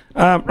there.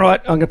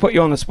 Right. I'm going to put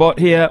you on the spot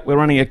here. We're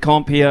running a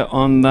comp here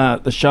on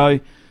the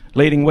show.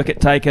 Leading wicket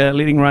taker,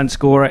 leading run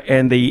scorer,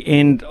 and the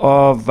end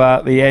of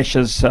the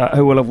Ashes,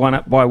 who will have won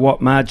it by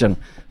what margin?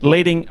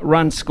 Leading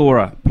run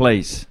scorer,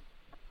 please.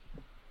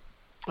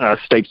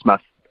 Steve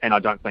Smith, and I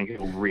don't think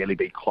it'll really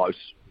be close,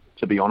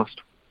 to be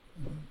honest.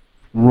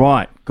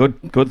 Right.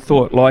 Good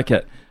thought. Like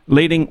it.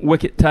 Leading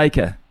wicket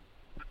taker.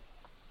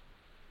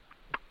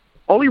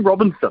 Ollie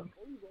Robinson.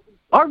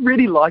 I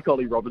really like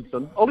Ollie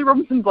Robinson. Ollie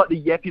Robinson's like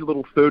the yappy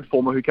little third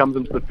former who comes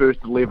into the first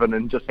 11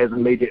 and just has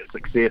immediate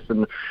success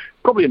and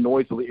probably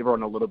annoys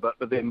everyone a little bit,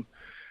 but then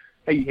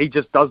he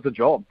just does the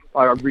job.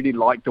 I really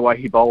like the way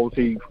he bowls.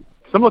 He's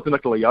similar to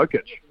Nikola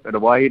Jokic in a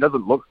way. He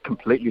doesn't look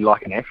completely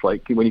like an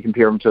athlete when you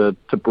compare him to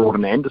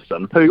Broad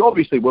Anderson, who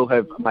obviously will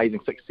have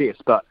amazing success,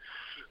 but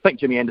I think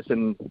Jimmy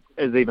Anderson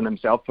has even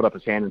himself put up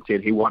his hand and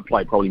said he won't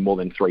play probably more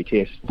than 3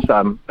 tests.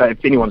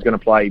 If anyone's going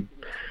to play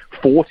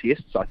 4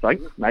 tests, I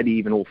think, maybe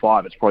even all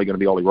 5, it's probably going to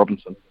be Ollie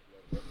Robinson.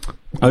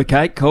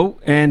 Okay, cool.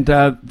 And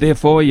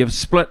therefore, you've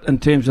split in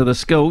terms of the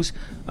skills.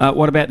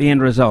 What about the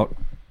end result?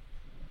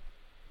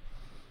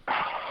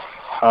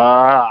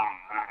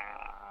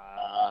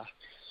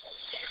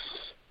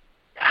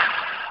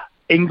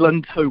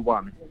 England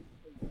 2-1.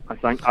 I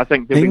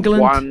think there'll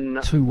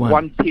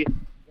England be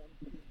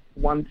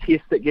one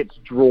test that gets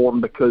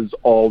drawn because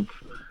of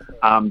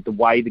the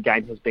way the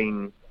game has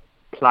been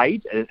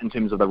played in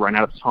terms of the run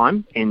out of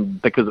time,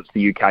 and because it's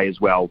the UK as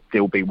well,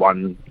 there'll be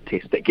one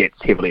test that gets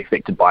heavily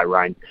affected by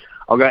rain.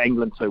 I'll go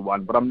England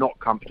 2-1, but I'm not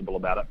comfortable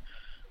about it.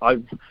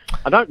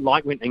 I don't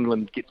like when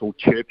England gets all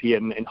chirpy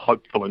and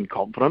hopeful and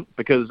confident,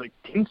 because it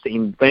tends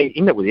to they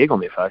end up with egg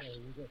on their face.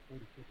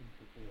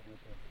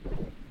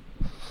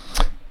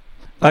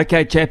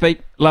 Okay,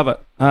 Chappie, love it.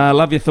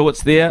 Love your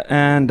thoughts there,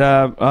 and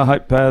I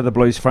hope the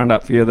Blues front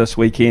up for you this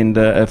weekend,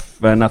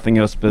 if nothing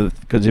else,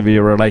 because of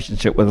your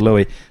relationship with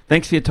Louis.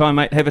 Thanks for your time,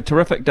 mate. Have a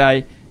terrific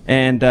day,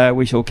 and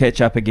we shall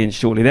catch up again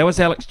shortly. That was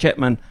Alex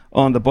Chapman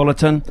on the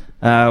Bulletin.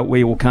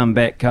 We will come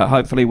back,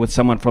 hopefully, with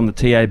someone from the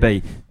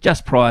TAB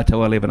just prior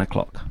to 11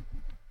 o'clock.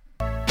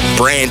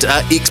 Brandt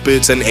are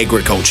experts in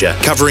agriculture,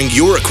 covering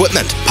your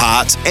equipment,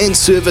 parts and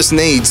service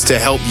needs to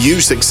help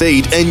you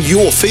succeed in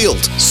your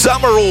field.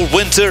 Summer or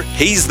winter,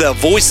 he's the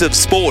voice of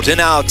sport in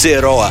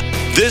Aotearoa.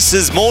 This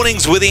is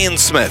Mornings with Ian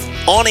Smith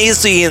on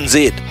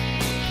SENZ.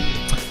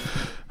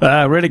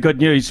 Really good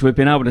news. We've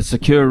been able to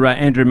secure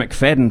Andrew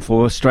McFadden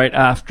for straight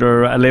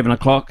after 11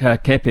 o'clock.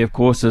 Cappy, of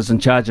course, is in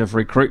charge of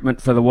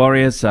recruitment for the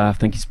Warriors. I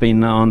think he's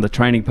been on the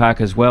training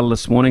park as well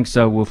this morning,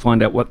 so we'll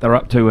find out what they're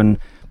up to in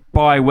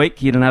bye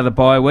week. Yet another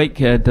bye week.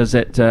 Is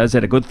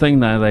that a good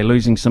thing? Are they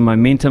losing some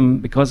momentum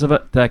because of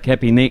it?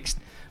 Cappy next.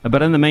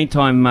 But in the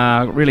meantime,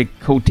 really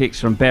cool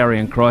text from Barry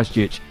in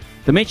Christchurch.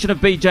 The mention of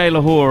BJ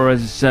Lahore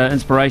is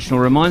inspirational.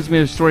 Reminds me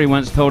of a story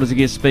once told as a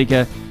guest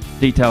speaker.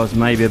 Details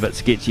may be a bit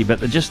sketchy,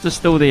 but the gist is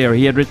still there.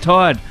 He had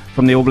retired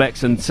from the All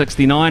Blacks in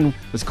 '69,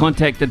 was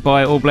contacted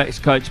by All Blacks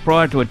coach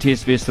prior to a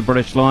test versus the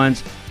British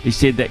Lions. He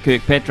said that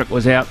Kirkpatrick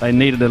was out, they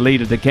needed a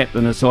leader to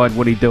captain the side.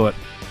 Would he do it?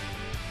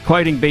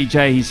 Quoting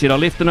BJ, he said, "I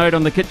left a note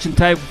on the kitchen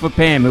table for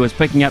Pam, who was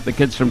picking up the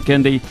kids from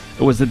kindy.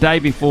 It was the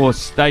days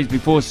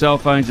before cell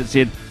phones. It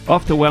said,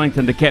 off to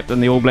Wellington to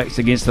captain the All Blacks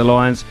against the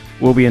Lions.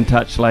 We'll be in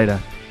touch later."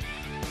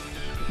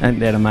 Ain't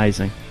that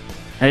amazing?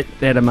 Ain't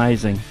that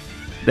amazing?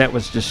 That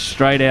was just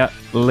straight out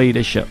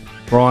leadership.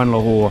 Brian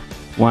Lahore,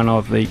 one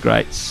of the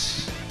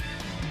greats.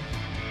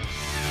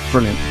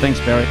 Brilliant. Thanks,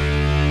 Barry.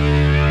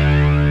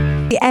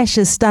 The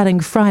Ashes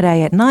starting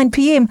Friday at 9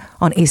 p.m.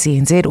 on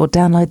SENZ or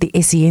download the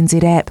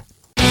SENZ app.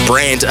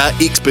 Brandt are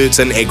experts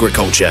in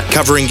agriculture,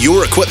 covering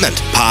your equipment,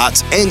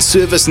 parts and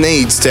service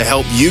needs to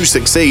help you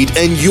succeed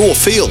in your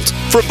field.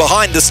 From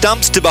behind the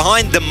stumps to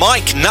behind the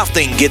mic,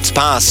 nothing gets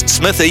past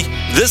Smithy.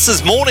 This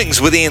is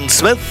Mornings with Ian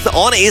Smith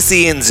on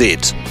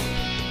SENZ.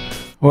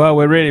 Well,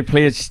 we're really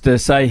pleased to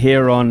say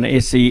here on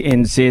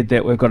SENZ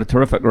that we've got a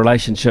terrific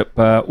relationship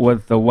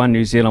with the One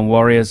New Zealand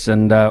Warriors,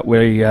 and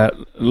we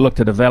look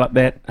to develop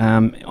that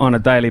on a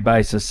daily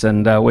basis,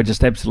 and we're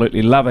just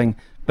absolutely loving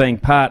being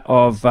part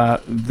of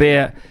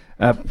their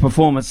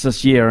performance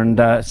this year,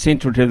 and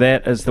central to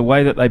that is the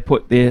way that they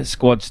put their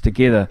squads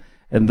together.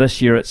 And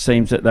this year it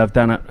seems that they've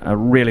done it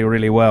really,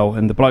 really well,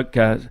 and the bloke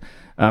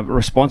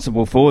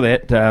responsible for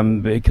that,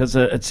 because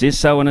it says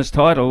so in his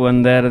title,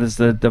 and that it is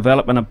the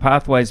Development and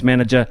Pathways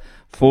Manager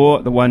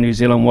for the One New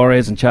Zealand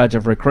Warriors, in charge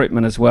of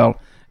recruitment as well,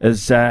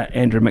 is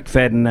Andrew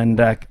McFadden. And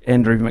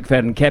Andrew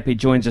McFadden, Cappy,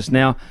 joins us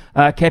now.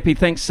 Cappy,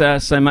 thanks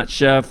so much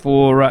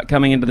for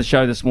coming into the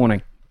show this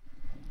morning.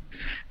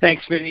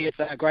 Thanks, Smithy. It's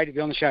great to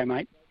be on the show,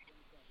 mate.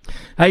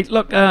 Hey,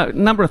 look, a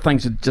number of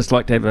things I'd just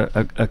like to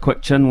have a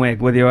quick chin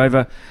wag with you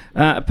over,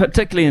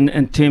 particularly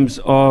in terms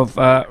of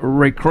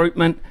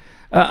recruitment.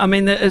 I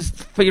mean,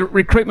 for your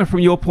recruitment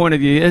from your point of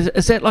view,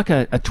 is that like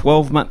a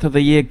 12-month of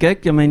the year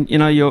gig? I mean, you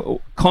know,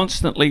 you're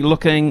constantly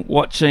looking,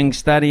 watching,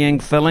 studying,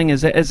 filling.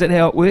 Is that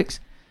how it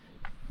works?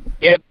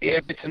 Yep,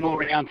 it's an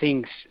all-round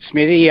thing,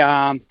 Smithy.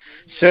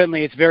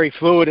 Certainly it's very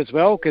fluid as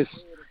well, because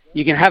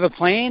you can have a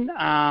plan,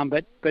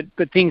 but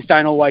things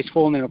don't always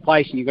fall into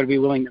place, and you've got to be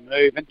willing to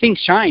move. And things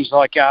change.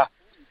 Like,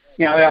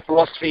 you know, our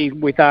philosophy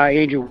with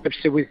Andrew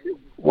Webster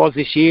was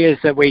this year is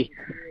that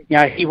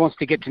he wants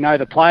to get to know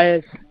the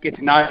players, get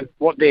to know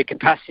what their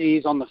capacity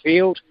is on the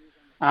field,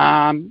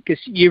 because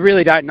you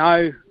really don't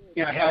know,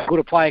 how good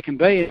a player can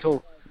be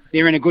until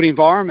they're in a good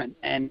environment.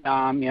 And,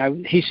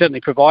 he's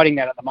certainly providing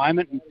that at the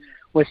moment. And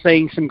we're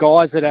seeing some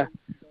guys that are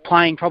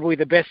playing probably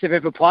the best they've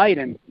ever played.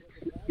 And,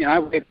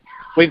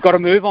 we've got to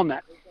move on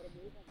that.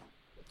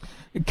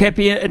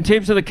 Cappy, in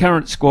terms of the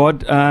current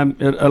squad,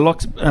 a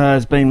lot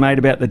has been made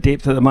about the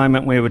depth at the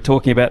moment. We were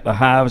talking about the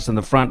halves and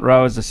the front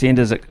rowers, the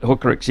centres,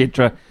 hooker,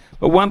 etc.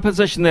 But one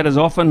position that is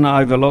often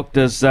overlooked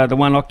is the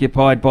one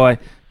occupied by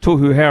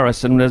Tohu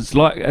Harris. And as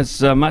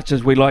much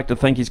as we like to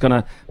think he's going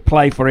to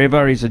play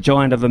forever, he's a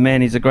giant of a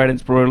man, he's a great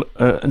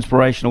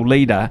inspirational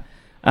leader,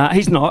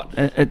 he's not.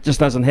 It just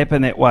doesn't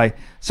happen that way.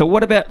 So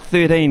what about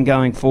 13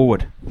 going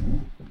forward?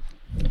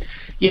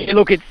 Yeah,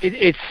 look,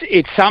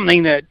 it's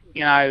something that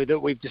that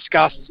we've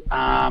discussed,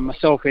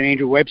 myself and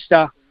Andrew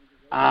Webster.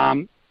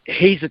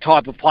 He's the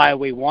type of player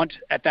we want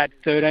at that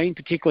 13,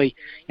 particularly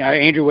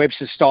Andrew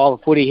Webster's style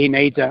of footy. He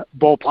needs a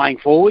ball playing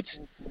forwards.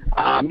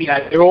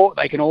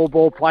 They can all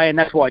ball play, and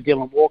that's why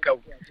Dylan Walker,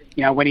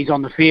 when he's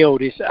on the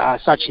field, is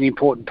such an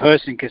important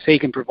person, because he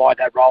can provide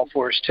that role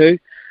for us too.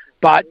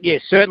 But yeah,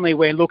 certainly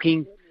we're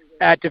looking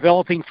at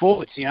developing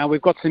forwards.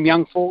 We've got some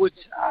young forwards,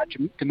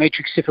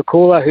 Dimitri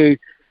Sifakula, who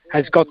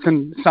has got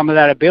some of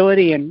that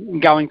ability,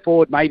 and going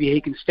forward, maybe he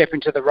can step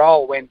into the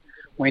role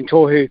when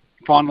Tohu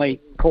finally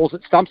calls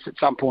it stumps at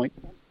some point.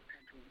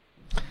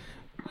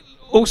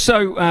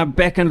 Also,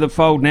 back into the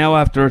fold now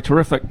after a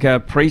terrific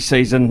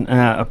pre-season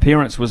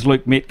appearance was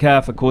Luke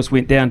Metcalf. Of course,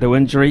 went down to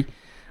injury.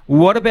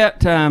 What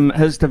about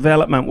his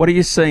development? What are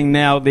you seeing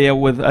now there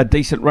with a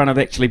decent run of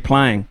actually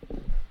playing?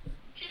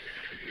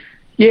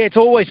 Yeah, it's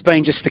always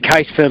been just the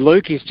case for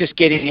Luke. He's just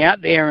getting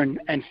out there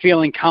and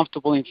feeling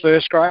comfortable in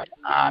first grade.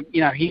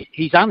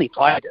 He's only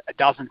played a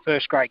dozen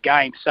first grade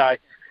games, so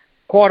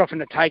quite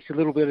often it takes a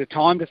little bit of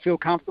time to feel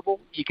comfortable.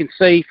 You can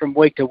see from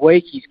week to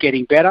week he's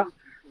getting better.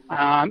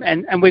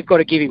 and we've got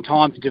to give him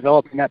time to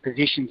develop in that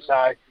position.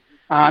 So,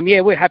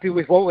 we're happy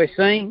with what we're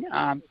seeing.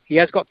 He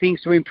has got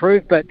things to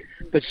improve, but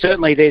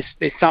certainly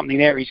there's something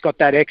there. He's got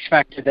that X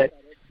factor that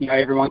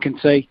everyone can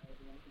see.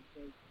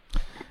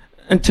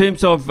 In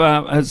terms of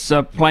his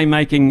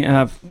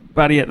playmaking,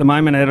 buddy at the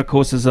moment, that of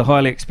course is a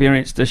highly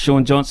experienced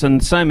Shaun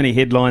Johnson. So many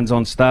headlines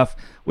on stuff.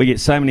 We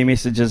get so many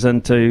messages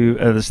into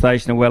the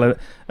station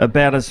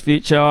about his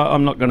future.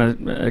 I'm not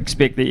going to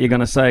expect that you're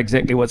going to say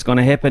exactly what's going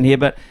to happen here,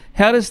 but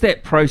how does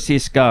that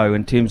process go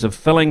in terms of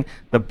filling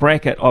the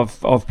bracket of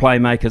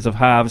playmakers, of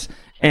halves,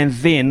 and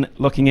then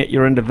looking at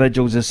your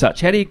individuals as such?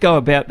 How do you go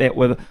about that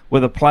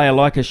with a player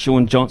like a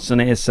Shaun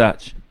Johnson as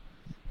such?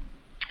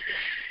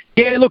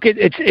 Yeah, look,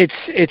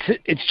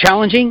 it's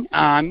challenging.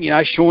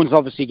 Shaun's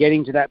obviously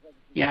getting to that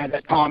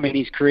that time in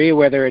his career,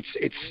 whether it's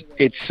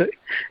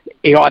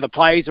he either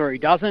plays or he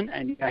doesn't,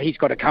 and he's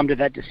got to come to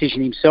that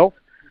decision himself.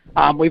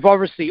 We've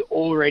obviously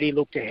already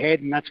looked ahead,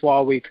 and that's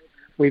why we've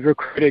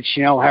recruited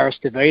Chanel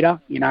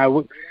Harris-Tavita.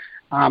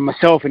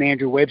 Myself and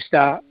Andrew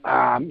Webster,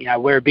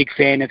 we're a big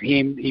fan of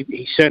him.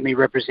 He certainly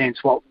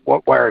represents what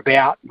we're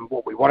about and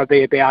what we want to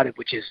be about,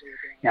 which is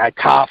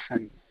tough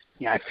and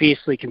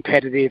fiercely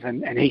competitive,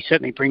 and he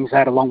certainly brings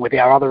that along with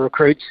our other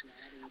recruits.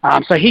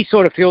 So he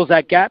sort of fills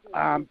that gap.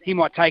 He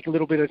might take a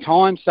little bit of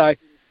time. So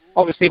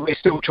obviously we're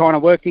still trying to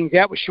work things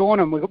out with Shaun,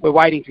 and we're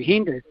waiting for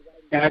him to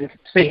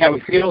see how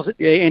he feels at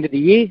the end of the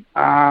year.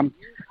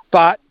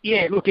 But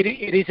yeah, look, it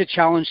is a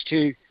challenge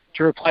to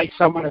replace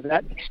someone of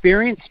that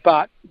experience,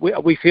 but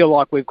we feel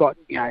like we've got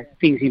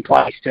things in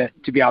place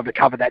to be able to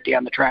cover that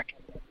down the track.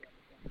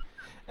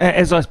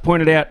 As I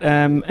pointed out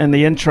in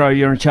the intro,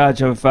 you're in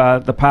charge of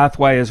the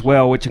pathway as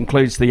well, which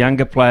includes the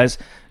younger players.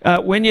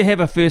 When you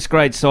have a first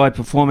grade side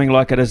performing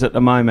like it is at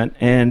the moment,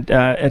 and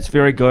it's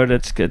very good,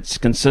 it's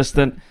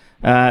consistent,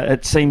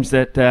 it seems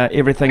that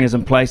everything is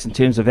in place in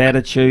terms of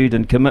attitude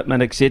and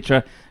commitment,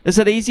 etc. Is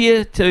it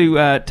easier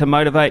to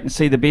motivate and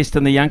see the best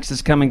in the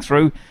youngsters coming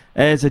through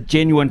as a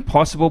genuine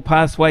possible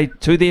pathway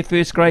to their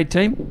first grade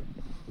team?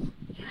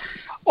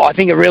 I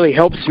think it really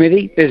helps,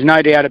 Smithy. There's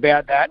no doubt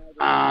about that.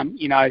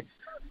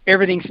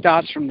 Everything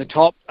starts from the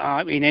top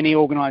in any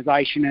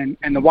organisation,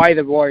 and the way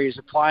the Warriors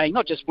are playing,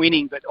 not just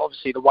winning, but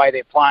obviously the way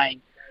they're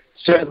playing,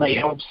 certainly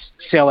helps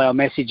sell our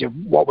message of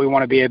what we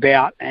want to be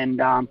about.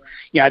 And,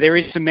 there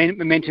is some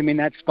momentum in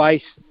that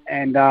space,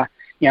 and,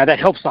 that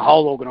helps the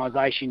whole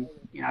organisation,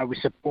 with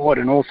support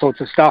and all sorts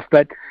of stuff.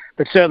 But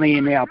certainly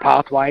in our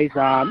pathways,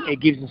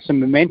 it gives us some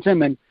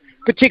momentum, and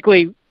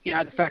particularly,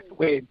 the fact that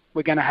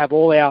we're going to have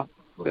all our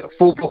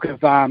full book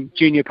of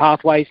junior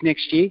pathways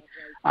next year.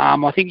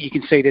 I think you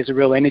can see there's a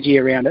real energy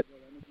around it.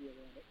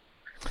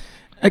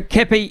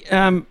 Cappy,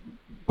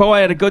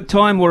 buy at a good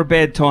time or a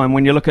bad time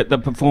when you look at the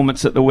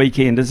performance at the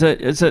weekend? Is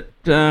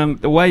it the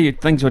way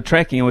things were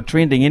tracking or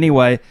trending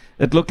anyway,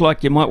 it looked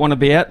like you might want to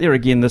be out there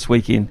again this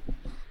weekend?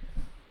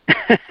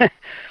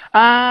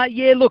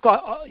 Yeah, look,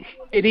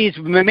 it is.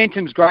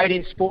 Momentum's great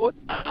in sport.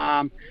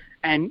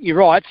 And you're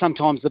right,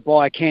 sometimes the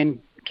buy can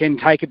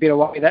take a bit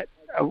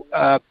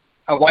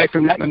away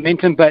from that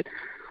momentum, but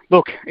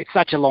look, it's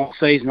such a long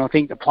season. I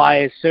think the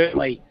players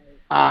certainly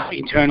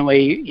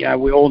internally,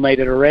 we all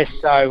needed a rest.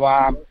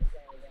 So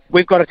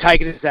we've got to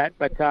take it as that.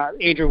 But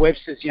Andrew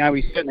Webster's,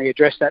 we certainly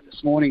addressed that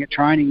this morning at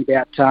training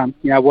about,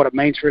 what it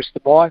means for us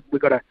to buy.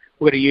 We've got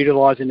to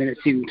utilise it in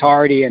its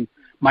entirety and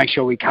make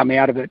sure we come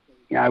out of it,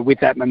 with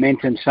that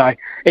momentum. So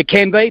it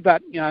can be,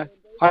 but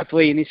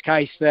hopefully in this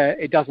case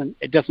it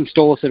doesn't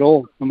stall us at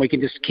all, and we can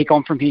just kick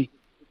on from here.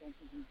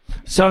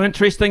 So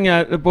interesting.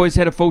 The boys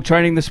had a full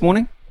training this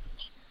morning.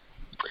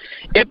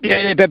 Yep,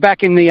 yeah, they're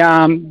back in the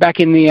on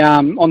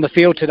the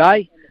field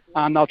today.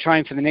 They'll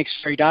train for the next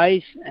 3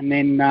 days, and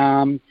then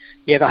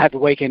they'll have the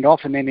weekend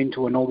off, and then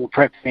into a normal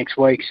prep next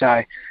week.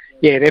 So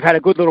yeah, they've had a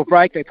good little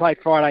break. They played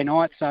Friday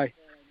night, so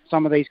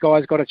some of these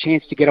guys got a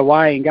chance to get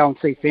away and go and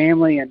see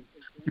family and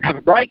have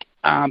a break.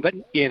 But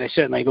yeah, they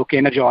certainly look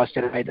energised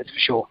today. That's for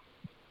sure.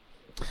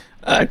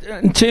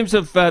 In terms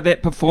of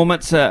that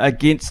performance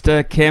against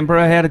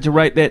Canberra, how did you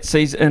rate that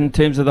season in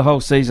terms of the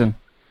whole season?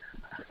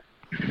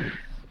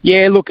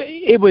 Yeah, look,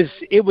 it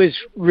was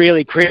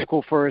really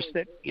critical for us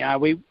that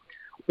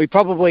we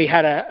probably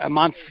had a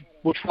month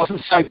which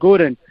wasn't so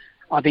good, and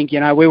I think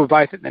we were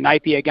both at the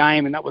Napier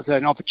game, and that was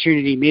an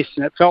opportunity missed,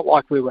 and it felt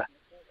like we were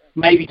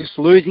maybe just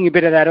losing a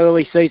bit of that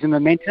early season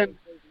momentum.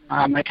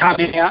 They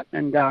came out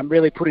and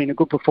really put in a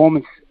good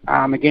performance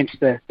against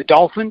the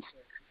Dolphins,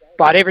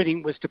 but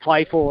everything was to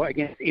play for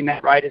in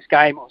that Raiders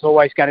game. It was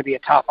always going to be a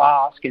tough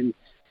ask, and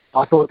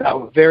I thought they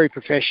were very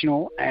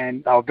professional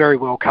and they were very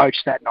well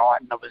coached that night.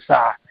 And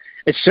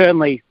it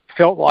certainly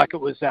felt like it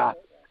was a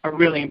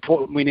really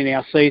important win in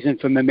our season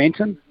for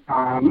momentum.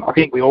 I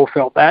think we all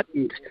felt that,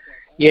 and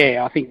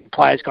yeah, I think the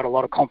players got a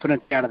lot of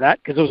confidence out of that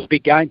because it was a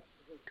big game.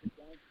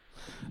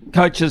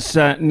 Coaches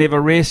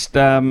never rest.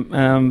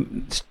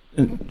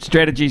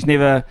 Strategies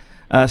never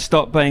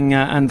stop being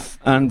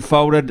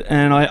unfolded,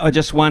 and I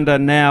just wonder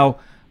now,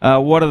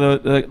 what are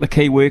the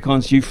key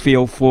work-ons you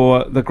feel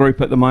for the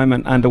group at the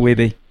moment under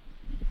Webby?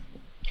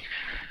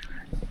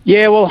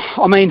 Yeah, well,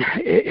 I mean,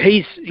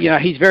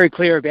 he's very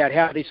clear about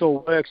how this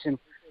all works, and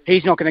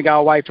he's not going to go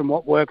away from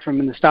what worked from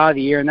in the start of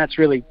the year, and that's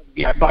really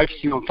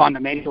focusing on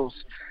fundamentals.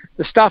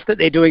 The stuff that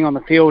they're doing on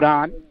the field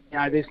aren't,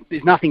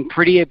 there's nothing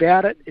pretty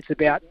about it. It's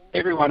about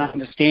everyone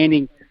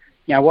understanding,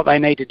 what they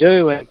need to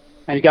do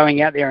and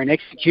going out there and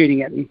executing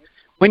it. And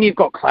when you've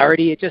got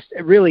clarity, it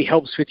really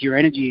helps with your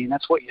energy, and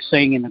that's what you're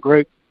seeing in the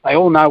group. They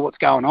all know what's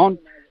going on,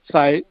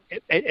 so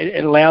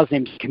it allows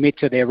them to commit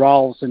to their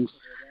roles, and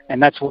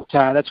that's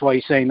why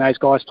you're seeing those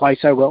guys play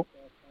so well.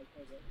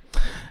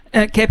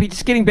 Cappy,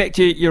 just getting back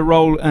to your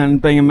role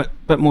and being a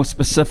bit more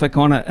specific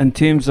on it in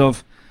terms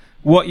of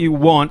what you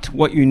want,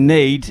 what you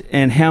need,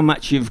 and how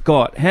much you've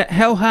got.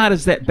 How hard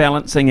is that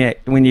balancing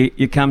act when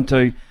you come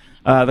to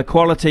the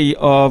quality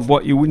of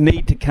what you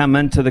need to come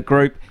into the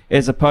group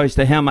as opposed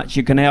to how much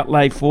you can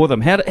outlay for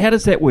them? How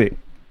does that work?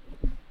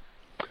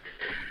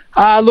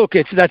 Look,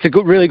 that's a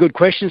really good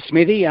question,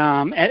 Smithy.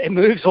 It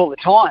moves all the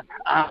time,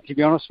 to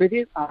be honest with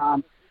you.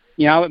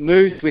 It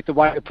moves with the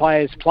way the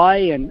players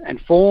play and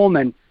form,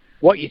 and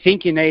what you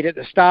think you need at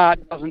the start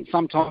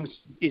sometimes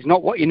is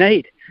not what you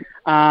need.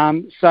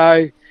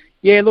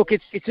 Yeah, look,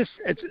 it's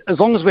as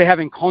long as we're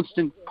having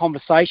constant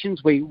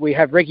conversations, we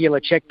have regular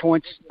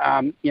checkpoints,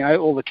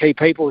 all the key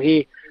people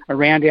here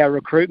around our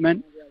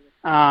recruitment,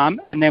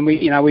 and then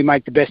we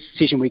make the best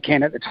decision we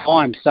can at the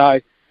time. So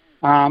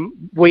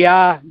we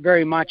are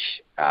very much,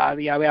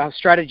 our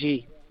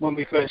strategy when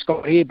we first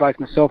got here, both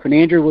myself and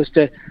Andrew, was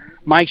to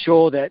make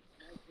sure that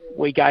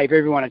we gave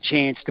everyone a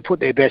chance to put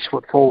their best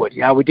foot forward.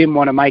 We didn't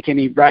want to make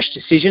any rash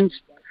decisions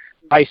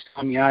based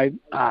on,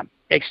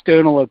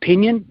 external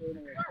opinion.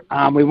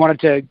 We wanted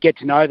to get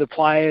to know the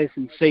players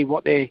and see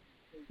what their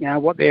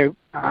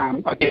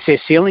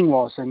ceiling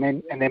was, and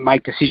then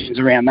make decisions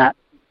around that.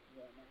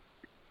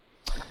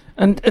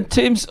 And in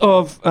terms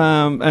of,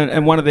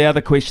 and one of the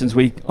other questions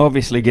we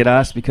obviously get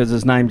asked, because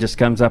his name just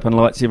comes up in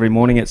lights every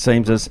morning, it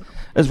seems, is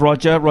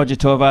Roger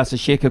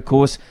Tuivasa-Sheck, of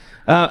course.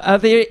 Are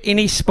there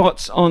any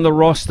spots on the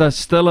roster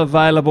still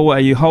available? Are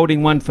you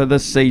holding one for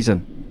this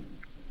season?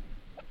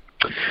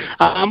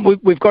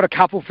 We've got a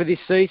couple for this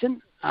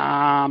season.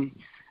 Look,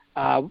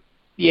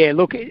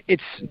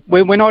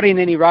 we're not in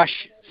any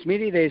rush,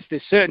 Smithy. There's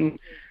certain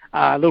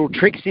little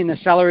tricks in the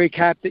salary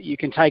cap that you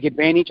can take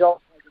advantage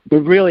of.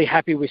 We're really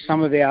happy with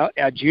some of our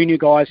junior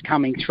guys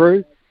coming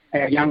through,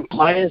 our young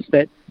players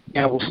that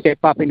will step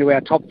up into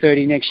our top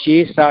 30 next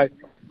year. So,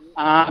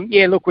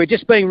 look, we're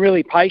just being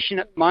really patient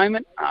at the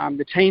moment.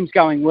 The team's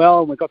going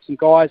well, and we've got some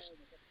guys,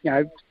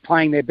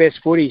 playing their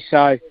best footy.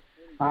 So,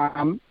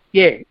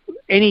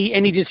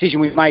 any decision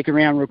we make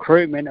around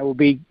recruitment, it will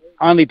be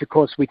only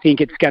because we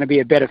think it's going to be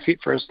a better fit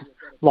for us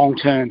long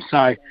term.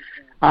 So,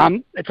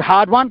 it's a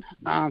hard one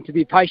to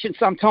be patient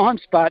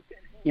sometimes, but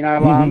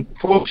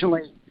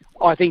fortunately,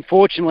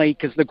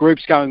 because the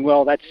group's going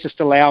well, that's just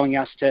allowing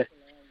us to,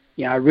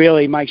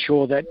 really make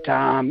sure that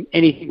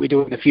anything we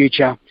do in the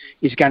future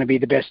is going to be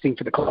the best thing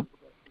for the club.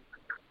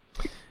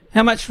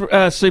 How much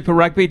Super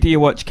Rugby do you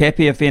watch,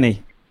 Cappy, if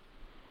any?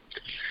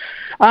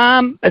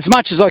 As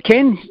much as I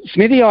can,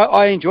 Smithy.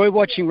 I enjoy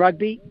watching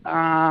rugby.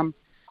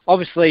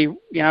 Obviously,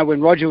 when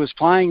Roger was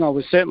playing, I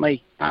was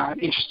certainly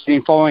interested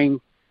in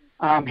following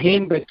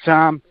him. But,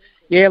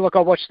 look, I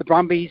watched the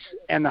Brumbies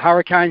and the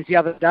Hurricanes the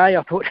other day.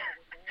 I thought,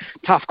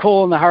 tough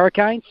call on the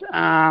Hurricanes. Look,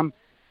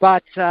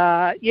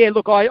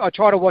 I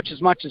try to watch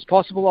as much as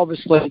possible.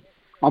 Obviously,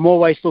 I'm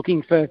always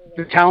looking for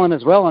talent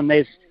as well, and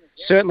there's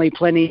certainly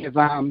plenty of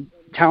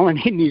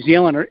talent in New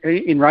Zealand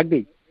in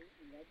rugby.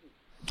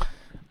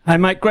 Hey,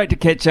 mate, great to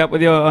catch up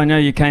with you. I know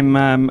you came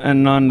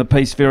in on the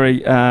piece very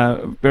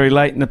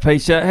late in the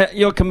piece.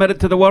 You're committed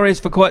to the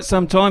Warriors for quite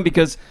some time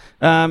because,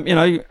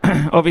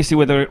 obviously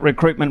with the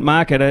recruitment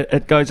market,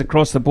 it goes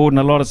across the board in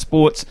a lot of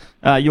sports.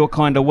 Your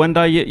kind of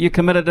window. You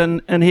committed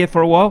in here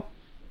for a while?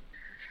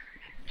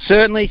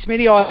 Certainly,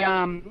 Smitty.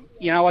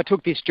 I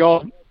took this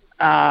job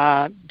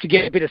to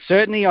get a bit of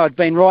certainty. I'd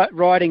been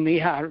riding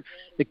the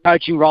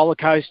coaching roller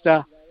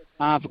coaster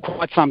for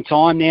quite some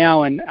time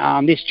now, and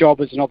this job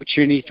was an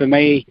opportunity for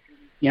me,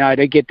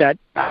 to get that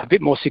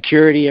bit more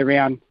security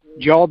around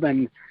job.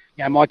 And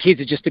my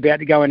kids are just about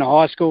to go into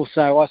high school,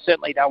 so I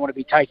certainly don't want to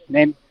be taking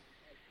them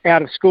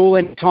out of school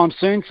anytime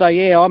soon. So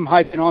I'm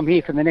hoping I'm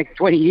here for the next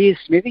 20 years,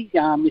 Smithy.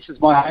 This is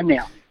my home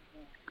now.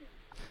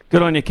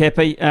 Good on you,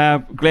 Cappy.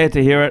 Glad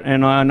to hear it,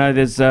 and I know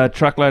there's a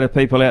truckload of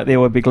people out there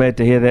who would be glad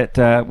to hear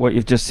that, what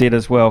you've just said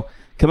as well.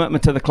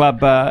 Commitment to the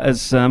club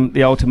is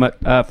the ultimate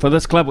for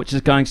this club, which is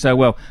going so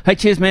well. Hey,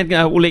 cheers, man.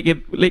 We'll let you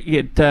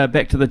get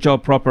back to the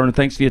job proper, and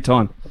thanks for your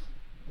time.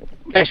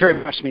 Thanks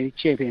very much, Smithy.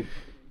 Champion.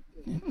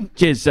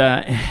 Cheers,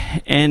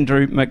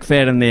 Andrew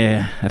McFadden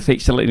there,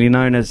 affectionately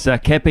known as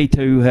Cappy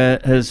to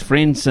his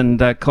friends and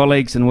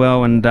colleagues, and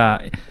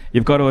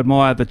you've got to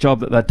admire the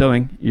job that they're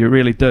doing. You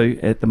really do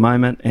at the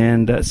moment,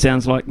 and it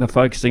sounds like they're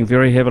focusing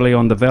very heavily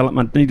on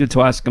development. Needed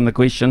to ask them the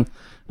question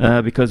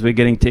because we're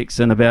getting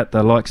texts in about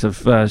the likes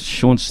of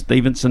Sean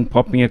Stevenson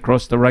popping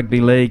across the rugby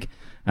league,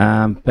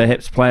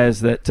 perhaps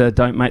players that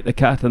don't make the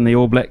cut in the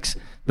All Blacks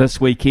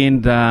this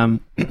weekend.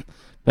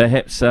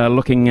 perhaps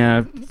looking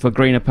for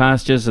greener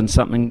pastures and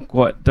something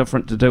quite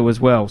different to do as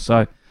well.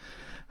 So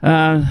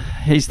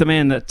he's the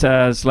man that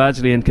is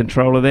largely in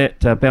control of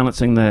that,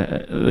 balancing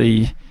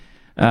Louis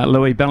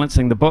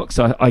balancing the books,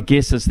 I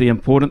guess, is the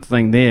important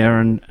thing there.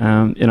 And,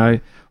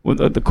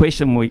 the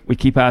question we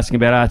keep asking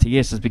about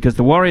RTS is because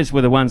the Warriors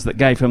were the ones that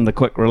gave him the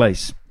quick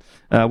release.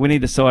 When he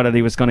decided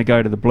he was going to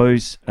go to the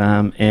Blues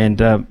and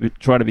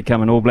try to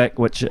become an All Black,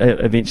 which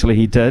eventually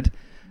he did,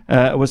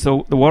 it was the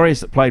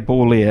Warriors that played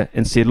ball there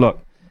and said,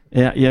 look,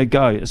 yeah,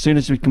 go. As soon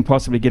as we can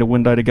possibly get a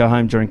window to go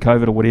home during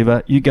COVID or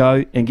whatever, you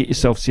go and get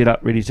yourself set up,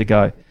 ready to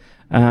go.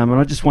 And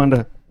I just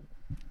wonder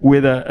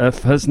whether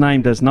if his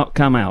name does not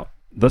come out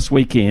this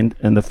weekend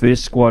in the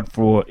first squad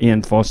for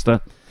Ian Foster,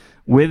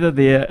 whether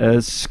there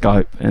is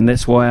scope. And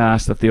that's why I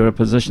asked if there are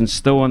positions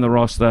still on the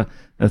roster,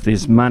 if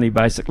there's money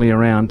basically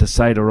around to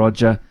say to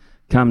Roger,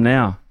 come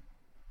now.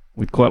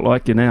 We'd quite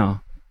like you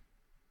now.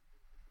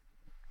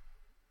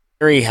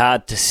 Very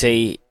hard to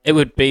see. It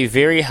would be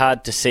very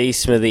hard to see,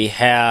 Smithy,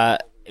 how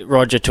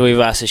Roger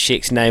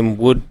Tuivasa-Sheck's name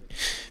would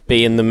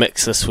be in the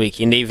mix this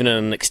weekend, even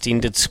in an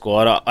extended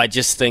squad. I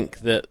just think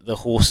that the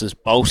horse is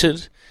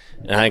bolted.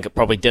 And I think it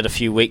probably did a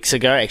few weeks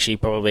ago, actually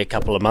probably a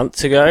couple of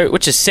months ago,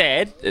 which is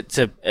sad.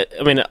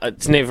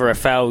 It's never a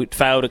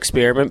failed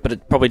experiment, but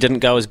it probably didn't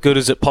go as good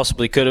as it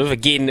possibly could have.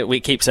 Again, we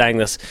keep saying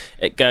this.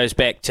 It goes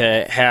back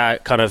to how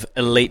kind of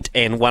elite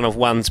and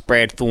one-of-ones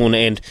Brad Thorne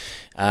and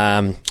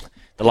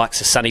the likes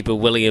of Sonny Bill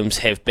Williams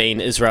have been.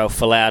 Israel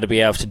Folau to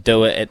be able to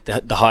do it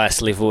at the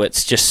highest level,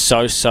 it's just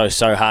so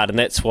hard, and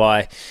that's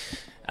why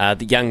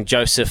the young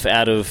Joseph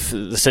out of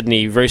the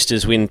Sydney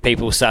Roosters, when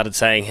people started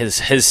saying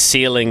his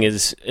ceiling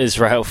is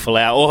Israel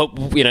Folau, or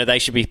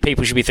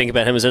people should be thinking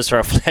about him as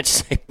Israel Folau,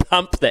 just say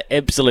pump the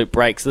absolute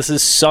brakes. This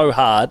is so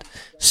hard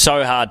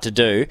to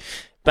do.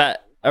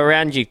 But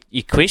around your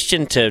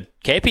question to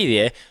Cappy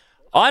there,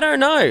 I don't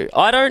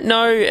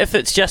know if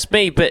it's just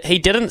me, but he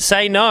didn't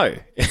say no.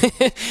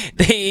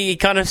 He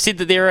kind of said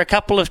that there are a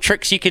couple of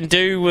tricks you can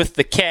do with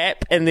the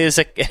cap, and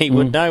he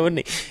would know,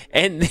 wouldn't he?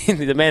 And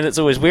the man that's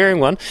always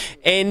wearing one.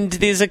 And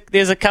there's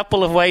a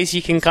couple of ways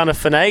you can kind of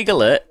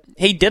finagle it.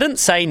 He didn't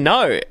say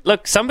no.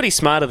 Look, somebody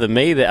smarter than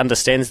me that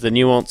understands the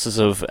nuances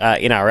of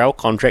NRL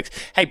contracts.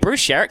 Hey, Bruce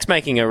Sharrock's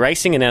making a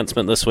racing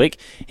announcement this week.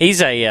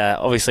 He's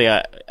obviously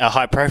a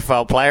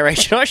high-profile player. I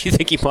actually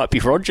think he might be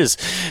Rogers,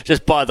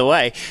 just by the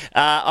way.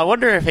 I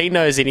wonder if he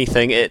knows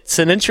anything. It's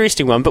an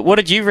interesting one, but what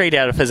did you read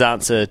out of his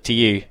answer to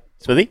you,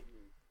 Smithy?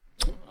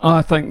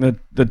 I think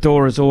the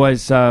door is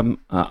always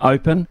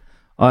open.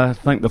 I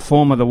think the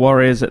form of the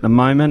Warriors at the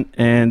moment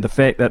and the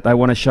fact that they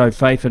want to show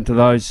faith into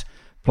those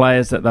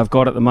players that they've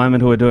got at the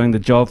moment who are doing the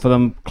job for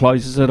them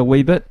closes it a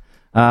wee bit.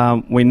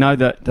 We know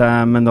that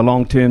in the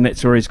long term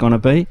that's where he's going to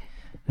be.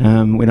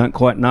 We don't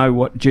quite know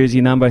what jersey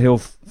number he'll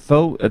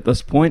fill at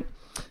this point,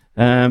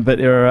 but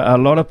there are a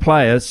lot of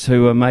players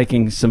who are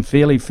making some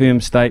fairly firm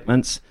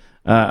statements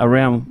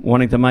around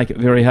wanting to make it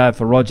very hard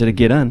for Roger to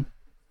get in,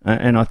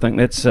 and I think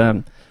that's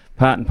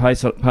part and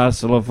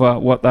parcel of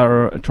what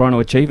they're trying to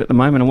achieve at the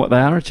moment and what they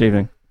are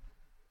achieving.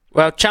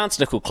 Well, Chance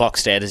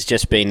Nickel-Klokstad has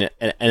just been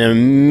an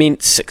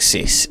immense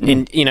success.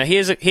 And,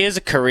 here's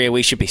a career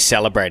we should be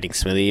celebrating,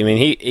 Smithy. I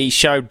mean, he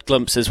showed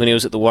glimpses when he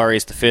was at the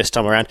Warriors the first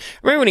time around.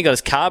 Remember when he got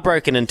his car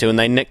broken into and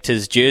they nicked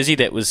his jersey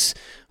that was,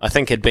 I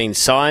think, had been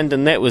signed,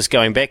 and that was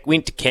going back,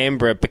 went to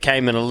Canberra,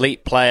 became an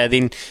elite player,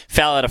 then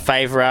fell out of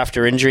favour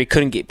after injury,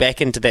 couldn't get back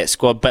into that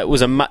squad, but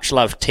was a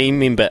much-loved team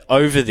member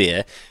over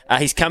there.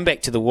 He's come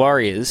back to the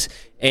Warriors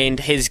and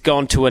has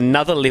gone to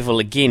another level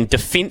again.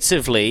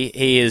 Defensively,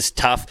 he is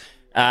tough.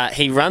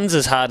 He runs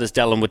as hard as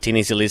Dallin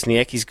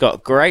Watene-Zelezniak. He's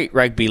got great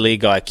rugby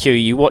league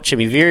IQ. You watch him,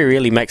 he very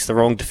rarely makes the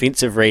wrong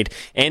defensive read,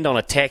 and on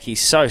attack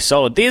he's so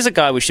solid. There's a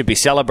guy we should be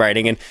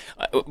celebrating, and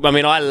I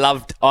mean, I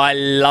loved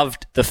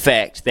the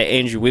fact that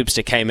Andrew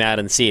Webster came out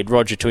and said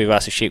Roger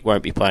Tuivasa-Sheck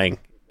won't be playing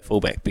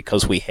fullback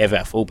because we have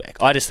our fullback.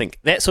 I just think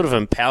that sort of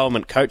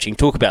empowerment coaching,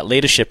 talk about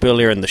leadership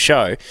earlier in the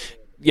show,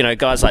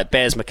 guys like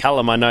Baz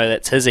McCullum, I know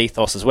that's his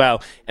ethos as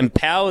well.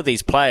 Empower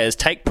these players,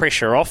 take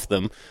pressure off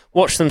them,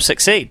 watch them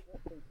succeed.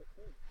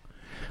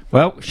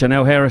 Well,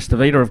 Chanel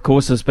Harris-Tavita, of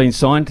course, has been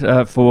signed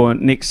for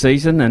next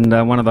season, and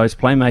one of those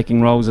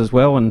playmaking roles as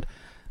well. And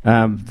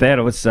that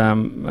was a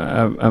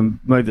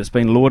move that's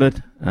been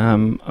lauded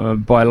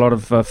by a lot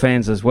of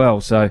fans as well.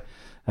 So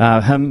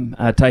him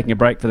taking a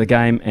break for the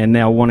game and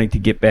now wanting to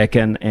get back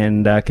in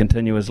and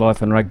continue his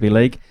life in rugby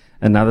league,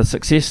 another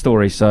success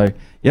story. So,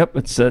 yep,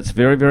 it's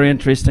very, very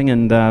interesting,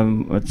 and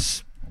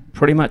it's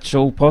pretty much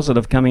all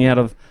positive coming out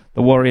of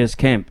the Warriors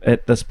camp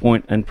at this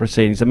point in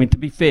proceedings. I mean, to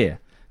be fair,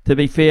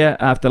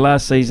 after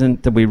last season,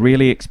 did we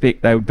really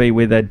expect they would be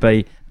where they'd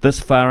be this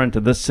far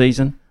into this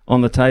season on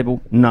the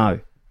table?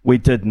 No, we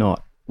did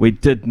not. We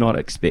did not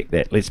expect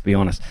that, let's be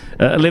honest.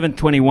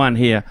 11:21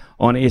 here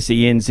on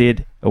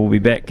SENZ. We'll be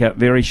back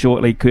very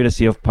shortly,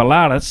 courtesy of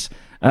Polaris,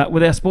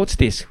 with our sports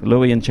desk.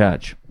 Louis in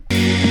charge.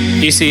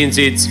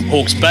 SENZ's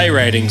Hawke's Bay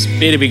ratings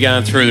better be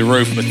going through the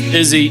roof with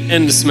Izzy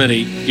and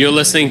Smitty. You're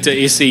listening to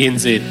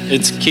SENZ.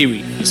 It's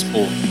Kiwi for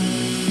Sport.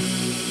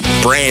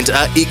 Brandt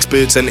are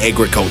experts in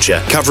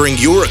agriculture, covering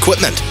your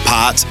equipment,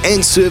 parts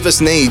and service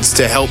needs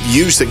to help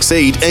you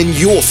succeed in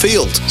your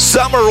field.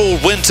 Summer or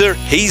winter,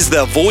 he's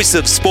the voice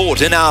of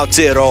sport in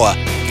Aotearoa.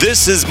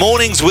 This is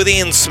Mornings with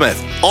Ian Smith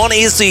on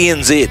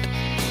SENZ.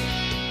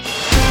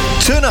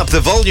 Turn up the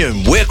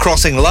volume. We're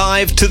crossing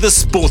live to the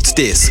sports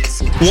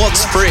desk.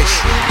 What's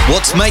fresh?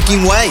 What's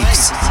making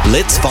waves?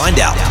 Let's find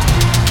out.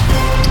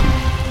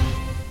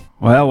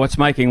 Well, what's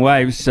making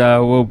waves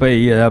will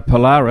be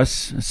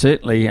Polaris.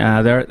 Certainly,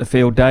 they're at the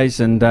field days,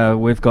 and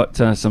we've got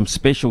some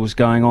specials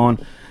going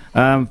on.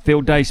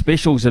 Field day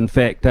specials, in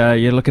fact.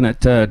 You're looking at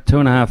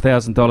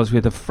 $2,500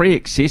 worth of free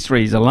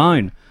accessories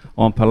alone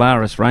on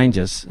Polaris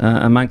Rangers,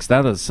 amongst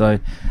others. So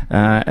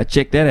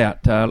check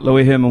that out.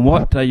 Louis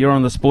Herman-Watt, you're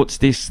on the sports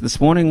desk this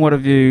morning. What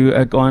have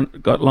you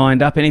got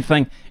lined up?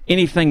 Anything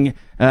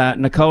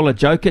Nikola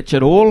Jokic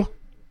at all?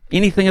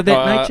 Anything of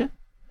that nature?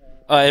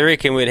 I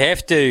reckon we'd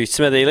have to,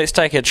 Smithy. Let's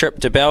take a trip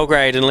to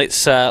Belgrade and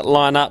let's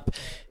line up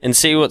and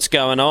see what's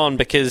going on,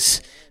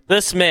 because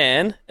this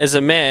man is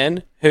a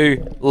man who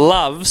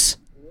loves,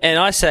 and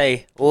I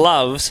say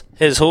loves,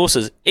 his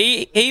horses.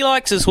 He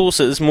likes his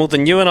horses more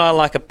than you and I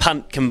like a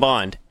punt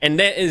combined, and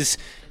that is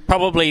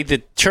probably the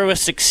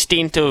truest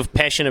extent of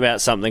passion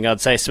about something,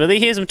 I'd say, Smithy.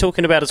 Here's him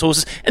talking about his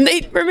horses. And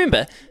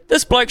remember,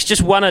 this bloke's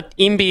just won an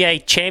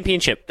NBA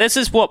championship. This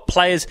is what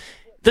players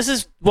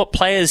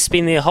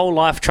spend their whole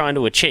life trying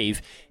to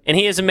achieve. And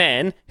here's a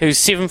man who's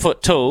 7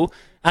 foot tall,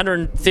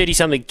 130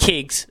 something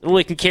kegs, and all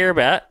he can care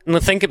about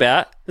and think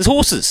about is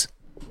horses.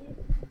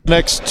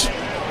 Next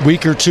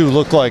week or two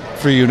look like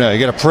for you now? You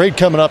got a parade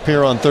coming up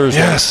here on Thursday.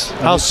 Yes.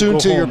 How soon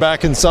till you're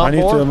back in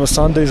Southport? On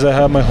Sundays I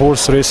have my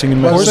horse racing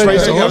in my horse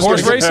racing.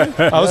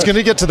 I was going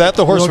to get to that.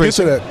 The horse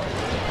racing. Get to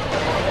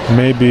that.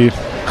 Maybe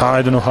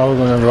I don't know how we're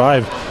going to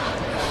arrive.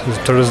 It's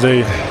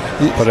Thursday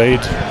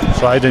parade,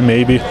 Friday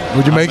maybe.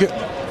 Would you make it?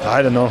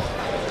 I don't know.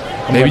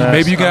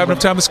 Maybe you can have enough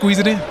time to squeeze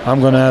it in.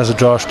 I'm going to ask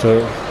Josh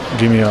to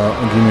give me a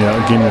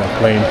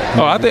plane.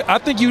 Oh, I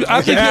think he'll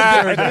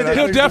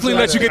definitely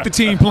let you get the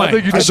team plane. I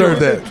think you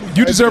deserve that.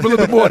 You deserve a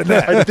little bit more than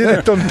that. I did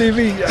it on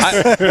TV.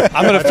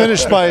 I'm going to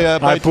finish by.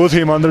 I put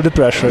him under the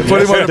pressure.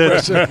 Put him under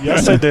pressure.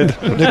 Yes, I did.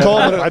 Nicole,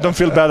 I don't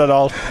feel bad at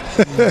all.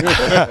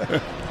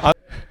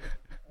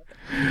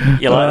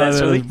 You like that,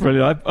 Smithy?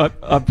 Brilliant.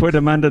 I put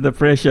him under the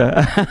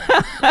pressure.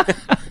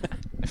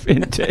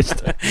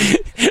 Fantastic.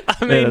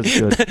 I mean,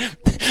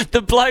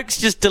 the bloke's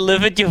just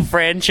delivered your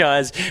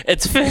franchise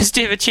its first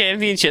ever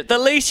championship. The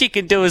least you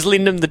can do is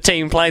lend him the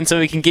team plane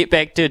so he can get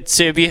back to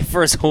Serbia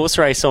for his horse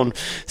race on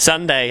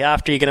Sunday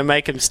after you're going to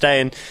make him stay.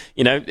 And,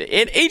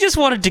 he just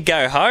wanted to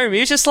go home. He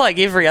was just like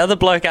every other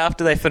bloke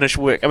after they finish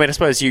work. I mean, I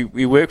suppose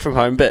you work from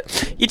home,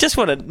 but you just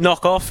want to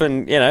knock off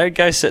and,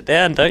 go sit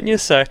down, don't you?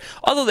 So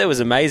I thought that was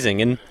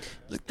amazing. And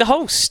the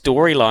whole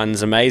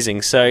storyline's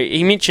amazing. So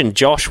he mentioned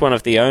Josh, one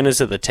of the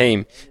owners of the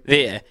team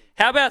there.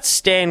 How about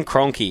Stan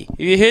Kroenke? Have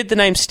you heard the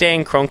name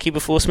Stan Kroenke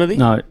before, Smithy?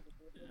 No.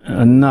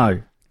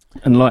 No.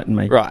 Enlighten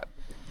me. Right.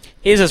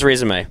 Here's his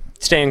resume.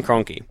 Stan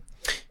Kroenke.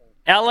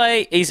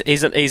 LA,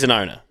 he's an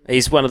owner.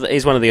 He's one of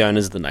the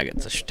owners of the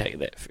Nuggets. I should tell you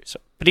that first.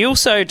 But he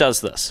also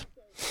does this.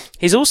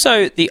 He's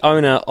also the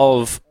owner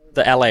of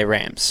the LA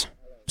Rams.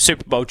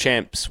 Super Bowl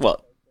champs,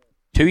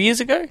 2 years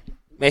ago?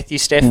 Matthew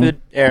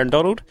Stafford, Aaron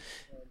Donald.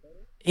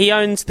 He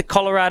owns the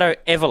Colorado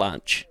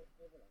Avalanche.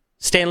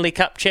 Stanley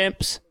Cup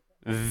champs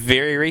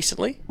very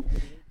recently.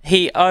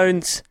 He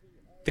owns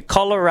the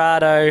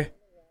Colorado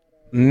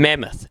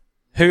Mammoth,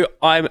 who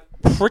I'm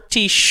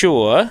pretty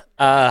sure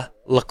are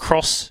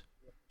lacrosse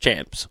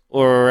champs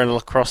or a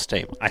lacrosse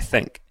team, I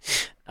think.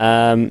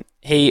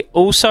 He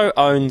also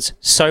owns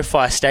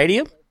SoFi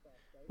Stadium,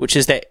 which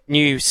is that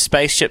new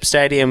spaceship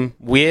stadium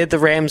where the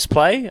Rams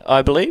play,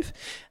 I believe.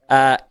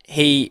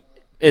 He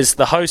is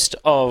the host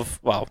of,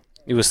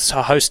 he was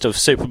a host of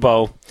Super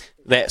Bowl,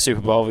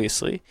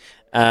 obviously.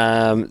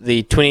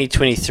 The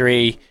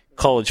 2023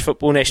 College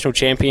Football National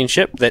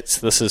Championship. We're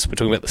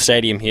talking about the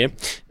stadium here.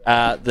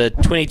 The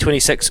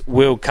 2026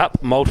 World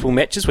Cup, multiple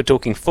matches. We're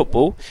talking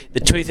football. The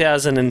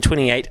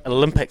 2028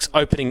 Olympics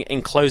opening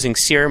and closing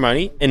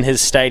ceremony in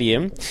his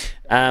stadium.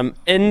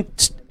 In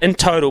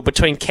total,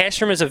 between cash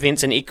from his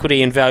events and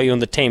equity and value on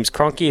the teams,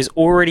 Kroenke is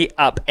already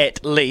up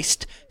at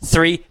least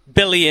 $3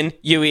 billion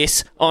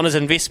US on his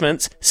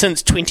investments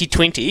since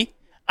 2020.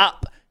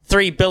 Up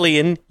 $3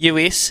 billion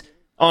US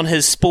on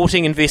his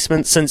sporting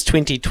investments since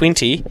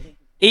 2020.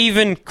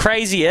 Even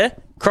crazier,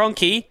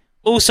 Kroenke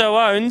also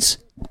owns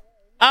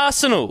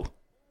Arsenal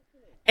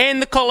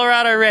and the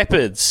Colorado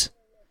Rapids.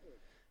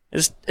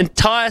 His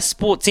entire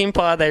sports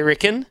empire, they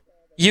reckon,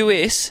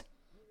 US,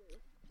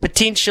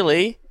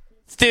 potentially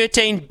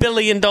 $13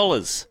 billion.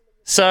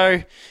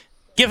 So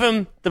give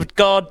him the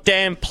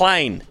goddamn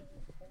plane,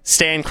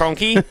 Stan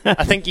Kroenke.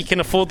 I think you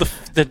can afford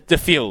the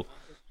fuel.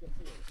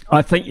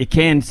 I think you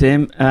can,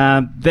 Sam.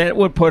 That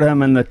would put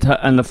him in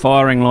the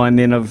firing line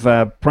then of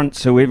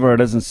Prince, whoever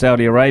it is in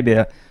Saudi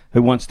Arabia,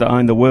 who wants to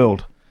own the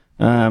world.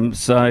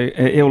 So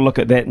he'll look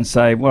at that and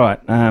say, right,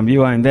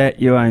 you own that,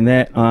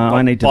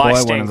 I need to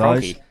buy one of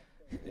those.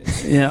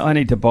 Yeah, I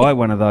need to buy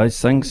one of those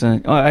things.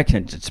 I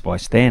can just buy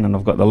Stan, and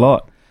I've got the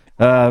lot.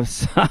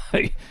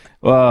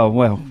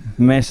 Well,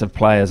 massive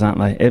players, aren't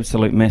they?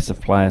 Absolute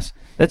massive players.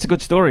 That's a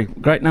good story.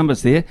 Great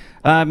numbers there.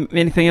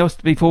 Anything else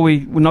before we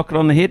knock it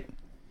on the head?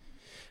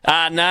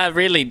 No,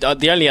 really.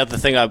 The only other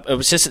thing,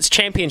 it's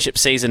championship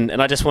season,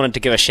 and I just wanted to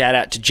give a shout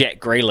out to Jack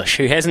Grealish,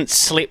 who hasn't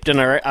slept in,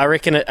 I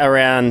reckon,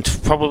 around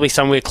probably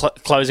somewhere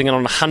closing in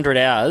on 100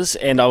 hours,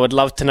 and I would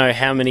love to know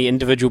how many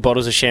individual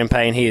bottles of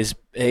champagne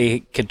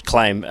he could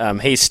claim.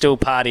 He's still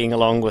partying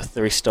along with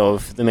the rest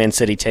of the Man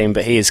City team,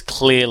 but he is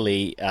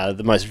clearly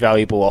the most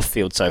valuable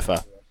off-field so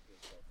far.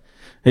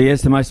 He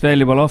is the most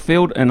valuable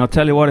off-field, and I'll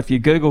tell you what, if you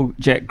Google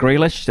Jack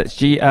Grealish, that's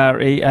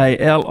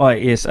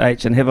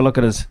Grealish, and have a look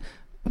at his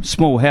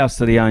small house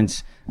that he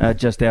owns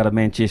just out of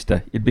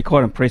Manchester, you'd be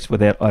quite impressed with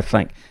that, I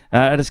think.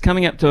 It is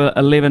coming up to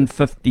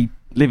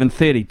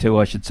 11:32,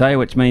 I should say,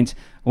 which means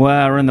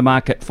we're in the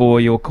market for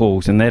your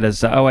calls, and that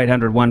is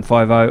 0800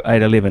 150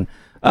 811.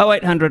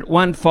 0800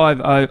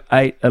 150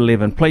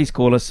 811. Please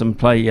call us and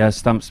play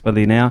Stump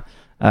Smithy now.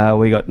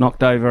 We got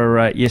knocked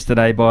over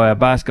yesterday by a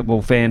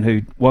basketball fan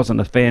who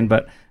wasn't a fan,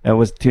 but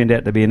turned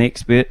out to be an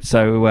expert,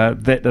 so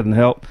that didn't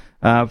help.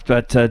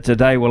 But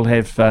today we'll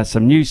have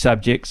some new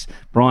subjects.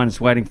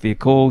 Brian's waiting for your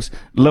calls.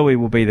 Louis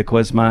will be the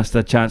quiz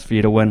master. Chance for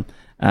you to win,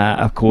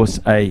 of course,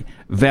 a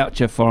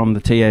voucher from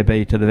the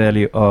TAB to the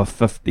value of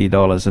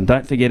 $50. And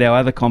don't forget our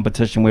other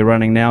competition we're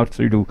running now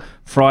through to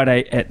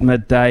Friday at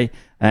midday.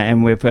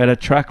 And we've had a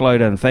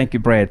truckload in. Thank you,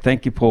 Brad.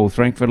 Thank you, Paul.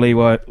 Thank you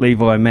for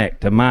Levi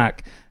Mack, to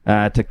Mark,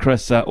 to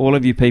Chris, all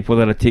of you people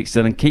that are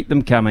texting, and keep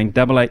them coming.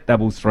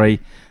 8833.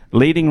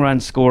 Leading run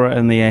scorer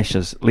in the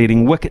Ashes,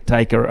 leading wicket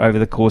taker over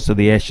the course of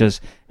the Ashes,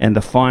 and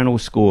the final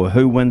score.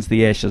 Who wins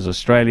the Ashes,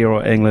 Australia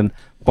or England?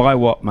 By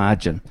what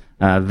margin?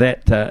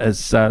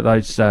 Those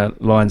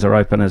lines are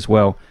open as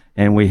well,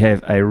 and we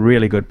have a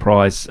really good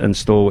prize in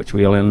store, which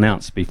we'll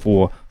announce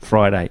before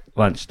Friday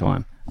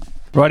lunchtime.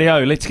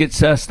 Rightio, let's get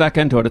stuck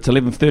into it. It's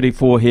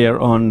 11:34 here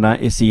on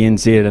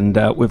SENZ, and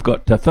we've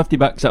got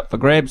 $50 up for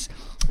grabs,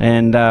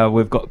 and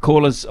we've got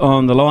callers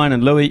on the line.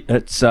 And Louis,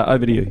 it's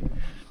over to you.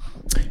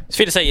 It's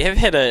fair to say you have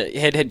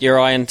had your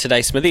eye in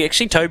today, Smithy.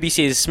 Actually, Toby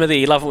says, Smithy,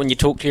 you love it when you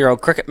talk to your old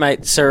cricket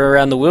mates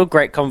around the world.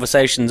 Great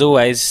conversations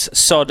always.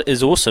 Sod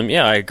is awesome.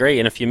 Yeah, I agree.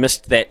 And if you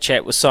missed that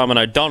chat with Simon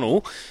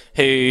O'Donnell,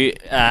 who,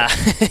 fair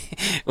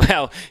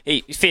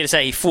to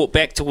say he fought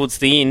back towards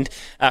the end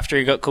after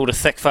he got called a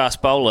thick,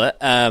 fast bowler.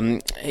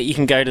 You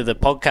can go to the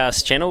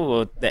podcast channel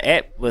or the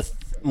app with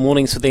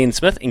Mornings with Ian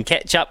Smith and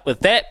catch up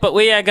with that. But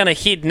we are going to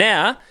head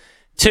now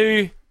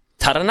to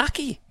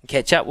Taranaki and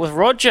catch up with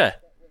Roger.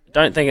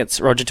 Don't think it's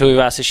Roger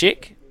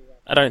Tuivasa-Sheck.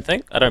 I don't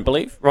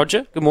believe.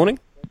 Roger, good morning.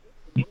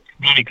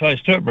 Pretty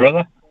close to it,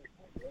 brother.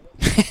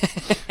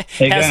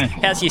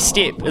 How's your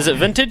step? Is it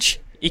vintage?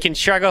 You can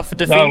shrug off a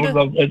defender?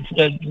 No, I've got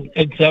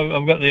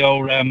the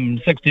old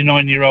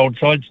 69-year-old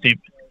side step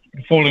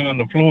falling on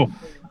the floor.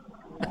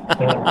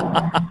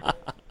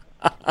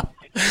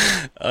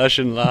 I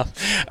shouldn't laugh.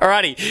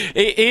 Alrighty,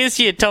 here's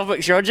your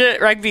topics, Roger.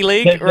 Rugby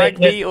league,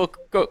 rugby or...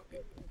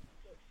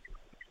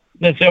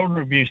 That's elder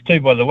abuse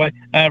too, by the way.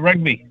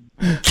 Rugby.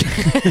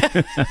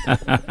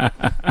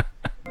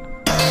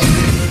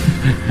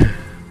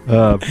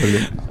 Oh,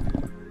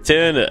 brilliant.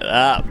 Turn it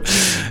up.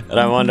 I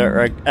don't want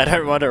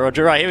it,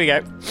 Roger. Right, here we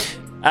go.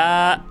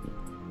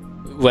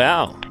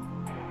 Wow.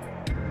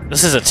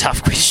 This is a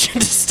tough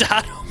question to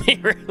start. I'll be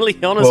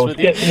really honest with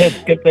you.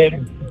 Let's get that.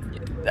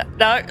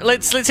 No,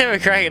 let's have a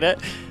crack at it.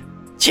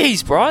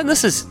 Jeez, Brian,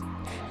 this is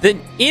the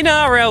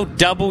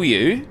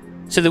NRLW.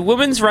 So the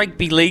Women's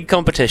Rugby League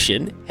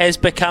competition has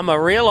become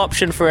a real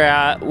option for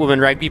our women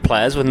rugby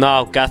players, with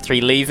Niall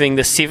Guthrie leaving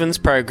the Sevens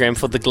program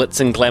for the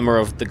glitz and glamour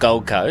of the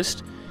Gold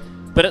Coast.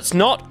 But it's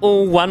not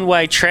all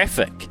one-way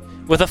traffic,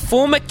 with a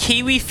former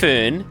Kiwi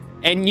Fern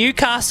and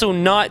Newcastle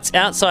Knights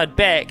outside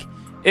back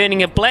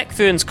earning a Black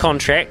Ferns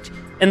contract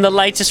in the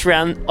latest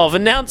round of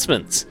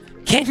announcements.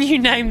 Can you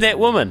name that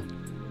woman?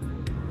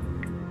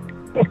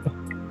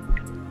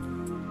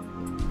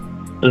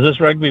 Is this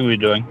rugby we're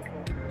doing?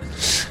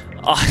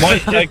 My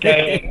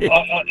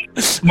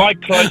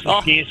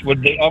closest guess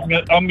would be,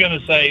 I'm going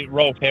to say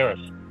Rolf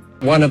Harris.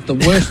 One of the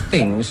worst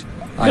things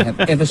I have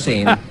ever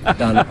seen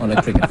done on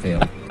a cricket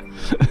field.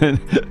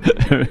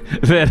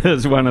 That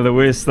is one of the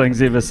worst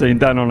things ever seen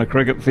done on a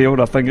cricket field.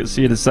 I think it's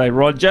fair to say,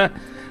 Roger.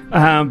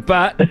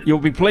 But you'll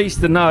be pleased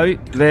to know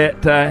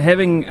that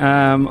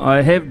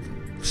I have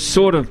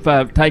sort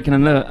of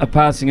taken a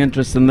passing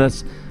interest in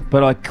this,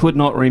 but I could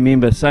not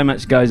remember. So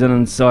much goes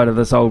inside of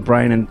this old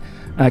brain and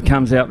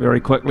comes out very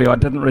quickly. I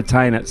didn't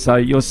retain it, so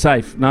you're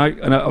safe. No,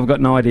 I've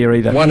got no idea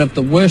either. One of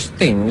the worst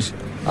things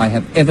I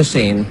have ever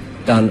seen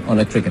done on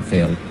a cricket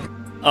field.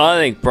 I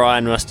think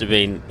Brian must have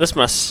been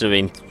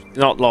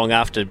not long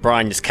after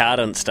Brian's car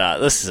didn't start.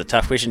 This is a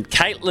tough question.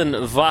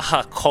 Caitlin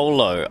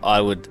Vahakolo,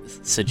 I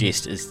would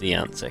suggest, is the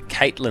answer.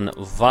 Caitlin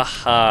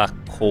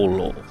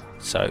Vahakolo.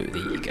 So there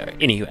you go.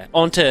 Anyway,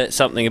 on to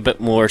something a bit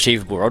more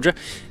achievable, Roger.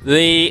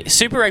 The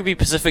Super Rugby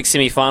Pacific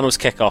semi-finals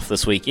kick off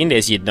this weekend,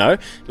 as you'd know,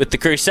 with the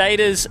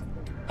Crusaders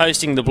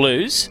hosting the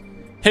Blues.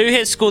 Who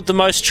has scored the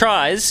most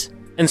tries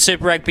in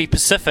Super Rugby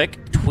Pacific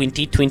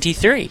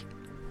 2023?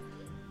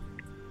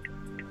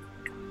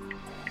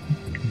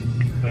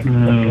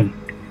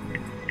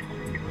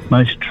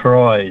 Most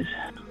tries.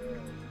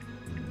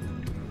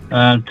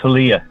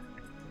 Talia.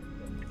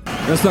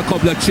 Just a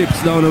couple of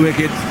chips down the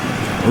wicket,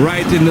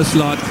 right in the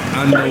slot,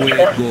 and away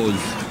it goes.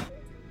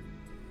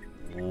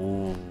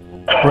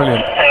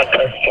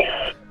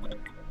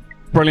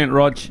 Brilliant,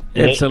 Rog.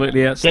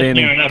 Absolutely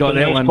outstanding. Got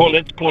that one.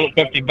 Let's call it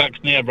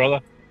 $50 now,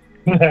 brother.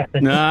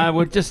 No,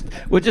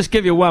 we'll just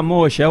give you one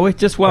more, shall we?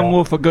 Just one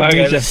more for good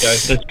Okay, measure.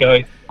 let's go.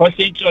 I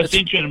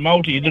sent you in a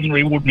multi. You didn't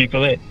reward me for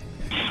that.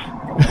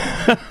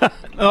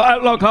 Oh,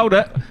 look, hold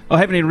it. I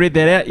haven't even read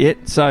that out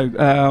yet, so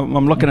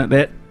I'm looking at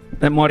that.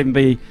 That might even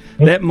be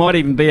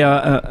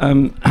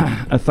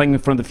a thing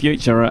from the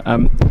future,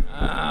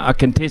 a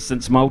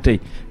contestants multi,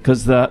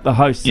 because the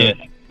hosts are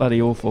bloody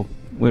awful.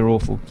 We're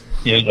awful.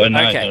 Yeah, I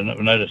know. Okay. I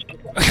noticed.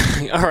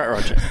 All right,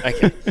 Roger.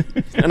 Okay.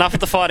 Enough of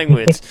the fighting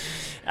words.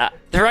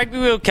 The Rugby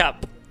World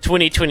Cup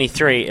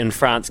 2023 in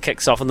France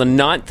kicks off on the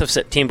 9th of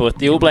September with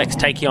the All Blacks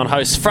taking on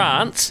host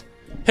France.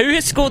 Who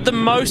has scored the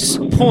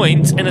most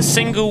points in a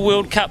single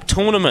World Cup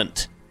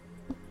tournament?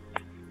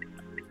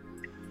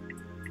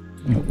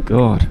 Oh,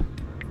 God.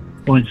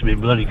 Points to be a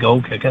bloody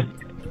goal kicker.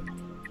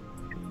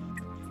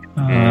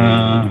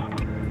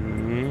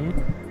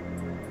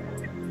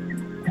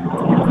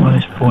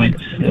 Most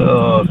points.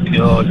 Oh,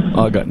 God.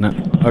 I got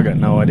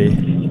no idea.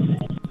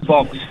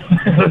 Fox.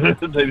 They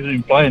didn't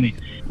even play any.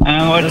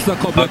 Just a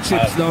couple of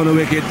chips down the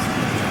wicket,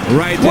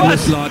 right in the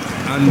slot,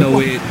 and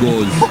away it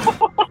goes.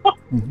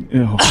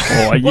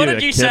 What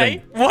did you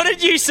say? What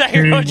did you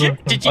say, Roger?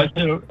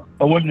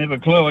 I wouldn't have a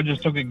clue. I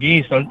just took a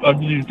guess. I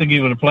didn't think he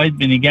would have played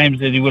many games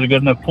that he would have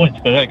got enough points.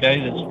 But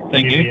okay,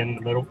 thank you. In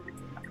the middle.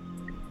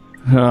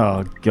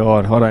 Oh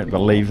God, I don't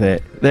believe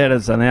that. That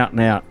is an out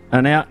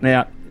and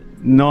out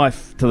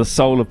knife to the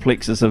solar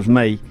plexus of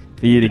me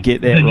for you to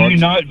get that. Did you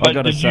know?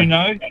 Did you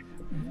know?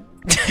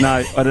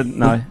 No, I didn't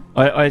know.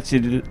 I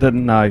actually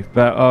didn't know.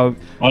 But I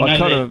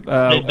kind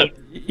of.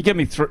 You give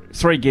me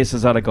three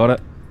guesses, I'd have got it.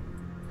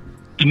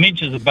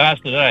 Dementia's a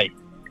bastard, eh?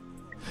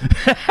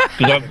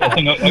 Because I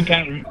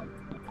think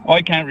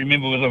I can't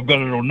remember whether I've got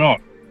it or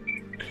not.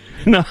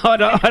 No, I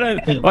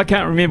don't. I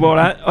can't remember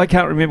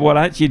what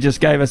answer you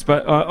just gave us.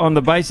 But on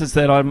the basis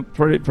that I'm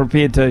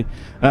prepared to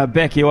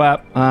back you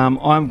up,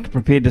 I'm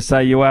prepared to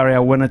say you are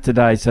our winner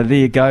today. So there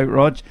you go,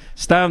 Rog.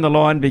 Stay on the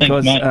line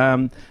because.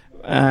 Thanks,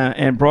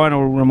 and Brian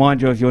will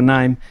remind you of your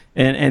name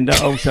and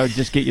also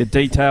just get your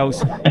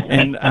details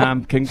and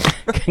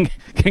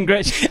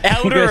congratulations.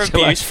 Elder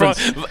abuse from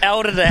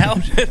elder to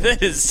elder.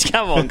 That is,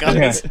 come on,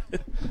 guys.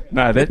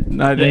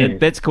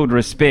 That's called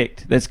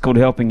respect. That's called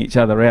helping each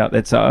other out.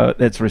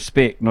 That's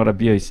respect, not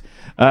abuse.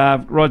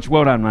 Rog,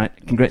 well done, mate.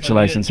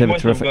 Congratulations. Have a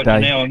terrific day.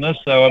 Now on this,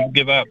 so I'll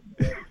give up.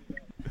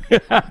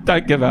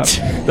 Don't give up.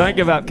 Don't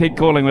give up. Keep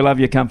calling. We love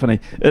your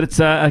company. It's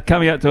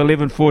coming up to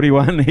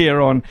 11:41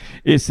 here on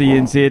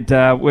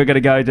SENZ. We're going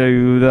to go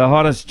to the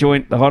hottest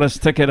joint, the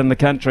hottest ticket in the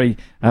country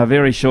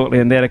very shortly,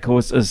 and that, of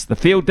course, is the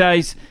Field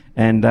Days.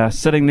 And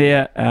sitting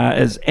there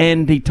is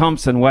Andy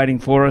Thompson waiting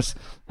for us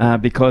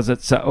because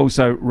it's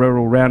also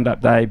Rural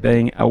Roundup Day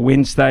being a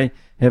Wednesday,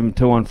 having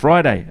two on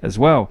Friday as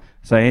well.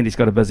 So Andy's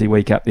got a busy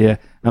week up there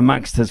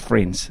amongst his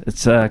friends.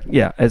 It's,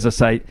 as I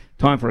say,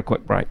 time for a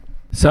quick break.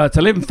 So it's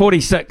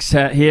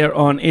 11:46 here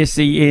on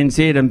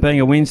SENZ, and being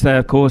a Wednesday,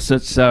 of course,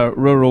 it's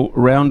Rural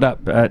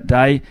Roundup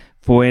Day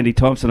for Andy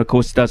Thompson. Of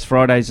course, does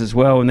Fridays as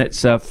well, and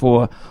that's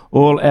for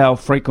all our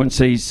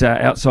frequencies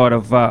outside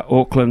of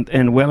Auckland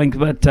and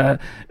Wellington. But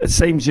it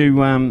seems you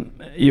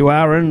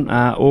are in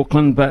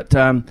Auckland, but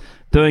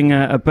doing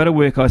a bit of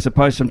work, I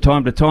suppose, from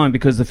time to time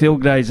because the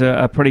field days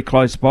are pretty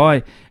close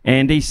by,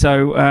 Andy.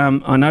 So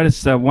I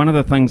noticed one of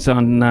the things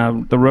on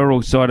the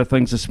rural side of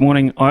things this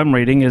morning I'm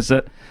reading is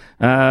that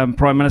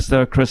Prime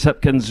Minister Chris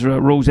Hipkins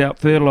rules out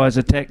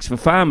fertiliser tax for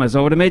farmers.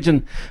 I would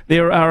imagine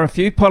there are a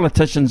few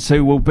politicians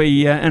who will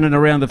be in and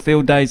around the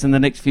field days in the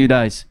next few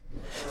days.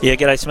 Yeah,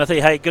 g'day Smithy.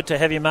 Hey, good to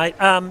have you, mate.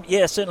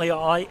 Yeah, certainly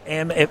I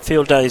am at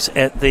field days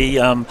at the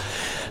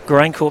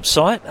GrainCorp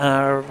site.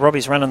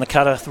 Robbie's running the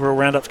cutter. The Rural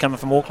Roundup's coming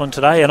from Auckland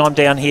today, and I'm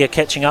down here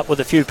catching up with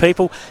a few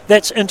people.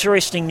 That's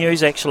interesting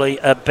news, actually,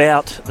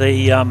 about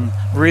the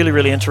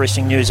really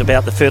interesting news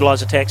about the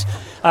fertiliser tax.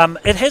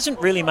 It hasn't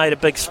really made a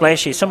big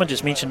splash here. Someone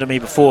just mentioned to me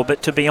before,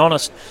 but to be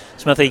honest,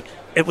 Smithy,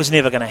 it was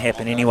never going to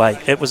happen anyway.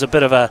 It was a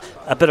bit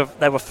of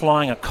they were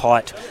flying a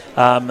kite.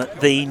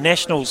 The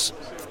Nationals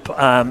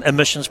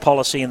emissions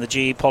policy and the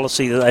GE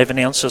policy that they've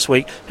announced this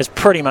week has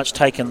pretty much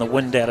taken the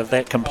wind out of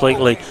that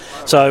completely.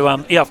 So,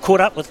 I've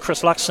caught up with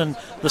Chris Luxon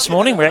this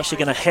morning. We're actually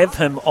going to have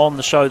him on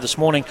the show this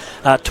morning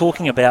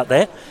talking about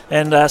that.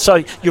 And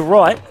so you're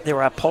right,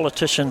 there are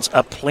politicians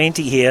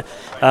aplenty here.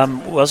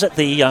 Was at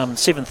the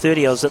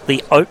 7:30, I was at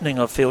the opening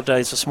of Field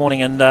Days this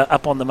morning, and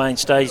up on the main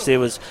stage there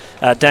was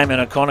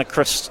Damien O'Connor,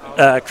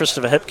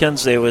 Christopher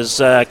Hipkins, there was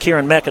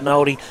Kieran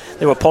McAnulty.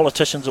 There were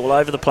politicians all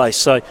over the place.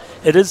 So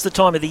it is the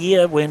time of the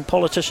year when when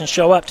politicians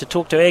show up to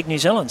talk to Ag New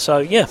Zealand. So,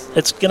 yeah,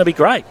 it's going to be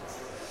great.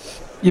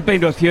 You've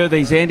been to a few of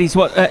these, Andy.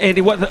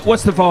 Andy,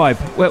 what's the vibe?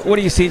 What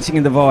are you sensing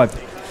in the vibe?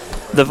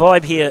 The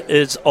vibe here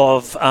is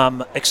of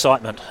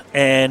excitement.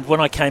 And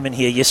when I came in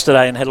here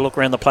yesterday and had a look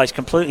around the place,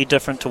 completely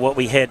different to what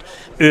we had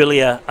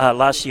earlier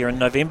last year in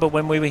November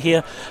when we were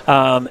here.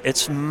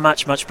 It's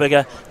much, much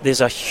bigger.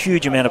 There's a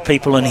huge amount of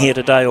people in here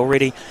today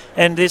already.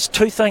 And there's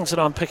two things that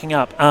I'm picking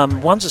up.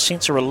 One's a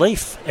sense of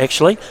relief,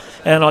 actually.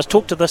 And I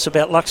talked to this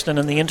about Luxton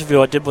in the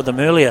interview I did with them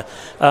earlier,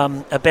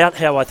 about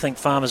how I think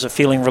farmers are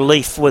feeling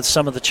relief with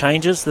some of the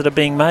changes that are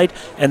being made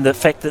and the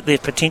fact that there's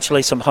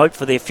potentially some hope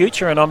for their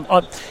future. And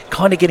I'm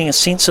kind of getting a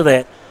sense of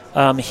that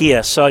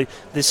here. So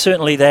there's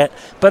certainly that.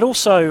 But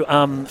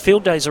also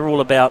field days are all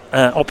about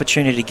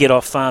opportunity to get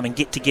off farm and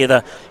get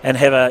together and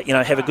have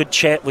a good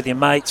chat with your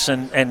mates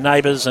and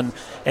neighbours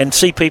and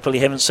see people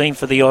you haven't seen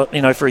for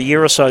for a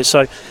year or so.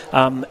 So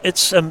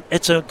it's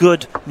a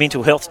good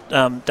mental health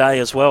day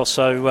as well.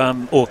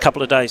 So or a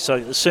couple of days. So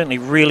it's certainly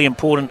really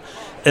important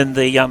in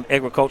the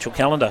agricultural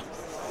calendar.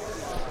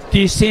 Do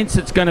you sense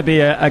it's going to be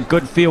a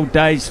good field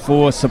days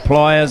for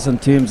suppliers in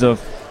terms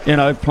of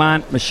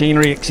plant,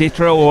 machinery,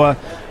 etc., or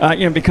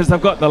because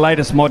they've got the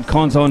latest mod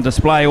cons on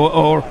display,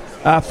 or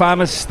are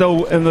farmers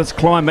still in this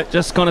climate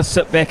just going to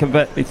sit back a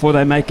bit before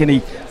they make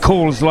any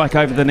calls like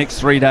over the next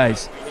 3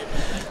 days?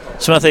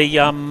 Smithy,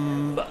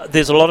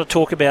 there's a lot of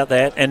talk about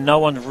that, and no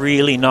one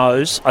really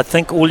knows. I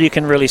think all you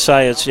can really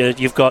say is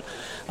you've got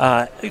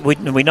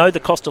we know the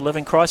cost of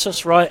living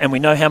crisis, right? And we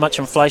know how much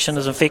inflation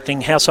is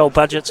affecting household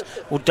budgets.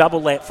 We'll double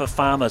that for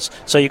farmers.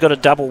 So you've got a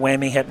double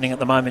whammy happening at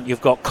the moment.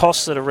 You've got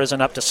costs that have risen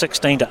up to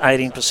 16 to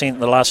 18% in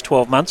the last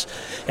 12 months.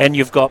 And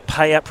you've got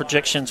payout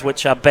projections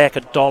which are back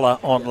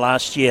 $1 on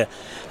last year.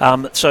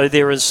 So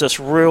there is this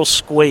real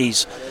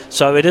squeeze.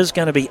 So it is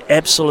going to be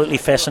absolutely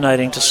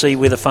fascinating to see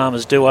whether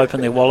farmers do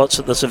open their wallets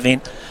at this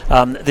event.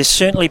 There's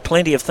certainly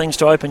plenty of things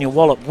to open your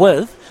wallet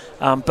with.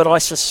 But I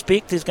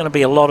suspect there's going to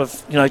be a lot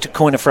of, to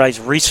coin a phrase,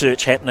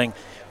 research happening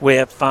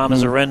where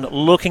farmers are in,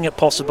 looking at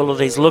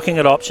possibilities, looking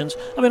at options.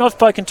 I mean, I've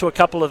spoken to a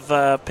couple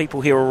of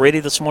people here already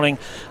this morning,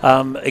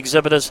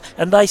 exhibitors,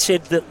 and they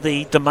said that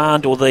the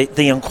demand or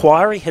the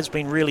inquiry has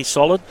been really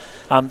solid.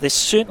 There's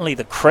certainly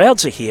the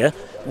crowds are here,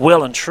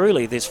 well and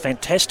truly. There's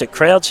fantastic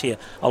crowds here.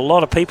 A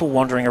lot of people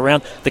wandering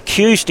around. The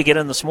queues to get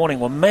in this morning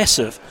were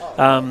massive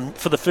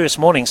for the first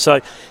morning. So,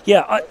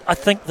 yeah, I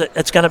think that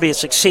it's going to be a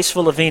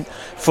successful event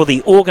for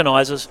the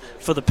organisers,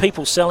 for the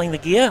people selling the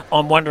gear.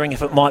 I'm wondering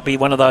if it might be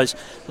one of those,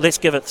 let's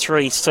give it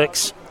 3,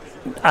 6,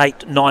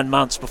 8, 9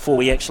 months before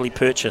we actually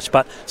purchase.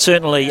 But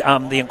certainly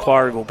the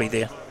inquiry will be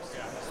there.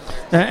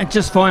 And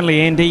just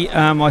finally, Andy,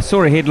 I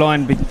saw a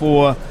headline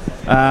before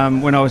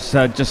when I was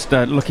just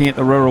looking at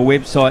the rural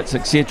websites,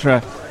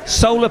 etc.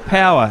 Solar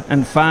power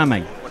and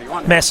farming.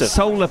 Massive.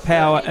 Solar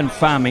power and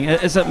farming.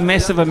 Is it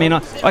massive? I mean,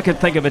 I could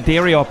think of a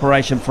dairy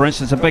operation, for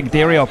instance, a big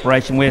dairy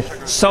operation where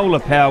solar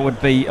power would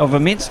be of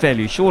immense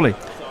value, surely.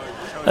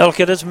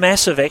 Look, it is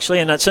massive, actually,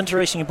 and it's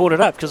interesting you brought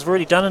it up because we've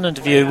already done an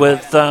interview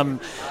with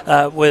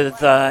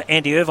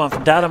Andy Irvine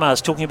from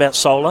Datamars talking about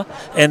solar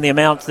and the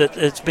amount that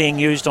it's being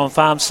used on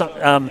farms.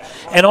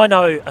 And I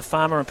know a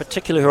farmer in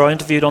particular who I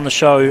interviewed on the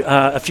show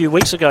a few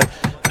weeks ago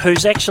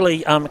who's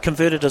actually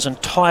converted his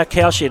entire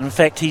cow shed. In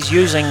fact, he's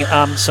using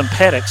some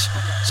paddocks.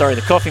 Sorry,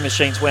 the coffee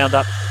machine's wound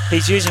up.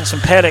 He's using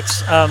some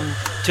paddocks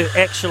to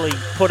actually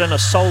put in a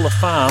solar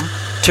farm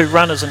to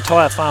run his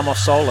entire farm off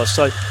solar.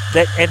 So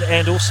that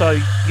and also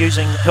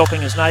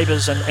helping his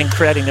neighbours and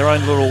creating their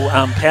own little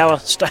power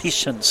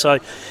station. So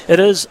it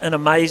is an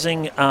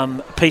amazing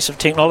piece of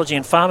technology,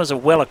 and farmers are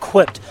well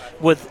equipped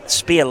with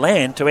spare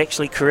land to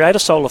actually create a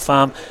solar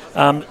farm.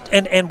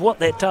 And what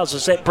that does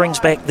is that brings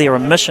back their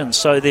emissions.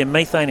 So their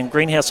methane and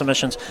greenhouse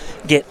emissions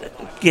get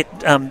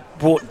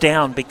brought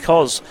down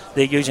because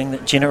they're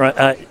using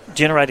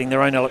generating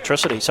their own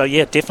electricity. So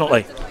yeah,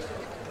 definitely.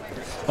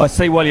 I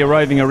see while you're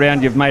roving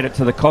around you've made it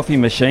to the coffee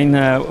machine.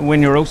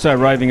 When you're also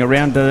roving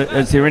around,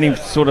 is there any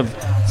sort of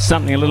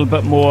something a little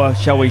bit more,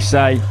 shall we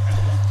say,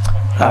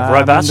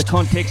 robust? In the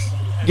context,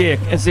 yeah,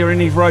 is there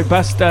any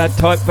robust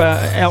type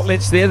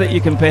outlets there that you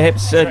can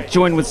perhaps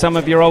join with some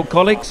of your old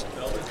colleagues?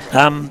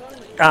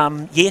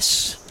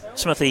 Yes,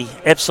 Smithy,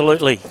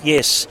 absolutely,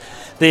 yes.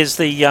 There's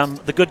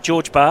the Good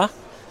George Bar,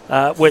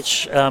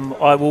 which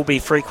I will be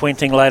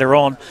frequenting later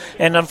on,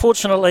 and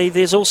unfortunately,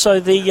 there's also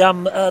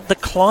the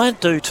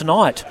Client Do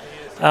tonight,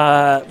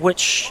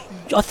 which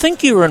I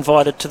think you were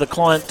invited to the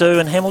Client Do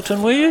in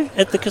Hamilton, were you,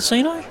 at the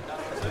casino?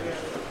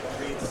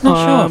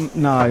 Not sure.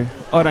 No,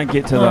 I don't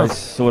get to those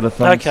sort of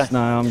things. Okay.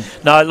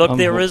 No, look,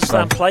 there is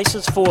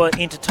places for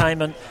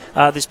entertainment.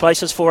 There's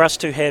places for us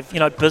to have,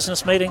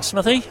 business meetings,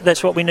 Smithy.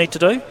 That's what we need to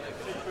do.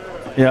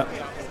 Yeah.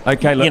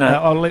 Okay, look,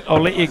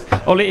 I'll let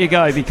you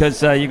go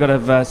because you've got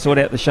to sort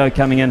out the show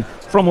coming in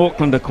from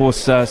Auckland, of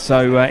course.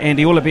 So,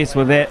 Andy, all the best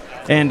with that.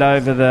 And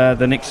over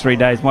the next 3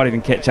 days, might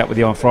even catch up with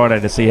you on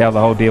Friday to see how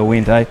the whole deal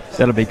went, eh?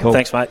 That'll be cool.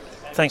 Thanks, mate.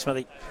 Thanks,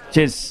 Smithy.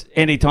 Cheers.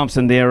 Andy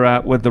Thompson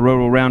there with the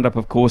Rural Roundup,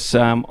 of course,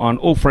 on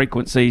all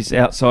frequencies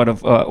outside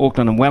of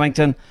Auckland and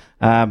Wellington.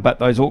 But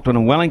those Auckland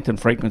and Wellington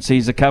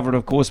frequencies are covered,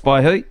 of course,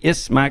 by who?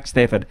 Yes, Mark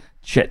Stafford.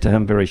 Chat to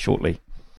him very shortly.